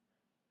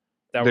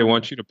that they one.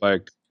 want you to buy a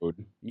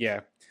code. Yeah.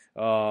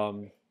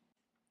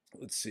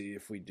 Let's see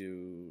if we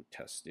do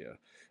test. Yeah.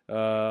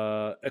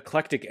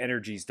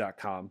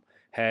 Eclecticenergies.com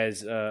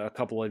has a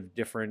couple of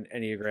different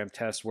Enneagram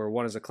tests where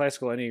one is a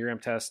classical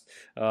Enneagram test,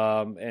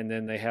 and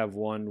then they have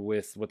one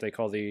with what they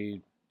call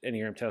the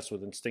Enneagram test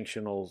with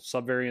instinctional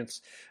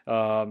subvariants.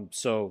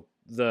 So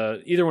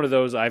the either one of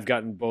those, I've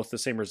gotten both the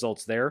same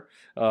results there.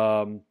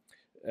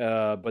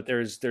 But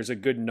there's a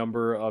good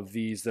number of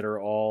these that are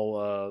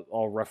all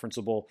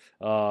referenceable,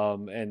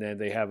 and then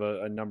they have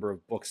a number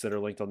of books that are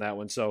linked on that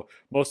one. So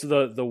most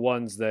of the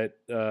ones that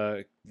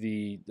the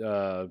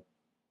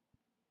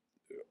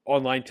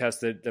online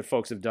tests that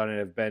folks have done and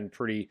have been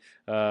pretty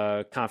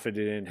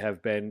confident in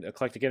have been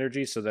Eclectic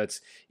Energy. So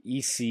that's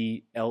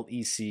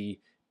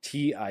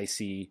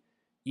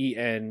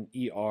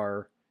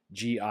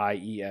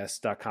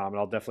ECLECTICENERGIES.com, and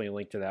I'll definitely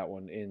link to that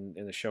one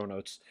in the show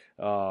notes.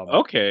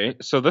 Okay,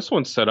 so this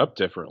one's set up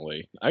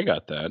differently. I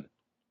got that.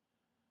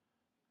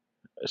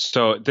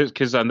 So,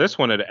 because on this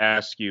one, it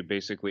asks you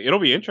basically, it'll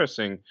be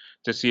interesting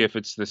to see if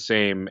it's the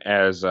same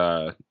as,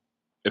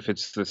 if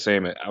it's the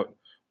same. I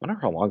wonder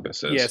how long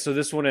this Yeah, is. so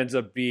this one ends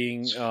up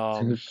being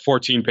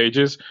 14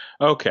 pages.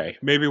 Okay,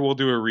 maybe we'll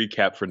do a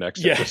recap for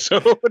next yeah.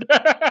 episode.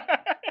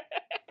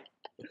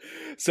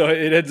 So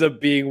it ends up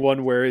being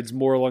one where it's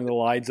more along the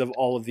lines of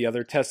all of the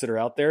other tests that are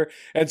out there.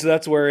 And so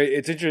that's where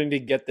it's interesting to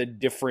get the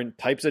different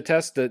types of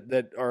tests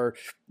that are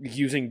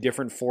using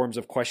different forms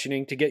of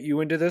questioning to get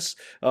you into this.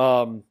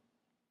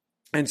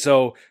 And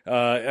so,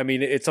 I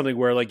mean, it's something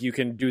where like you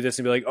can do this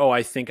and be like, oh,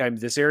 I think I'm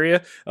this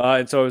area.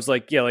 And so I was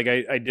like, yeah, like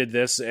I did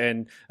this,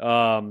 and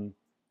I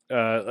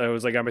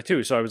was like, I'm a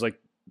two. So I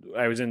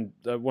was in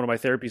one of my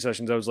therapy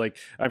sessions. I was like,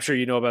 I'm sure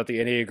you know about the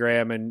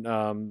Enneagram, and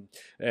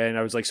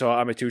I was like, so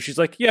I'm a two. She's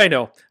like, yeah, I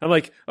know. I'm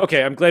like,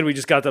 okay, I'm glad we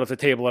just got that off the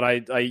table. And I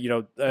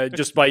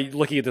just by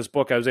looking at this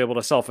book, I was able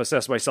to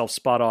self-assess myself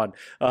spot on.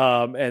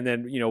 And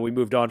then we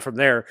moved on from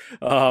there.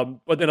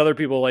 But then other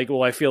people like,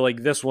 well, I feel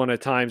like this one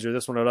at times or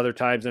this one at other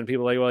times, and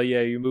people are like, well,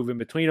 yeah, you move in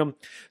between them.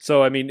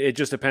 So I mean, it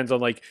just depends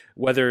on like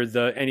whether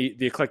the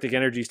eclectic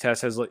energies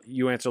test has like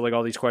you answer like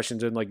all these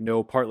questions in like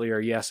no, partly, or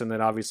yes, and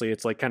then obviously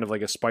it's like kind of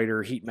like a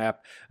spider heat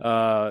map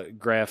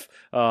graph,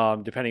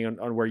 depending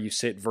on where you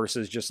sit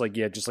versus just like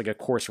a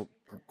coarse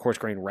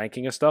grain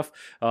ranking of stuff.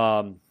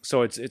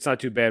 So it's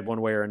not too bad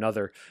one way or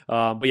another.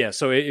 But yeah,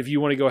 so if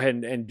you want to go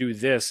ahead and do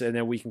this, and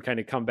then we can kind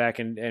of come back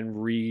and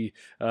kind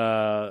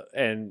of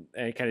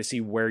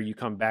see where you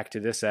come back to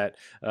this at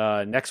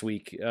next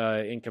week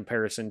in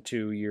comparison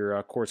to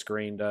your coarse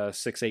grained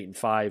 6, 8, and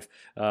 5.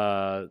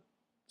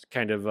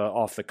 Kind of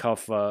off the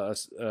cuff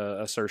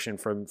assertion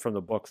from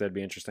the book. That'd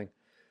be interesting.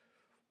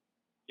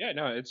 Yeah,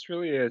 no, it's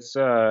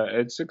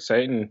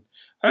exciting.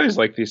 I always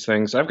like these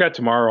things. I've got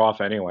tomorrow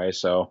off anyway,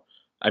 so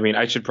I mean,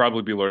 I should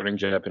probably be learning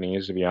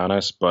Japanese to be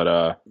honest,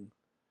 but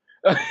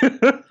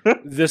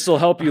This will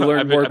help you learn more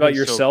I've been about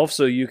yourself,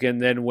 so you can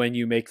then, when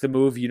you make the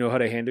move, you know how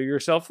to handle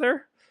yourself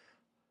there.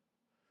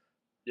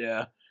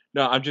 yeah.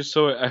 No, I'm just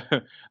so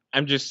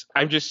I'm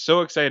just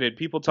so excited.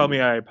 People tell me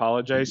I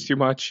apologize too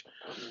much.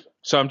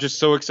 So I'm just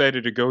so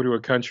excited to go to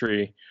a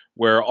country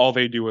where all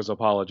they do is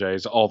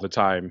apologize all the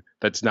time.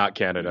 That's not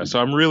Canada. So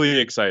I'm really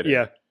excited.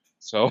 Yeah,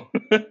 So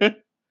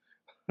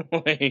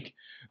like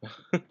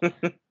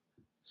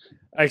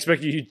I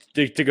expect you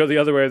to go the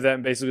other way of that,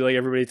 and basically like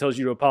everybody tells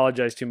you to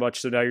apologize too much,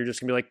 so now you're just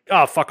gonna be like,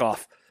 oh, fuck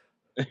off.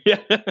 yeah.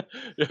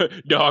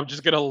 No, I'm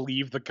just gonna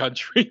leave the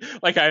country.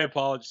 Like I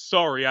apologize.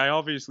 Sorry, I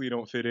obviously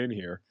don't fit in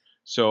here.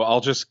 So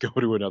I'll just go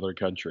to another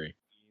country.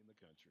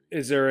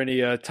 Is there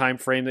any time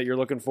frame that you're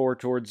looking for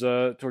towards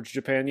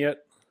Japan yet?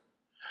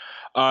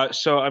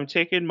 So I'm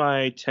taking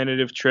my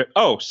tentative trip.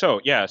 Oh,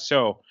 so yeah,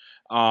 so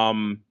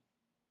um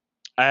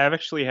I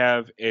actually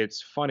have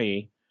it's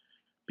funny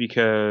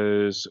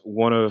because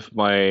one of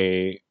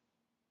my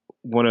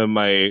one of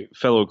my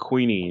fellow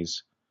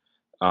Queenies.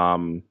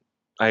 Um,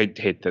 I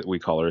hate that we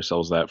call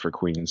ourselves that for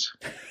Queens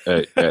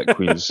at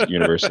Queens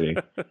University.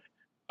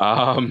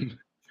 Um,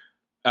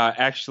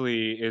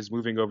 actually is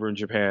moving over in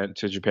Japan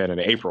in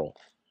April.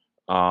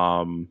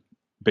 Um,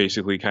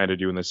 basically kind of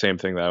doing the same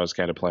thing that I was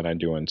kind of planning on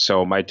doing.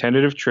 So my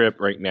tentative trip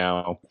right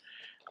now,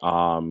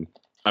 um,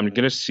 I'm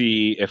gonna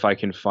see if I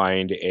can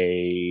find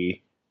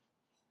a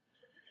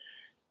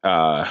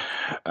uh,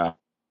 uh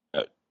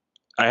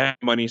I have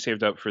money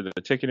saved up for the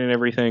ticket and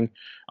everything.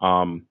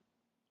 Um,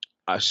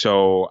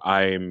 so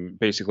I'm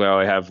basically all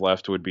I have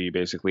left would be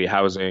basically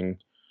housing,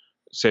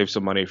 save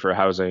some money for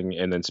housing,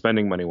 and then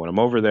spending money when I'm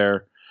over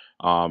there.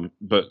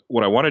 But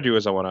what I want to do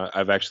is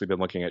I've actually been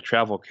looking at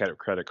travel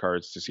credit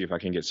cards to see if I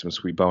can get some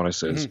sweet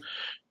bonuses.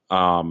 Mhm.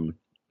 Um,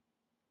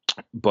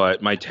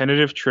 but my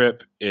tentative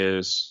trip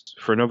is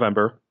for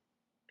November,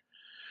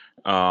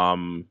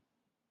 um,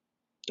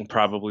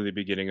 probably the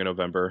beginning of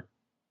November.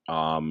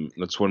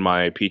 That's when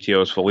my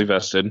PTO is fully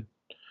vested.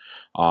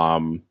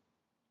 Um,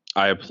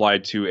 I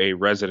applied to a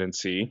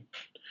residency.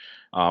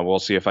 We'll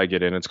see if I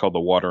get in. It's called the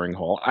Watering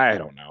Hole. I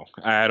don't know.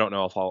 I don't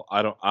know if I'll.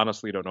 I don't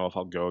honestly don't know if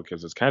I'll go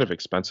because it's kind of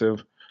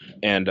expensive,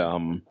 and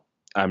I'm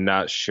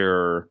not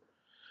sure.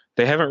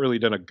 They haven't really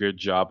done a good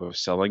job of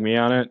selling me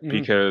on it Mhm.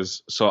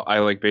 because so I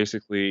like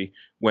basically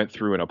went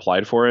through and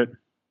applied for it,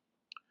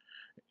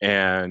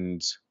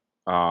 and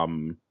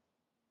um,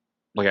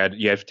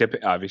 you have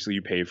to obviously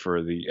you pay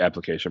for the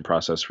application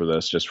process for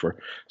this just for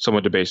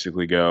someone to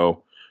basically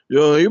go,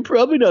 yo, you're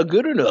probably not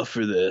good enough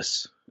for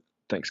this.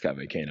 Thanks, Scott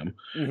Vacanum.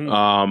 Mhm.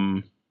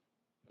 Um,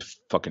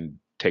 fucking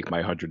take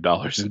my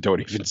 $100 and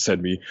don't even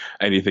send me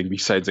anything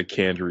besides a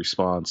canned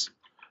response.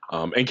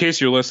 In case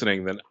you're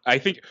listening, then I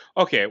think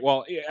okay.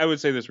 Well, I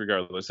would say this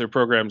regardless. Their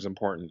program's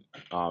important.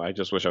 I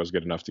just wish I was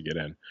good enough to get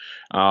in.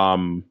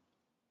 Um,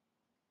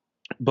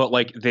 but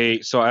like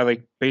so I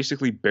like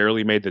basically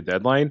barely made the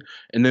deadline,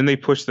 and then they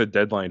pushed the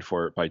deadline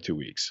for it by 2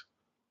 weeks.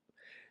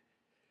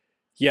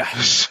 Yeah.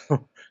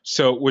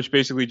 So which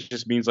basically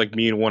just means like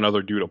me and one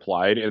other dude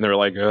applied, and they're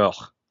like, ugh,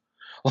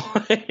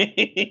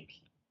 like,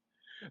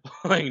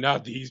 like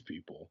not these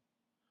people.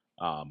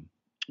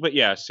 But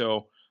yeah,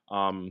 so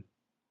um,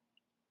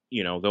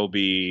 there'll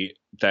be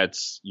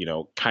that's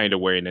kind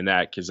of weighing in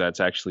that because that's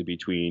actually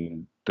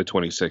between the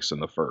 26th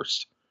and the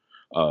 1st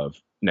of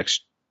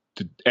next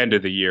the end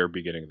of the year,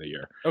 beginning of the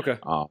year. Okay.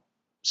 Uh,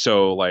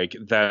 so like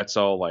that's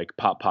all like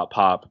pop, pop,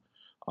 pop,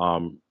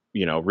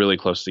 really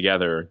close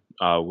together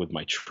with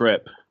my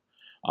trip.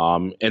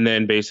 And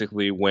then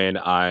basically when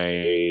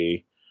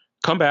I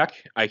come back,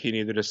 I can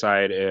either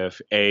decide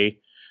if I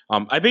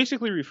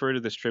basically refer to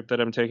this trip that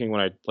I'm taking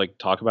when I like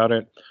talk about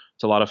it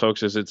to a lot of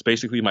folks is it's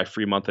basically my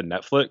free month of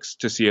Netflix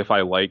to see if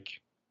I like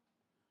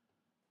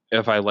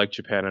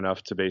Japan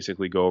enough to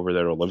basically go over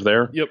there or live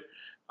there. Yep.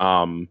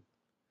 Um,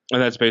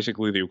 and that's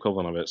basically the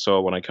equivalent of it.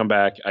 So when I come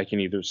back, I can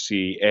either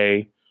see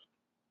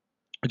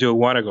do I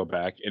want to go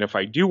back? And if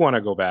I do want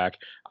to go back,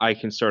 I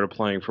can start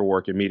applying for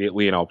work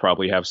immediately, and I'll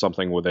probably have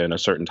something within a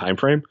certain time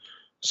frame.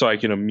 So I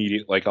can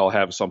I'll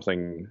have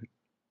something.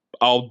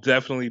 I'll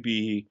definitely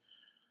be,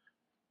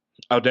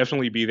 I'll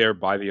definitely be there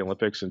by the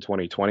Olympics in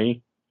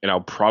 2020, and I'll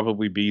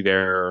probably be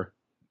there.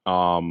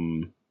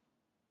 Um,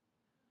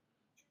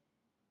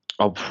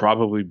 I'll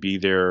probably be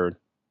there.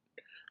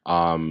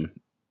 Um,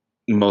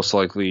 Most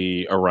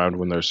likely around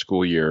when their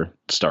school year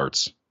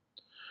starts.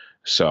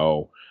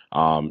 So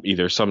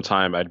either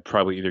sometime I'd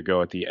probably either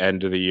go at the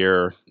end of the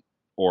year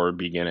or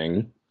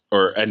beginning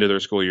or end of their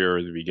school year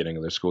or the beginning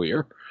of their school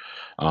year.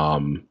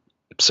 Um,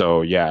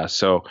 so yeah,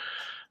 so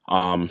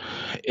um,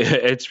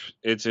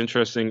 it's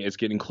interesting. It's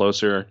getting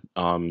closer.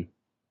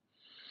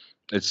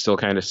 It's still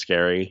kind of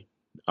scary.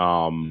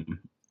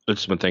 I've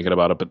just been thinking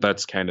about it, but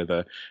that's kind of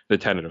the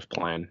tentative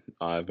plan.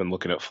 I've been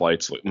looking at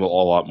flights a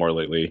lot more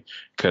lately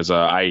because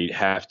I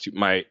have to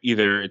my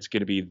either it's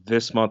going to be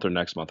this month or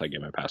next month I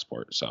get my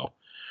passport. So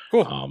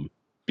Cool. um,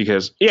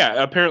 because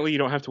yeah, apparently you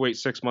don't have to wait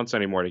 6 months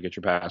anymore to get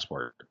your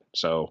passport.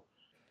 So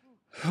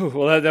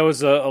Well, that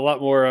was a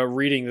lot more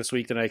reading this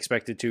week than I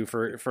expected to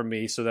from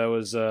me. So that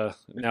was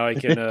now I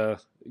can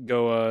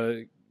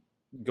go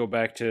go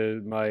back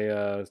to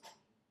my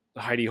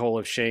hidey hole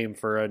of shame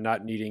for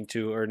not needing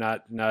to or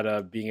not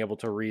being able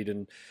to read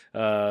in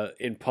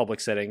public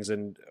settings,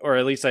 and or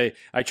at least I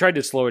tried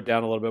to slow it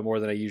down a little bit more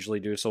than I usually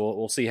do. So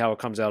we'll see how it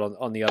comes out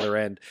on the other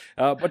end.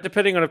 But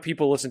depending on if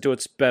people listen to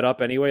it sped up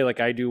anyway,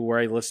 like I do, where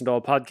I listen to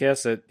all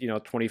podcasts at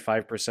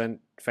 25%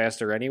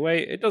 faster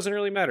anyway, it doesn't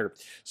really matter.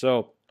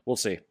 So we'll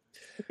see.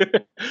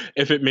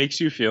 if it makes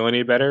you feel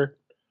any better,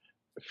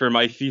 for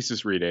my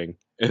thesis reading,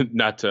 and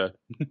not to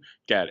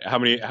get how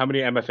many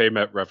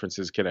MFA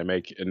references can I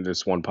make in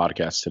this one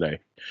podcast today?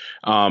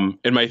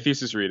 In my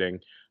thesis reading,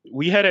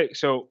 we had a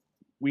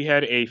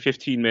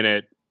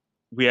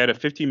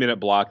 15-minute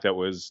block that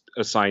was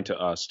assigned to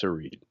us to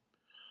read.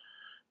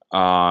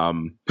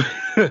 Um,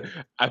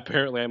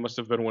 Apparently, I must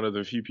have been one of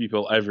the few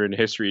people ever in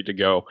history to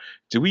go,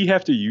 do we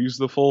have to use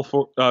the full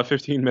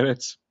 15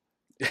 minutes?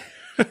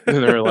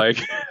 And they're like,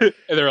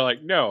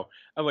 no.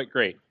 I'm like,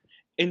 great.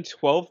 in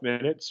 12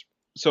 minutes.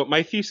 So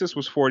my thesis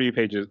was 40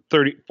 pages,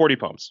 40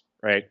 poems,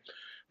 right?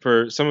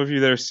 For some of you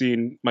that have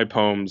seen my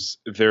poems,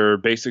 they're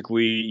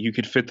basically you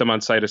could fit them on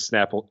side of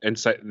Snapple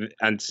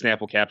on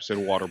Snapple caps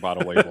and water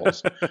bottle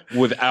labels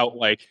without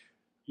like,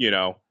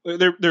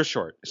 they're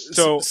short.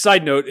 So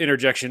Side note,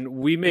 interjection.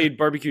 We made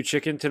barbecue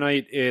chicken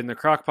tonight in the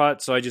crock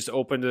pot, so I just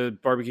opened the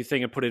barbecue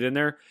thing and put it in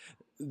there.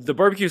 The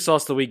barbecue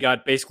sauce that we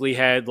got basically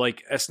had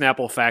like a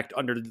Snapple fact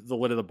under the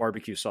lid of the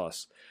barbecue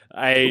sauce.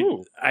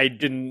 ooh, I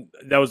didn't.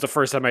 That was the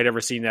first time I'd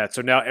ever seen that.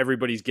 So now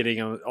everybody's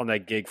getting on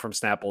that gig from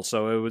Snapple.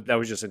 So that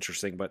was just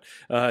interesting. But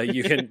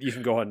you can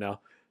go on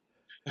now.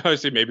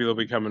 obviously maybe they'll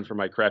be coming for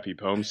my crappy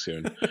poems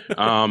soon.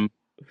 Um,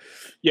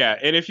 yeah,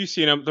 and if you've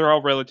seen them, they're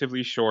all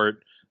relatively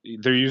short.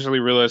 They're usually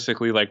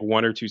realistically like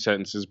one or two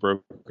sentences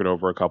broken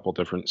over a couple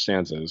different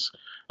stanzas.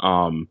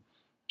 Um,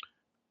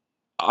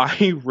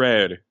 I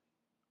read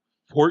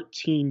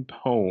 14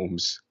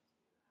 poems.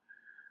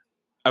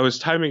 I was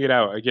timing it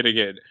out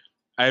again.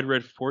 I had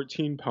read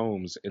 14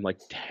 poems in like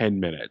 10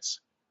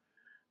 minutes.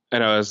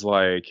 And I was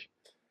like,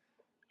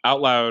 out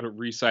loud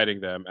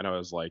reciting them. And I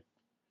was like,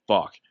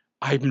 fuck,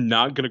 I'm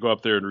not going to go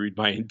up there and read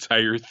my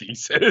entire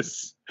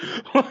thesis.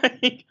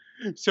 like,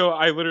 so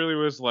I literally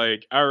was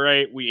like, all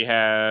right, we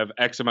have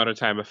X amount of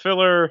time of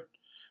filler,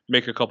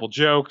 make a couple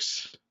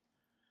jokes.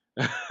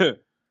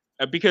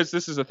 Because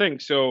this is a thing.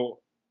 So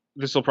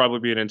this will probably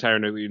be an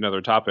entirely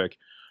another topic.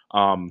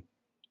 Um,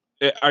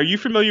 are you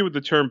familiar with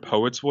the term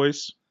poet's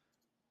voice?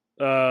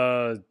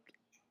 Uh,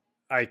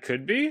 I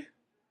could be.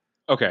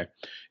 Okay.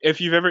 If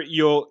you've ever,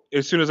 you'll,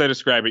 as soon as I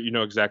describe it, you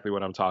know exactly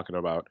what I'm talking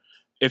about.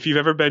 If you've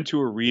ever been to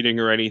a reading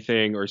or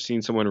anything or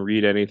seen someone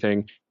read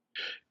anything,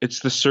 it's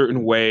the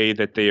certain way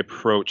that they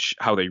approach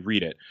how they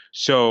read it.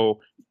 So,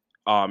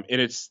 and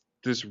it's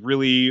this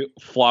really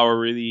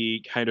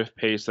flowery kind of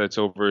pace that's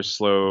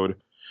overslowed.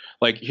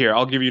 Like here,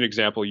 I'll give you an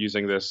example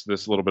using this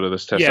little bit of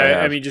this test I Yeah,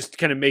 I have. mean, just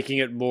kind of making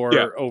it Yeah,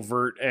 more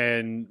overt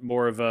and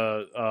more of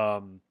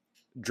a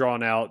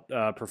drawn out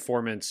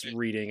performance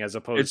reading as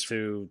opposed it's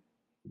to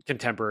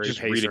contemporary just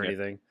pace or reading it.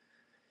 anything.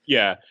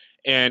 Yeah,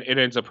 and it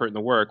ends up hurting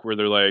the work where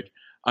they're like,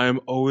 I am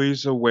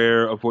always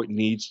aware of what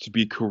needs to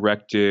be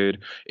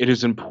corrected. It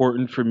is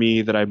important for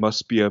me that I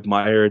must be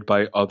admired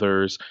by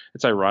others.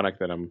 It's ironic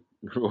that I'm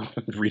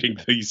reading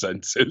these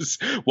sentences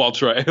while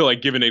trying,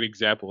 like, giving an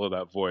example of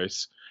that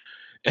voice.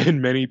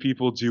 And many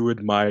people do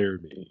admire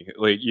me.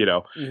 Like,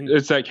 Hmm.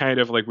 it's that kind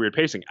of like weird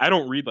pacing. I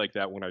don't read like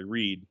that when I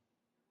read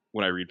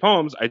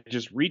poems. I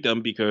just read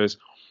them because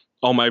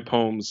all my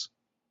poems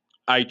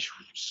I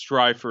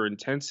strive for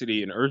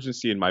intensity and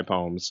urgency in my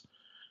poems.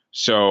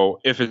 So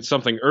if it's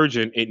something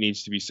urgent, it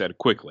needs to be said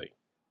quickly.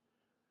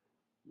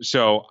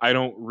 So I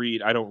don't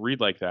read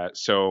like that.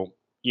 So,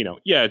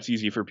 yeah, it's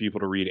easy for people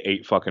to read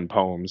 8 fucking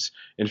poems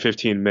in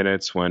 15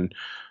 minutes when,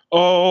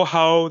 oh,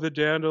 how the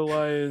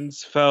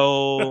dandelions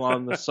fell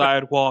on the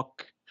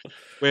sidewalk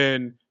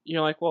when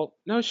you're like, well,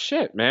 no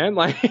shit, man.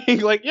 Like,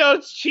 yo,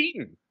 it's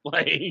cheating.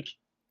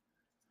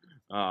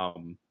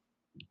 Um,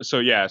 so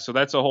yeah, so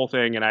that's the whole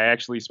thing. And I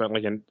actually spent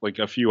like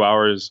a few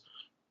hours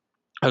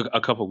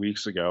a couple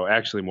weeks ago,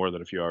 actually more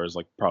than a few hours,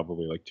 like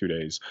probably like 2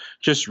 days,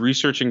 just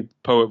researching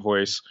poet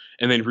voice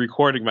and then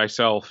recording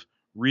myself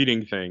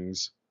reading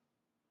things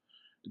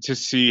to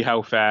see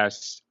how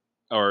fast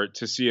or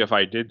to see if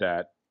I did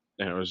that.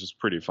 And it was just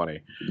pretty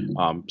funny.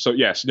 So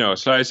yes, no.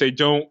 So I say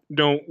don't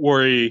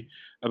worry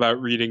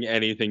about reading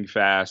anything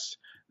fast.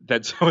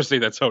 That's I would say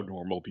that's how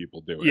normal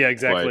people do it. Yeah, But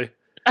exactly.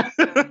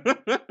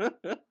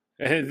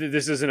 And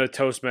this isn't a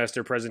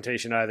Toastmaster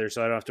presentation either,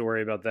 so I don't have to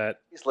worry about that.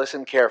 Please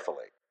listen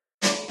carefully.